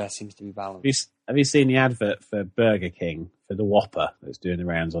universe seems to be balanced. Have you seen the advert for Burger King for the Whopper that's doing the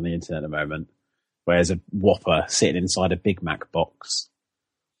rounds on the internet at the moment? Where there's a Whopper sitting inside a Big Mac box.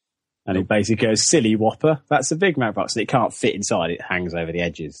 And it basically goes, silly Whopper, that's a Big Mac box. And it can't fit inside, it hangs over the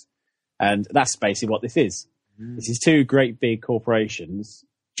edges. And that's basically what this is. This is two great big corporations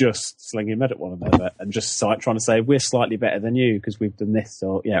just slinging mud at one another and just trying to say, we're slightly better than you because we've done this,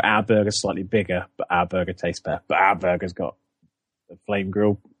 or, our burger's slightly bigger, but our burger tastes better. But our burger's got a flame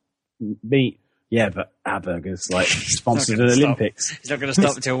grilled meat. Yeah, but our burger's sponsored at the Olympics. He's not going to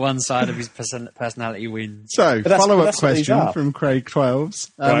stop until one side of his personality wins. So, follow-up question from Craig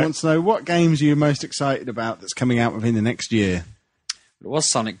 12s. Wants to know, what games are you most excited about that's coming out within the next year? It was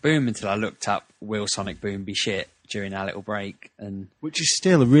Sonic Boom until I looked up, will Sonic Boom be shit, during our little break. Which is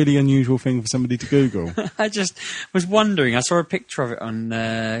still a really unusual thing for somebody to Google. I just was wondering. I saw a picture of it on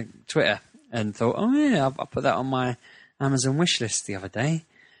Twitter and thought, oh yeah, I'll put that on my Amazon wish list the other day.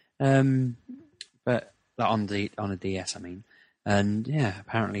 But on a DS, I mean. And yeah,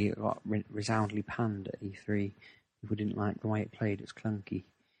 apparently it got resoundingly panned at E3. People didn't like the way it played. It was clunky.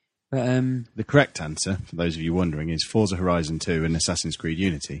 But The correct answer, for those of you wondering, is Forza Horizon 2 and Assassin's Creed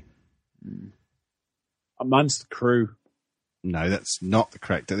Unity. Mine's the Crew. No, that's not the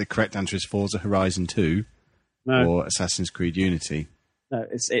correct. The correct answer is Forza Horizon 2 or Assassin's Creed Unity. No,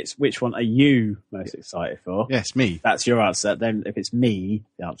 it's which one are you most excited for? Yes, me. That's your answer. Then if it's me,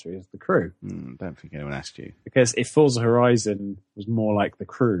 the answer is the Crew. Don't think anyone asked you. Because if Forza Horizon was more like the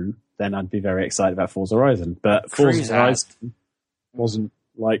Crew, then I'd be very excited about Forza Horizon. But Forza Horizon wasn't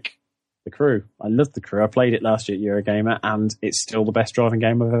like the Crew. I loved the Crew. I played it last year at Eurogamer, and it's still the best driving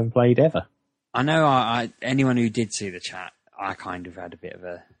game I've ever played ever. I know anyone who did see the chat, I kind of had a bit of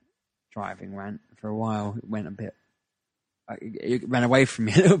a driving rant for a while. It ran away from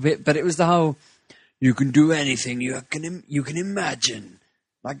me a little bit, but it was the whole, you can do anything you can imagine,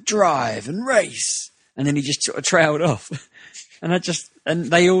 like drive and race. And then he just sort of trailed off. And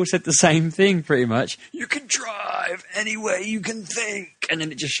they all said the same thing pretty much. You can drive any way you can think. And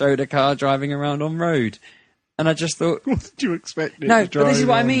then it just showed a car driving around on road. And I just thought, what did you expect? No, but this is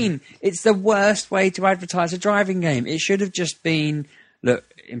what I mean. It's the worst way to advertise a driving game. It should have just been, look,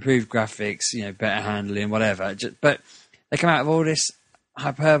 improved graphics, better handling, whatever. But they come out of all this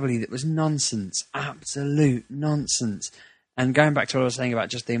hyperbole that was nonsense, absolute nonsense. And going back to what I was saying about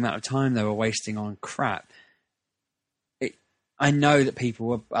just the amount of time they were wasting on crap, I know that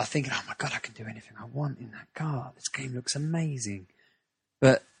people are thinking, oh my God, I can do anything I want in that car. This game looks amazing.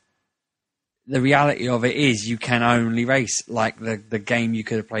 But the reality of it is you can only race like the game you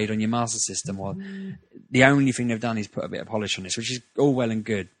could have played on your Master System. Or the only thing they've done is put a bit of polish on this, which is all well and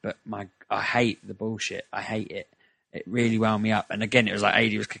good. But I hate the bullshit. I hate it. It really wound me up. And again, it was like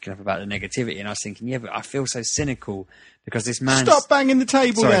AD was kicking up about the negativity. And I was thinking, yeah, but I feel so cynical because this man... Stop banging the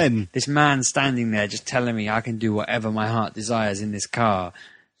table then! This man standing there just telling me I can do whatever my heart desires in this car.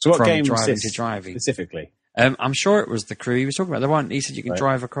 So what game driving was to driving. Specifically? I'm sure it was the Crew he was talking about. The one he said you can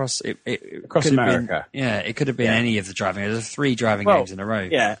drive across... Across America. It could have been any of the driving. There were 3 driving games in a row.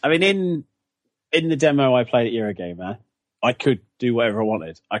 Yeah, I mean, in the demo I played at Eurogamer, I could do whatever I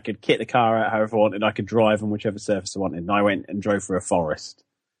wanted. I could kit the car out however I wanted. I could drive on whichever surface I wanted. And I went and drove through a forest.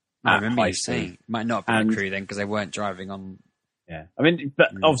 I remember you saying. Might not have been the Crew then because they weren't driving on... Yeah, I mean,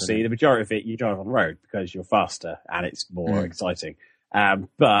 but obviously the majority of it, you drive on the road because you're faster and it's more exciting.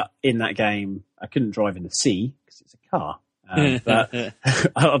 But in that game, I couldn't drive in the sea because it's a car. But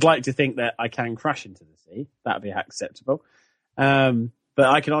I'd like to think that I can crash into the sea. That would be acceptable. But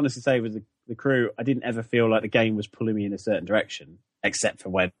I can honestly say with the Crew, I didn't ever feel like the game was pulling me in a certain direction, except for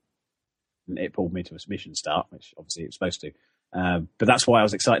when it pulled me to a mission start, which obviously it was supposed to. But that's why I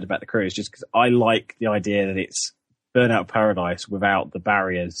was excited about the Crew, is just because I like the idea that it's Burnout Paradise without the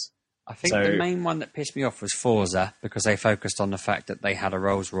barriers. I think the main one that pissed me off was Forza, because they focused on the fact that they had a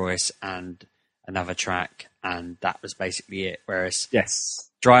Rolls Royce and another track, and that was basically it. Whereas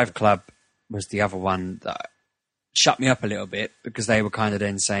Drive Club was the other one that shut me up a little bit, because they were kind of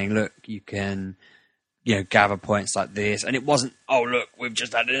then saying, look, you can gather points like this. And it wasn't, oh, look, we've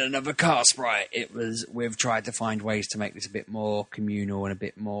just added another car sprite. It was, we've tried to find ways to make this a bit more communal and a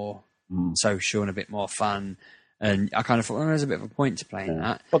bit more social and a bit more fun. And I kind of thought, well, there's a bit of a point to playing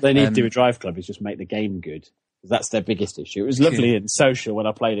that. What they need to do with Drive Club is just make the game good. Because that's their biggest issue. It was lovely and social when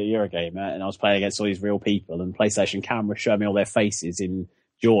I played at Eurogamer and I was playing against all these real people, and PlayStation cameras showed me all their faces in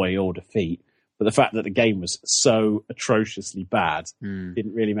joy or defeat. But the fact that the game was so atrociously bad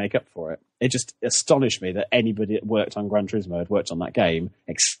didn't really make up for it. It just astonished me that anybody that worked on Gran Turismo had worked on that game,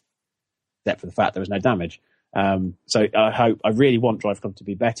 except for the fact there was no damage. So I really want Drive Club to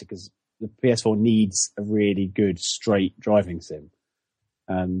be better, because the PS4 needs a really good straight driving sim.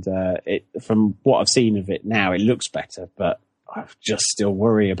 And from what I've seen of it now, it looks better, but I just still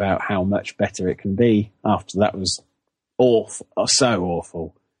worry about how much better it can be after that was awful, so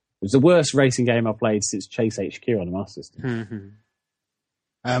awful. It was the worst racing game I played since Chase HQ on the Master System.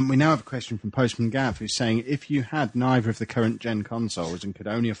 We now have a question from Postman Gav, who's saying, if you had neither of the current gen consoles and could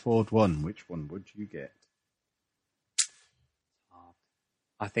only afford one, which one would you get?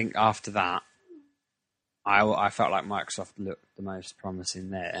 I think after that, I felt like Microsoft looked the most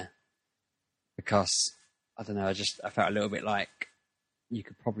promising there, because I don't know, I felt a little bit like you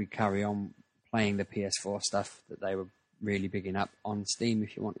could probably carry on playing the PS4 stuff that they were really bigging up on Steam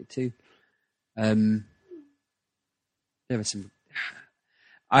if you wanted to. There were some.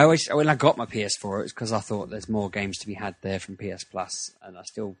 When I got my PS4, it was because I thought there's more games to be had there from PS Plus, and I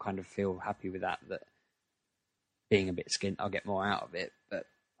still kind of feel happy with that. That being a bit skint, I'll get more out of it. But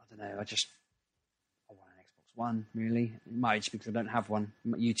I don't know. I want an Xbox One, really. It might just because I don't have one.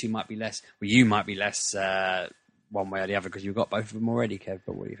 You two might be less. Well, you might be less one way or the other because you've got both of them already, Kev.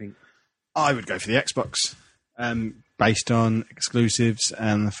 But what do you think? I would go for the Xbox. Based on exclusives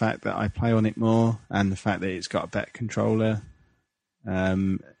and the fact that I play on it more, and the fact that it's got a better controller,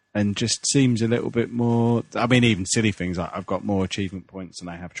 and just seems a little bit more. I mean, even silly things like I've got more achievement points than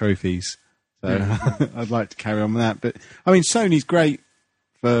I have trophies, so I'd like to carry on with that. But I mean, Sony's great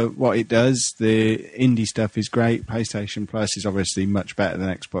for what it does. The indie stuff is great. PlayStation Plus is obviously much better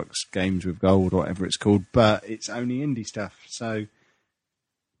than Xbox Games with Gold or whatever it's called, but it's only indie stuff, so.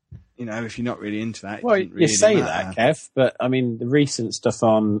 You know, if you're not really into that, well, really you say matter. that, Kev, but I mean, the recent stuff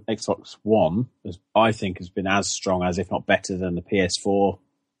on Xbox One, I think, has been as strong as, if not better, than the PS4,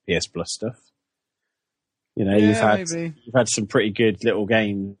 PS Plus stuff. You know, Yeah, you've had some pretty good little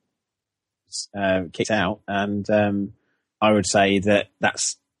games kicked out, and I would say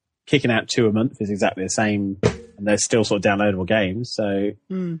that's kicking out 2 a month is exactly the same, and they're still sort of downloadable games. So,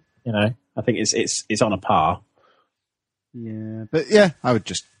 you know, I think it's on a par. Yeah, but yeah, I would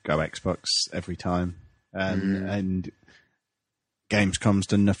just go Xbox every time. And Gamescom's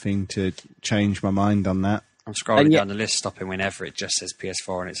done nothing to change my mind on that. I'm scrolling down the list, stopping whenever it just says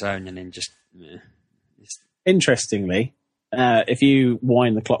PS4 on its own, and then just... Interestingly, if you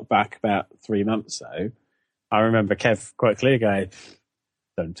wind the clock back about 3 months, though, I remember Kev quite clearly going,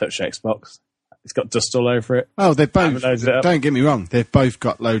 don't touch Xbox. It's got dust all over it. Oh, they both. Don't get me wrong. They've both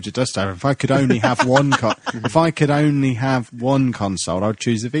got loads of dust over. If I could only have one, if I could only have one console, I'd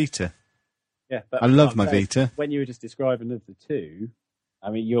choose a Vita. Yeah, but I love my Vita. When you were just describing the two,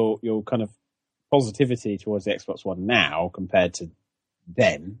 I mean, your kind of positivity towards the Xbox One now compared to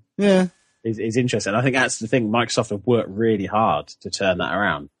then, is interesting. I think that's the thing. Microsoft have worked really hard to turn that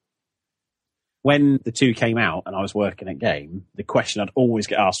around. When the two came out and I was working at Game, the question I'd always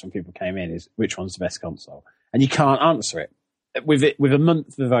get asked when people came in is, which one's the best console? And you can't answer it. With a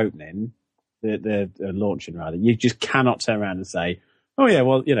month of opening, the launching rather, you just cannot turn around and say, oh yeah,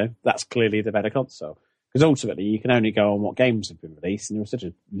 well, you know, that's clearly the better console. Because ultimately you can only go on what games have been released, and there was such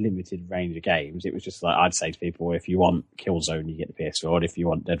a limited range of games. It was just like, I'd say to people, if you want Killzone, you get the PS4, and if you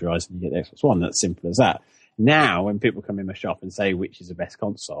want Dead Rising, you get the Xbox One. That's simple as that. Now, when people come in my shop and say which is the best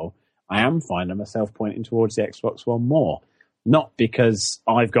console, I am finding myself pointing towards the Xbox One more. Not because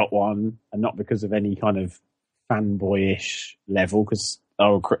I've got one, and not because of any kind of fanboyish level, because I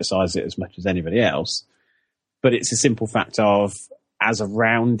will criticise it as much as anybody else. But it's a simple fact of, as a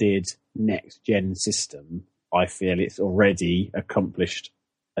rounded next-gen system, I feel it's already accomplished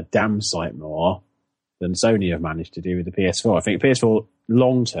a damn sight more than Sony have managed to do with the PS4. I think PS4,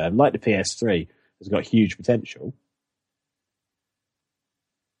 long-term, like the PS3, has got huge potential.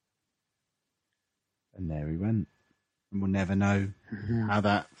 And there he went. And we'll never know how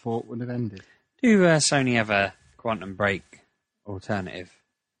that thought would have ended. Do Sony have a Quantum Break alternative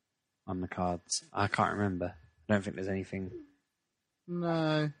on the cards? I can't remember. I don't think there's anything.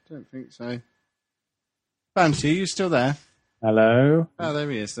 No, don't think so. Fancy, are you still there? Hello? Oh, there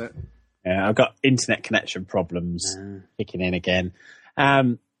he is. Yeah, I've got internet connection problems kicking in again.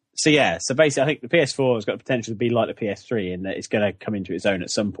 So basically I think the PS4 has got the potential to be like the PS3 in that it's going to come into its own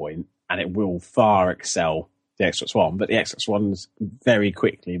at some point, and it will far excel the Xbox One. But the Xbox One's very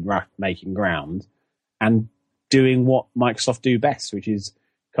quickly making ground and doing what Microsoft do best, which is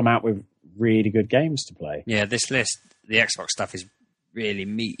come out with really good games to play. Yeah, this list, the Xbox stuff is really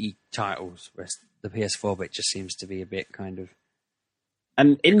meaty titles, whereas the PS4 bit just seems to be a bit kind of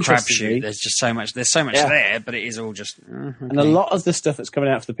and interestingly, crapshoot. There's just so much. There's so much there, but it is all just. Okay. And a lot of the stuff that's coming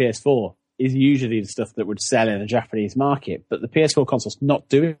out for the PS4 is usually the stuff that would sell in the Japanese market, but the PS4 console's not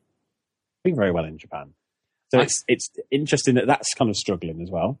doing very well in Japan. So it's interesting that that's kind of struggling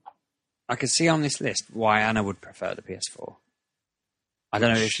as well. I can see on this list why Anna would prefer the PS4. I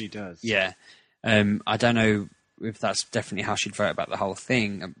don't know if she does. Yeah, I don't know if that's definitely how she'd vote about the whole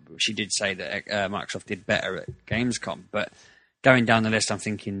thing. She did say that Microsoft did better at Gamescom, but going down the list, I'm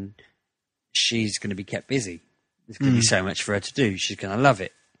thinking she's going to be kept busy. There's going to be so much for her to do. She's going to love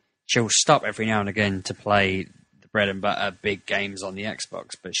it. She'll stop every now and again to play the bread and butter big games on the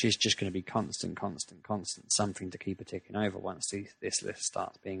Xbox, but she's just going to be constant, something to keep her ticking over once this list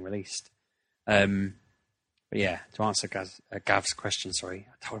starts being released. But yeah, to answer Gav's question, sorry,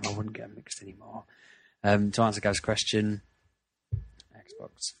 I told him I wouldn't get them mixed anymore. To answer Gav's question,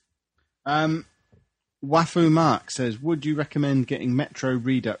 Xbox. Wafu Mark says, would you recommend getting Metro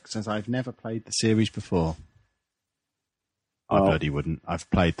Redux, as I've never played the series before? I bloody wouldn't. I've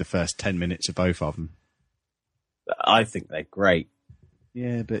played the first 10 minutes of both of them. I think they're great.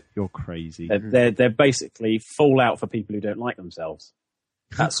 Yeah, but you're crazy. They're basically Fallout for people who don't like themselves.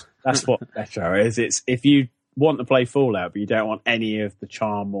 That's what Metro is. It's if you want to play Fallout but you don't want any of the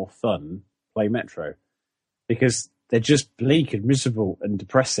charm or fun, play Metro. Because they're just bleak and miserable and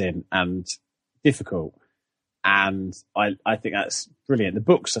depressing and difficult. And I think that's brilliant. The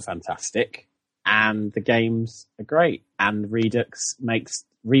books are fantastic, and the games are great. And Redux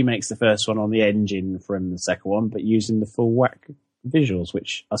remakes the first one on the engine from the second one, but using the full whack visuals,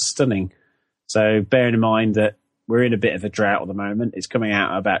 which are stunning. So bearing in mind that we're in a bit of a drought at the moment, it's coming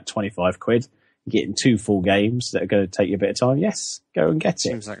out at about 25 quid. You're getting 2 full games that are going to take you a bit of time. Yes, go and get it.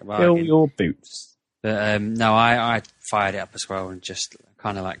 Seems like a bargain. Fill your boots. But no, I fired it up as well, and just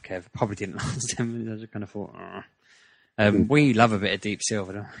kind of like Kev, probably didn't last 10 minutes. I just kind of thought, we love a bit of Deep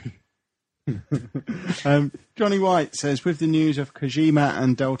Silver, don't we? Johnny White says, with the news of Kojima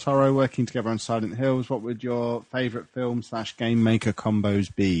and Del Toro working together on Silent Hills, what would your favourite film/game maker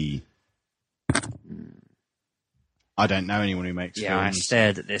combos be? I don't know anyone who makes films. I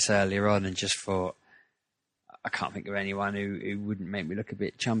stared at this earlier on and just thought, I can't think of anyone who wouldn't make me look a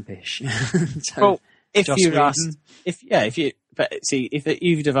bit chumpish. So, well, if Joss you'd Whedon. asked, if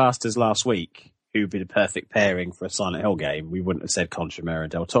you'd have asked us last week who would be the perfect pairing for a Silent Hill game, we wouldn't have said Kojima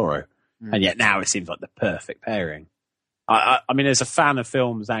and Del Toro. And yet now it seems like the perfect pairing. I mean, as a fan of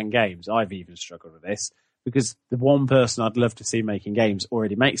films and games, I've even struggled with this because the one person I'd love to see making games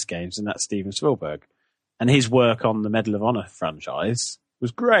already makes games, and that's Steven Spielberg. And his work on the Medal of Honor franchise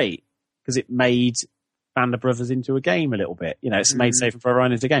was great because it made Band of Brothers into a game a little bit. You know, it's made Saving Private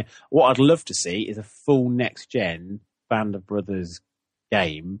Ryan into a game. What I'd love to see is a full next-gen Band of Brothers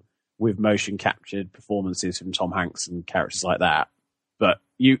game with motion captured performances from Tom Hanks and characters like that. But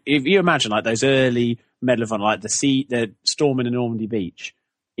if you imagine like those early Medal of Honor, like the storming of Normandy Beach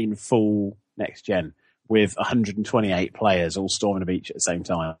in full next-gen with 128 players all storming a beach at the same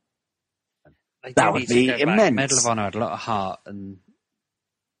time. That would be immense. Medal of Honor had a lot of heart, and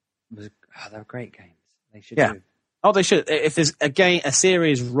they were great games. They should do. Oh, they should. If there's a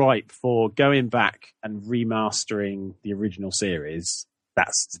series ripe for going back and remastering the original series,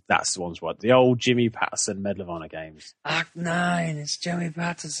 that's the ones. What the old Jimmy Patterson Medal of Honor games. Act 9, it's Jimmy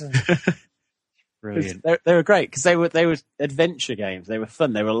Patterson. Brilliant. They were great because they were adventure games. They were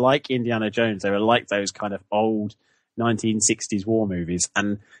fun. They were like Indiana Jones. They were like those kind of old 1960s war movies.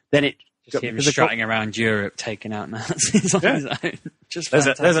 And then it. Just him strutting around Europe, taking out Nazis on his own. Just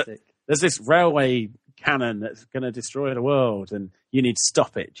fantastic. There's this railway cannon that's going to destroy the world, and you need to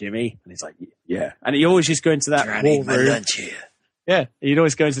stop it, Jimmy. And he's like, yeah. And he always just go into that war room. Lunch here. Yeah, he'd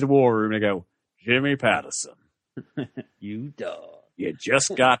always go into the war room and go, Jimmy Patterson, you dog. You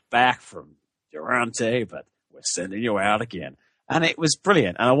just got back from Durante, but we're sending you out again. And it was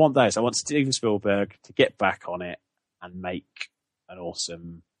brilliant. And I want those. I want Steven Spielberg to get back on it and make an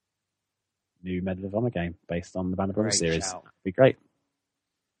awesome new Medal of Honor game based on the Band of Brothers series. Shout. It'd be great.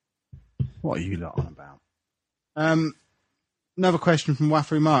 What are you lot on about? Another question from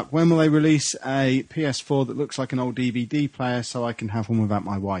Waffrey Mark. When will they release a PS4 that looks like an old DVD player so I can have one without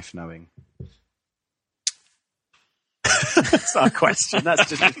my wife knowing? That's not a question.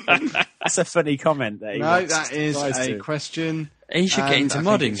 That's a funny comment. That is a question. You should get into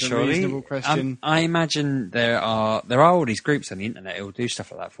modding, surely. Reasonable question. I imagine there are all these groups on the internet who will do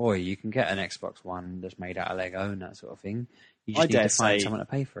stuff like that for you. You can get an Xbox One that's made out of Lego and that sort of thing. You just need to find someone to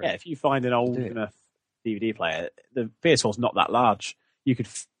pay for it. Yeah, if you find an old enough DVD player, the PS4's not that large. You could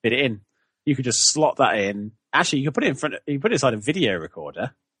fit it in. You could just slot that in. Actually, you could put it in front. You could put it inside a video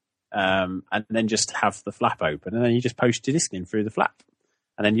recorder, and then just have the flap open, and then you just post your disc in through the flap,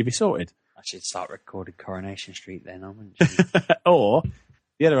 and then you'd be sorted. I should start recording Coronation Street then, wouldn't you? Or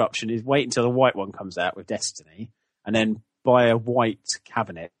the other option is wait until the white one comes out with Destiny, and then buy a white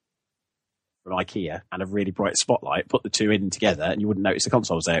cabinet from IKEA and a really bright spotlight, put the two in together, and you wouldn't notice the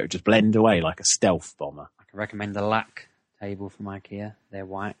consoles there. It would just blend away like a stealth bomber. I can recommend the LAC table from IKEA. They're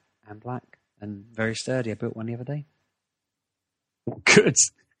white and black and very sturdy. I built one the other day. Good.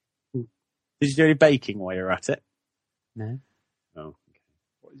 Did you do any baking while you were at it? No. Oh, okay.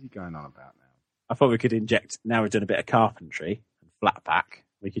 What is he going on about now? I thought we could inject, now we've done a bit of carpentry and flat pack,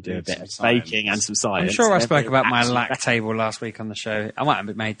 we could do a bit of baking and some science. I'm sure I spoke about my LAC table last week on the show. I might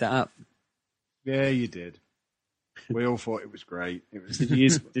have made that up. Yeah, you did. We all thought it was great. It was. Did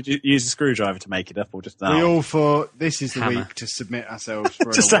you use a screwdriver to make it up, or just an We all thought this is the hammer. Week to submit ourselves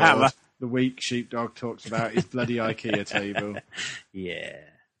for Just an a award. hammer. The week Sheepdog talks about his bloody IKEA table. Yeah.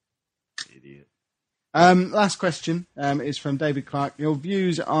 Idiot. Last question is from David Clark. Your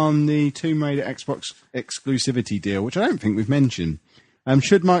views on the Tomb Raider Xbox exclusivity deal, which I don't think we've mentioned.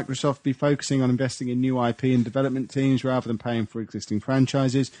 Should Microsoft be focusing on investing in new IP and development teams rather than paying for existing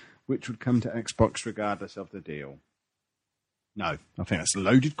franchises, which would come to Xbox regardless of the deal? No, I think that's a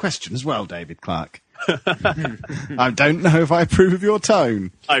loaded question as well, David Clark. I don't know if I approve of your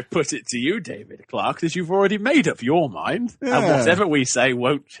tone. I put it to you, David Clark, that you've already made up your mind, Yeah. and whatever we say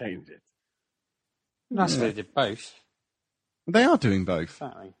won't change it. Nice if they did both. They are doing both.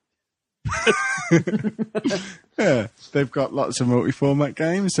 Exactly. Yeah, they've got lots of multi-format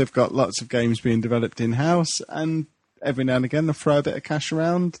games. They've got lots of games being developed in-house, and every now and again they'll throw a bit of cash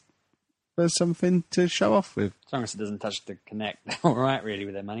around for something to show off with. As long as it doesn't touch the Kinect, they're all right, really,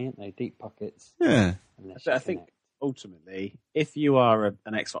 with their money, aren't they? Deep pockets. Yeah. I think ultimately, if you are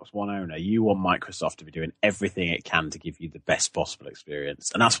an Xbox One owner, you want Microsoft to be doing everything it can to give you the best possible experience,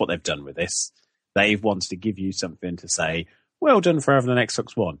 and that's what they've done with this. They've wanted to give you something to say, well done for having an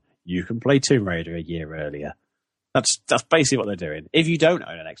Xbox One. You can play Tomb Raider a year earlier. That's basically what they're doing. If you don't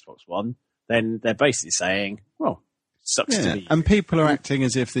own an Xbox One, then they're basically saying, well, sucks to be. And people are acting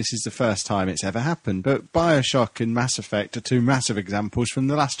as if this is the first time it's ever happened. But BioShock and Mass Effect are two massive examples from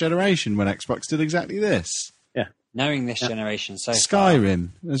the last generation when Xbox did exactly this. Yeah. Knowing this generation so Skyrim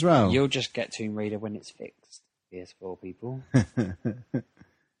as well. You'll just get Tomb Raider when it's fixed. PS4 people.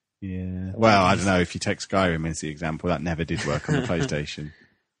 Yeah. Well, I don't know. If you take Skyrim as the example, that never did work on the PlayStation.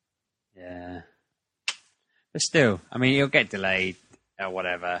 Yeah. But still, I mean, it'll get delayed or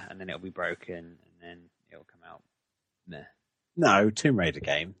whatever, and then it'll be broken, and then it'll come out. Meh. No, Tomb Raider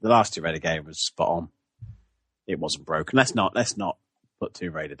game. The last Tomb Raider game was spot on. It wasn't broken. Let's not put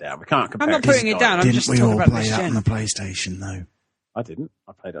Tomb Raider down. We can't compare. I'm not putting it down. I'm just talking about this gen. on the PlayStation, though? I didn't.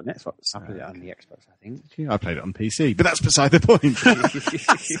 I played it on Xbox. I played it on the Xbox, I think. I played it on PC, but that's beside the point.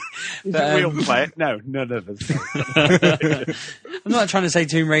 But, we all play it? No, none of us. I'm not trying to say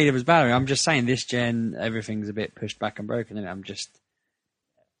Tomb Raider was bad. I'm just saying this gen, everything's a bit pushed back and broken, and I'm just...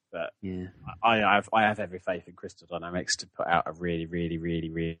 But yeah. I have every faith in Crystal Dynamics to put out a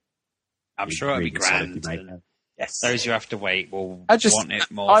really I'm sure it'll be grand. Yes. Those who have to wait will want it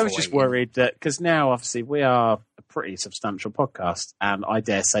more. I was just worried that, because now obviously we are a pretty substantial podcast, and I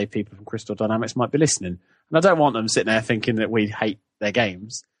dare say people from Crystal Dynamics might be listening. And I don't want them sitting there thinking that we hate their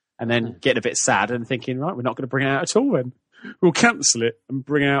games and then getting a bit sad and thinking, right, we're not going to bring it out at all then. We'll cancel it and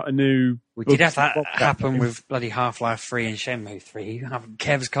bring out a new... We did have that happen with bloody Half-Life 3 and Shenmue 3.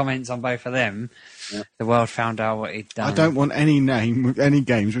 Kev's comments on both of them. Yeah. The world found out what he'd done. I don't want any name with any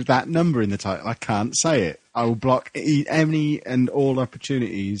games with that number in the title. I can't say it. I will block any and all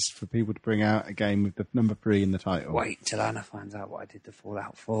opportunities for people to bring out a game with the number 3 in the title. Wait till Anna finds out what I did to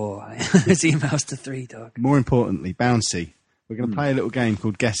Fallout 4. His emails to 3 Dog. More importantly, Bouncy. We're going to play a little game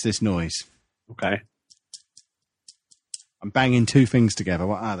called Guess This Noise. Okay. I'm banging two things together.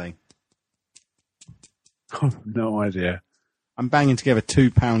 What are they? Oh, no idea. I'm banging together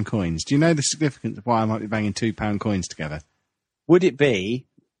 £2 coins. Do you know the significance of why I might be banging £2 coins together? Would it be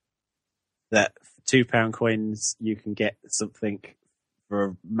that for £2 coins you can get something for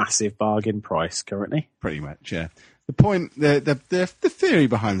a massive bargain price currently? Pretty much, yeah. The point, the theory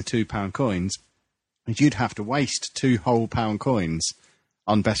behind the £2 coins is you'd have to waste 2 whole pound coins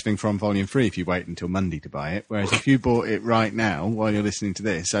on Best Thing From Volume 3 if you wait until Monday to buy it. Whereas if you bought it right now, while you're listening to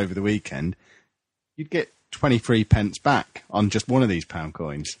this, over the weekend, you'd get 23 pence back on just one of these pound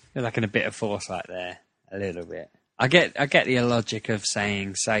coins. You're lacking a bit of foresight there. A little bit. I get the logic of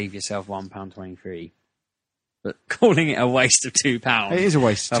saying save yourself £1.23. But calling it a waste of £2. It is a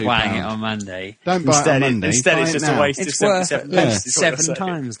waste of £2. Buying it on Monday. Don't buy it on Monday. Instead buy it's just a waste of 77 pence. 7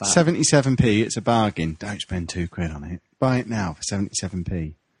 times that. 77p, it's a bargain. Don't spend £2 on it. Buy it now for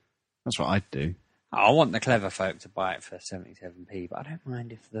 77p. That's what I'd do. I want the clever folk to buy it for 77p, but I don't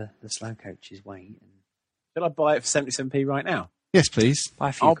mind if the slow coaches wait. Shall I buy it for 77p right now? Yes, please.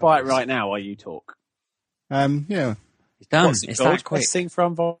 I'll buy it right now while you talk. Yeah. It's done. What's it's called? that quick. Best Thing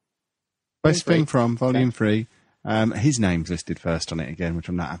From Best Thing From Volume 3. His name's listed first on it again, which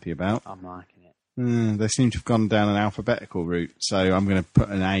I'm not happy about. I'm liking it. They seem to have gone down an alphabetical route, so I'm going to put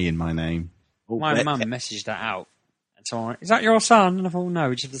an A in my name. My mum messaged that out. And so I went, is that your son? And I thought, no,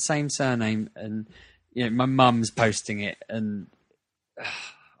 which is the same surname. And my mum's posting it. And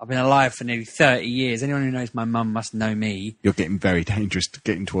I've been alive for nearly 30 years. Anyone who knows my mum must know me. You're getting very dangerous,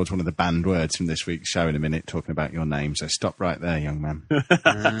 getting towards one of the banned words from this week's show in a minute, talking about your name. So stop right there, young man.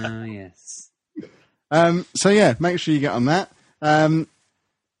 Yes. So yeah, make sure you get on that.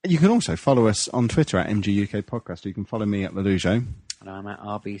 You can also follow us on Twitter at MGUK Podcast. You can follow me at Lelujo. And I'm at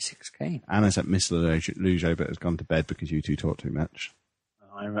RB6K. Anna's at Miss Lelujo, but has gone to bed because you two talk too much.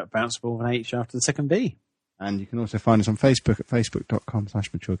 I'm at Bounceable with an H after the second B. And you can also find us on Facebook at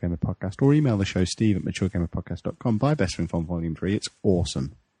facebook.com/MatureGamerPodcast or email the show steve@maturegamerpodcast.com. Buy Best Thing From Volume 3. It's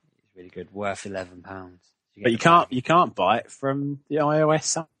awesome. It's really good. Worth £11. But you can't buy it from the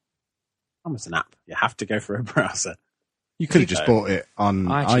iOS Amazon app. You have to go for a browser. You could have just bought it on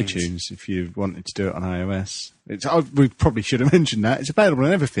iTunes if you wanted to do it on iOS. We probably should have mentioned that. It's available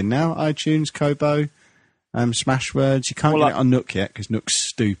on everything now. iTunes, Kobo, Smashwords. You can't get it on Nook yet because Nook's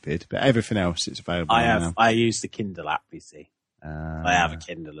stupid, but everything else it's available now. I use the Kindle app, you see. I have a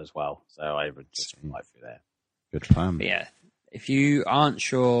Kindle as well, so I would just fly through there. Good plan. But yeah, if you aren't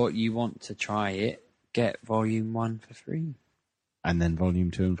sure you want to try it, get Volume 1 for free. And then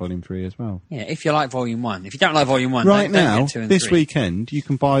Volume 2 and Volume 3 as well. Yeah, if you like Volume 1. If you don't like Volume 1, right don't now, get 2 and this 3. weekend, you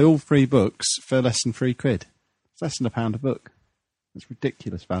can buy all 3 books for less than £3. It's less than £1 a book. That's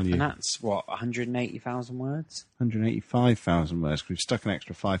ridiculous value. And that's, 180,000 words? 185,000 words. We've stuck an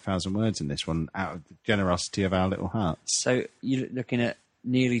extra 5,000 words in this one out of the generosity of our little hearts. So you're looking at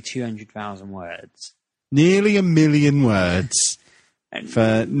nearly 200,000 words. Nearly 1 million words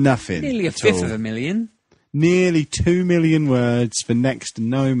for nothing. Nearly a fifth of a million. Nearly 2 million words for next to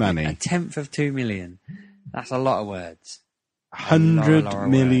no money. A tenth of 2 million. That's a lot of words. 100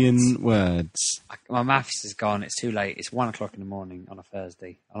 million words. My maths is gone. It's too late. It's 1 o'clock in the morning on a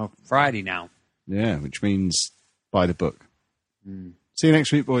Thursday. On a Friday now. Yeah, which means buy the book. See you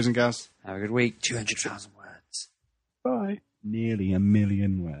next week, boys and girls. Have a good week. 200,000 words. Bye. Nearly 1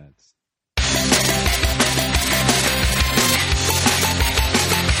 million words.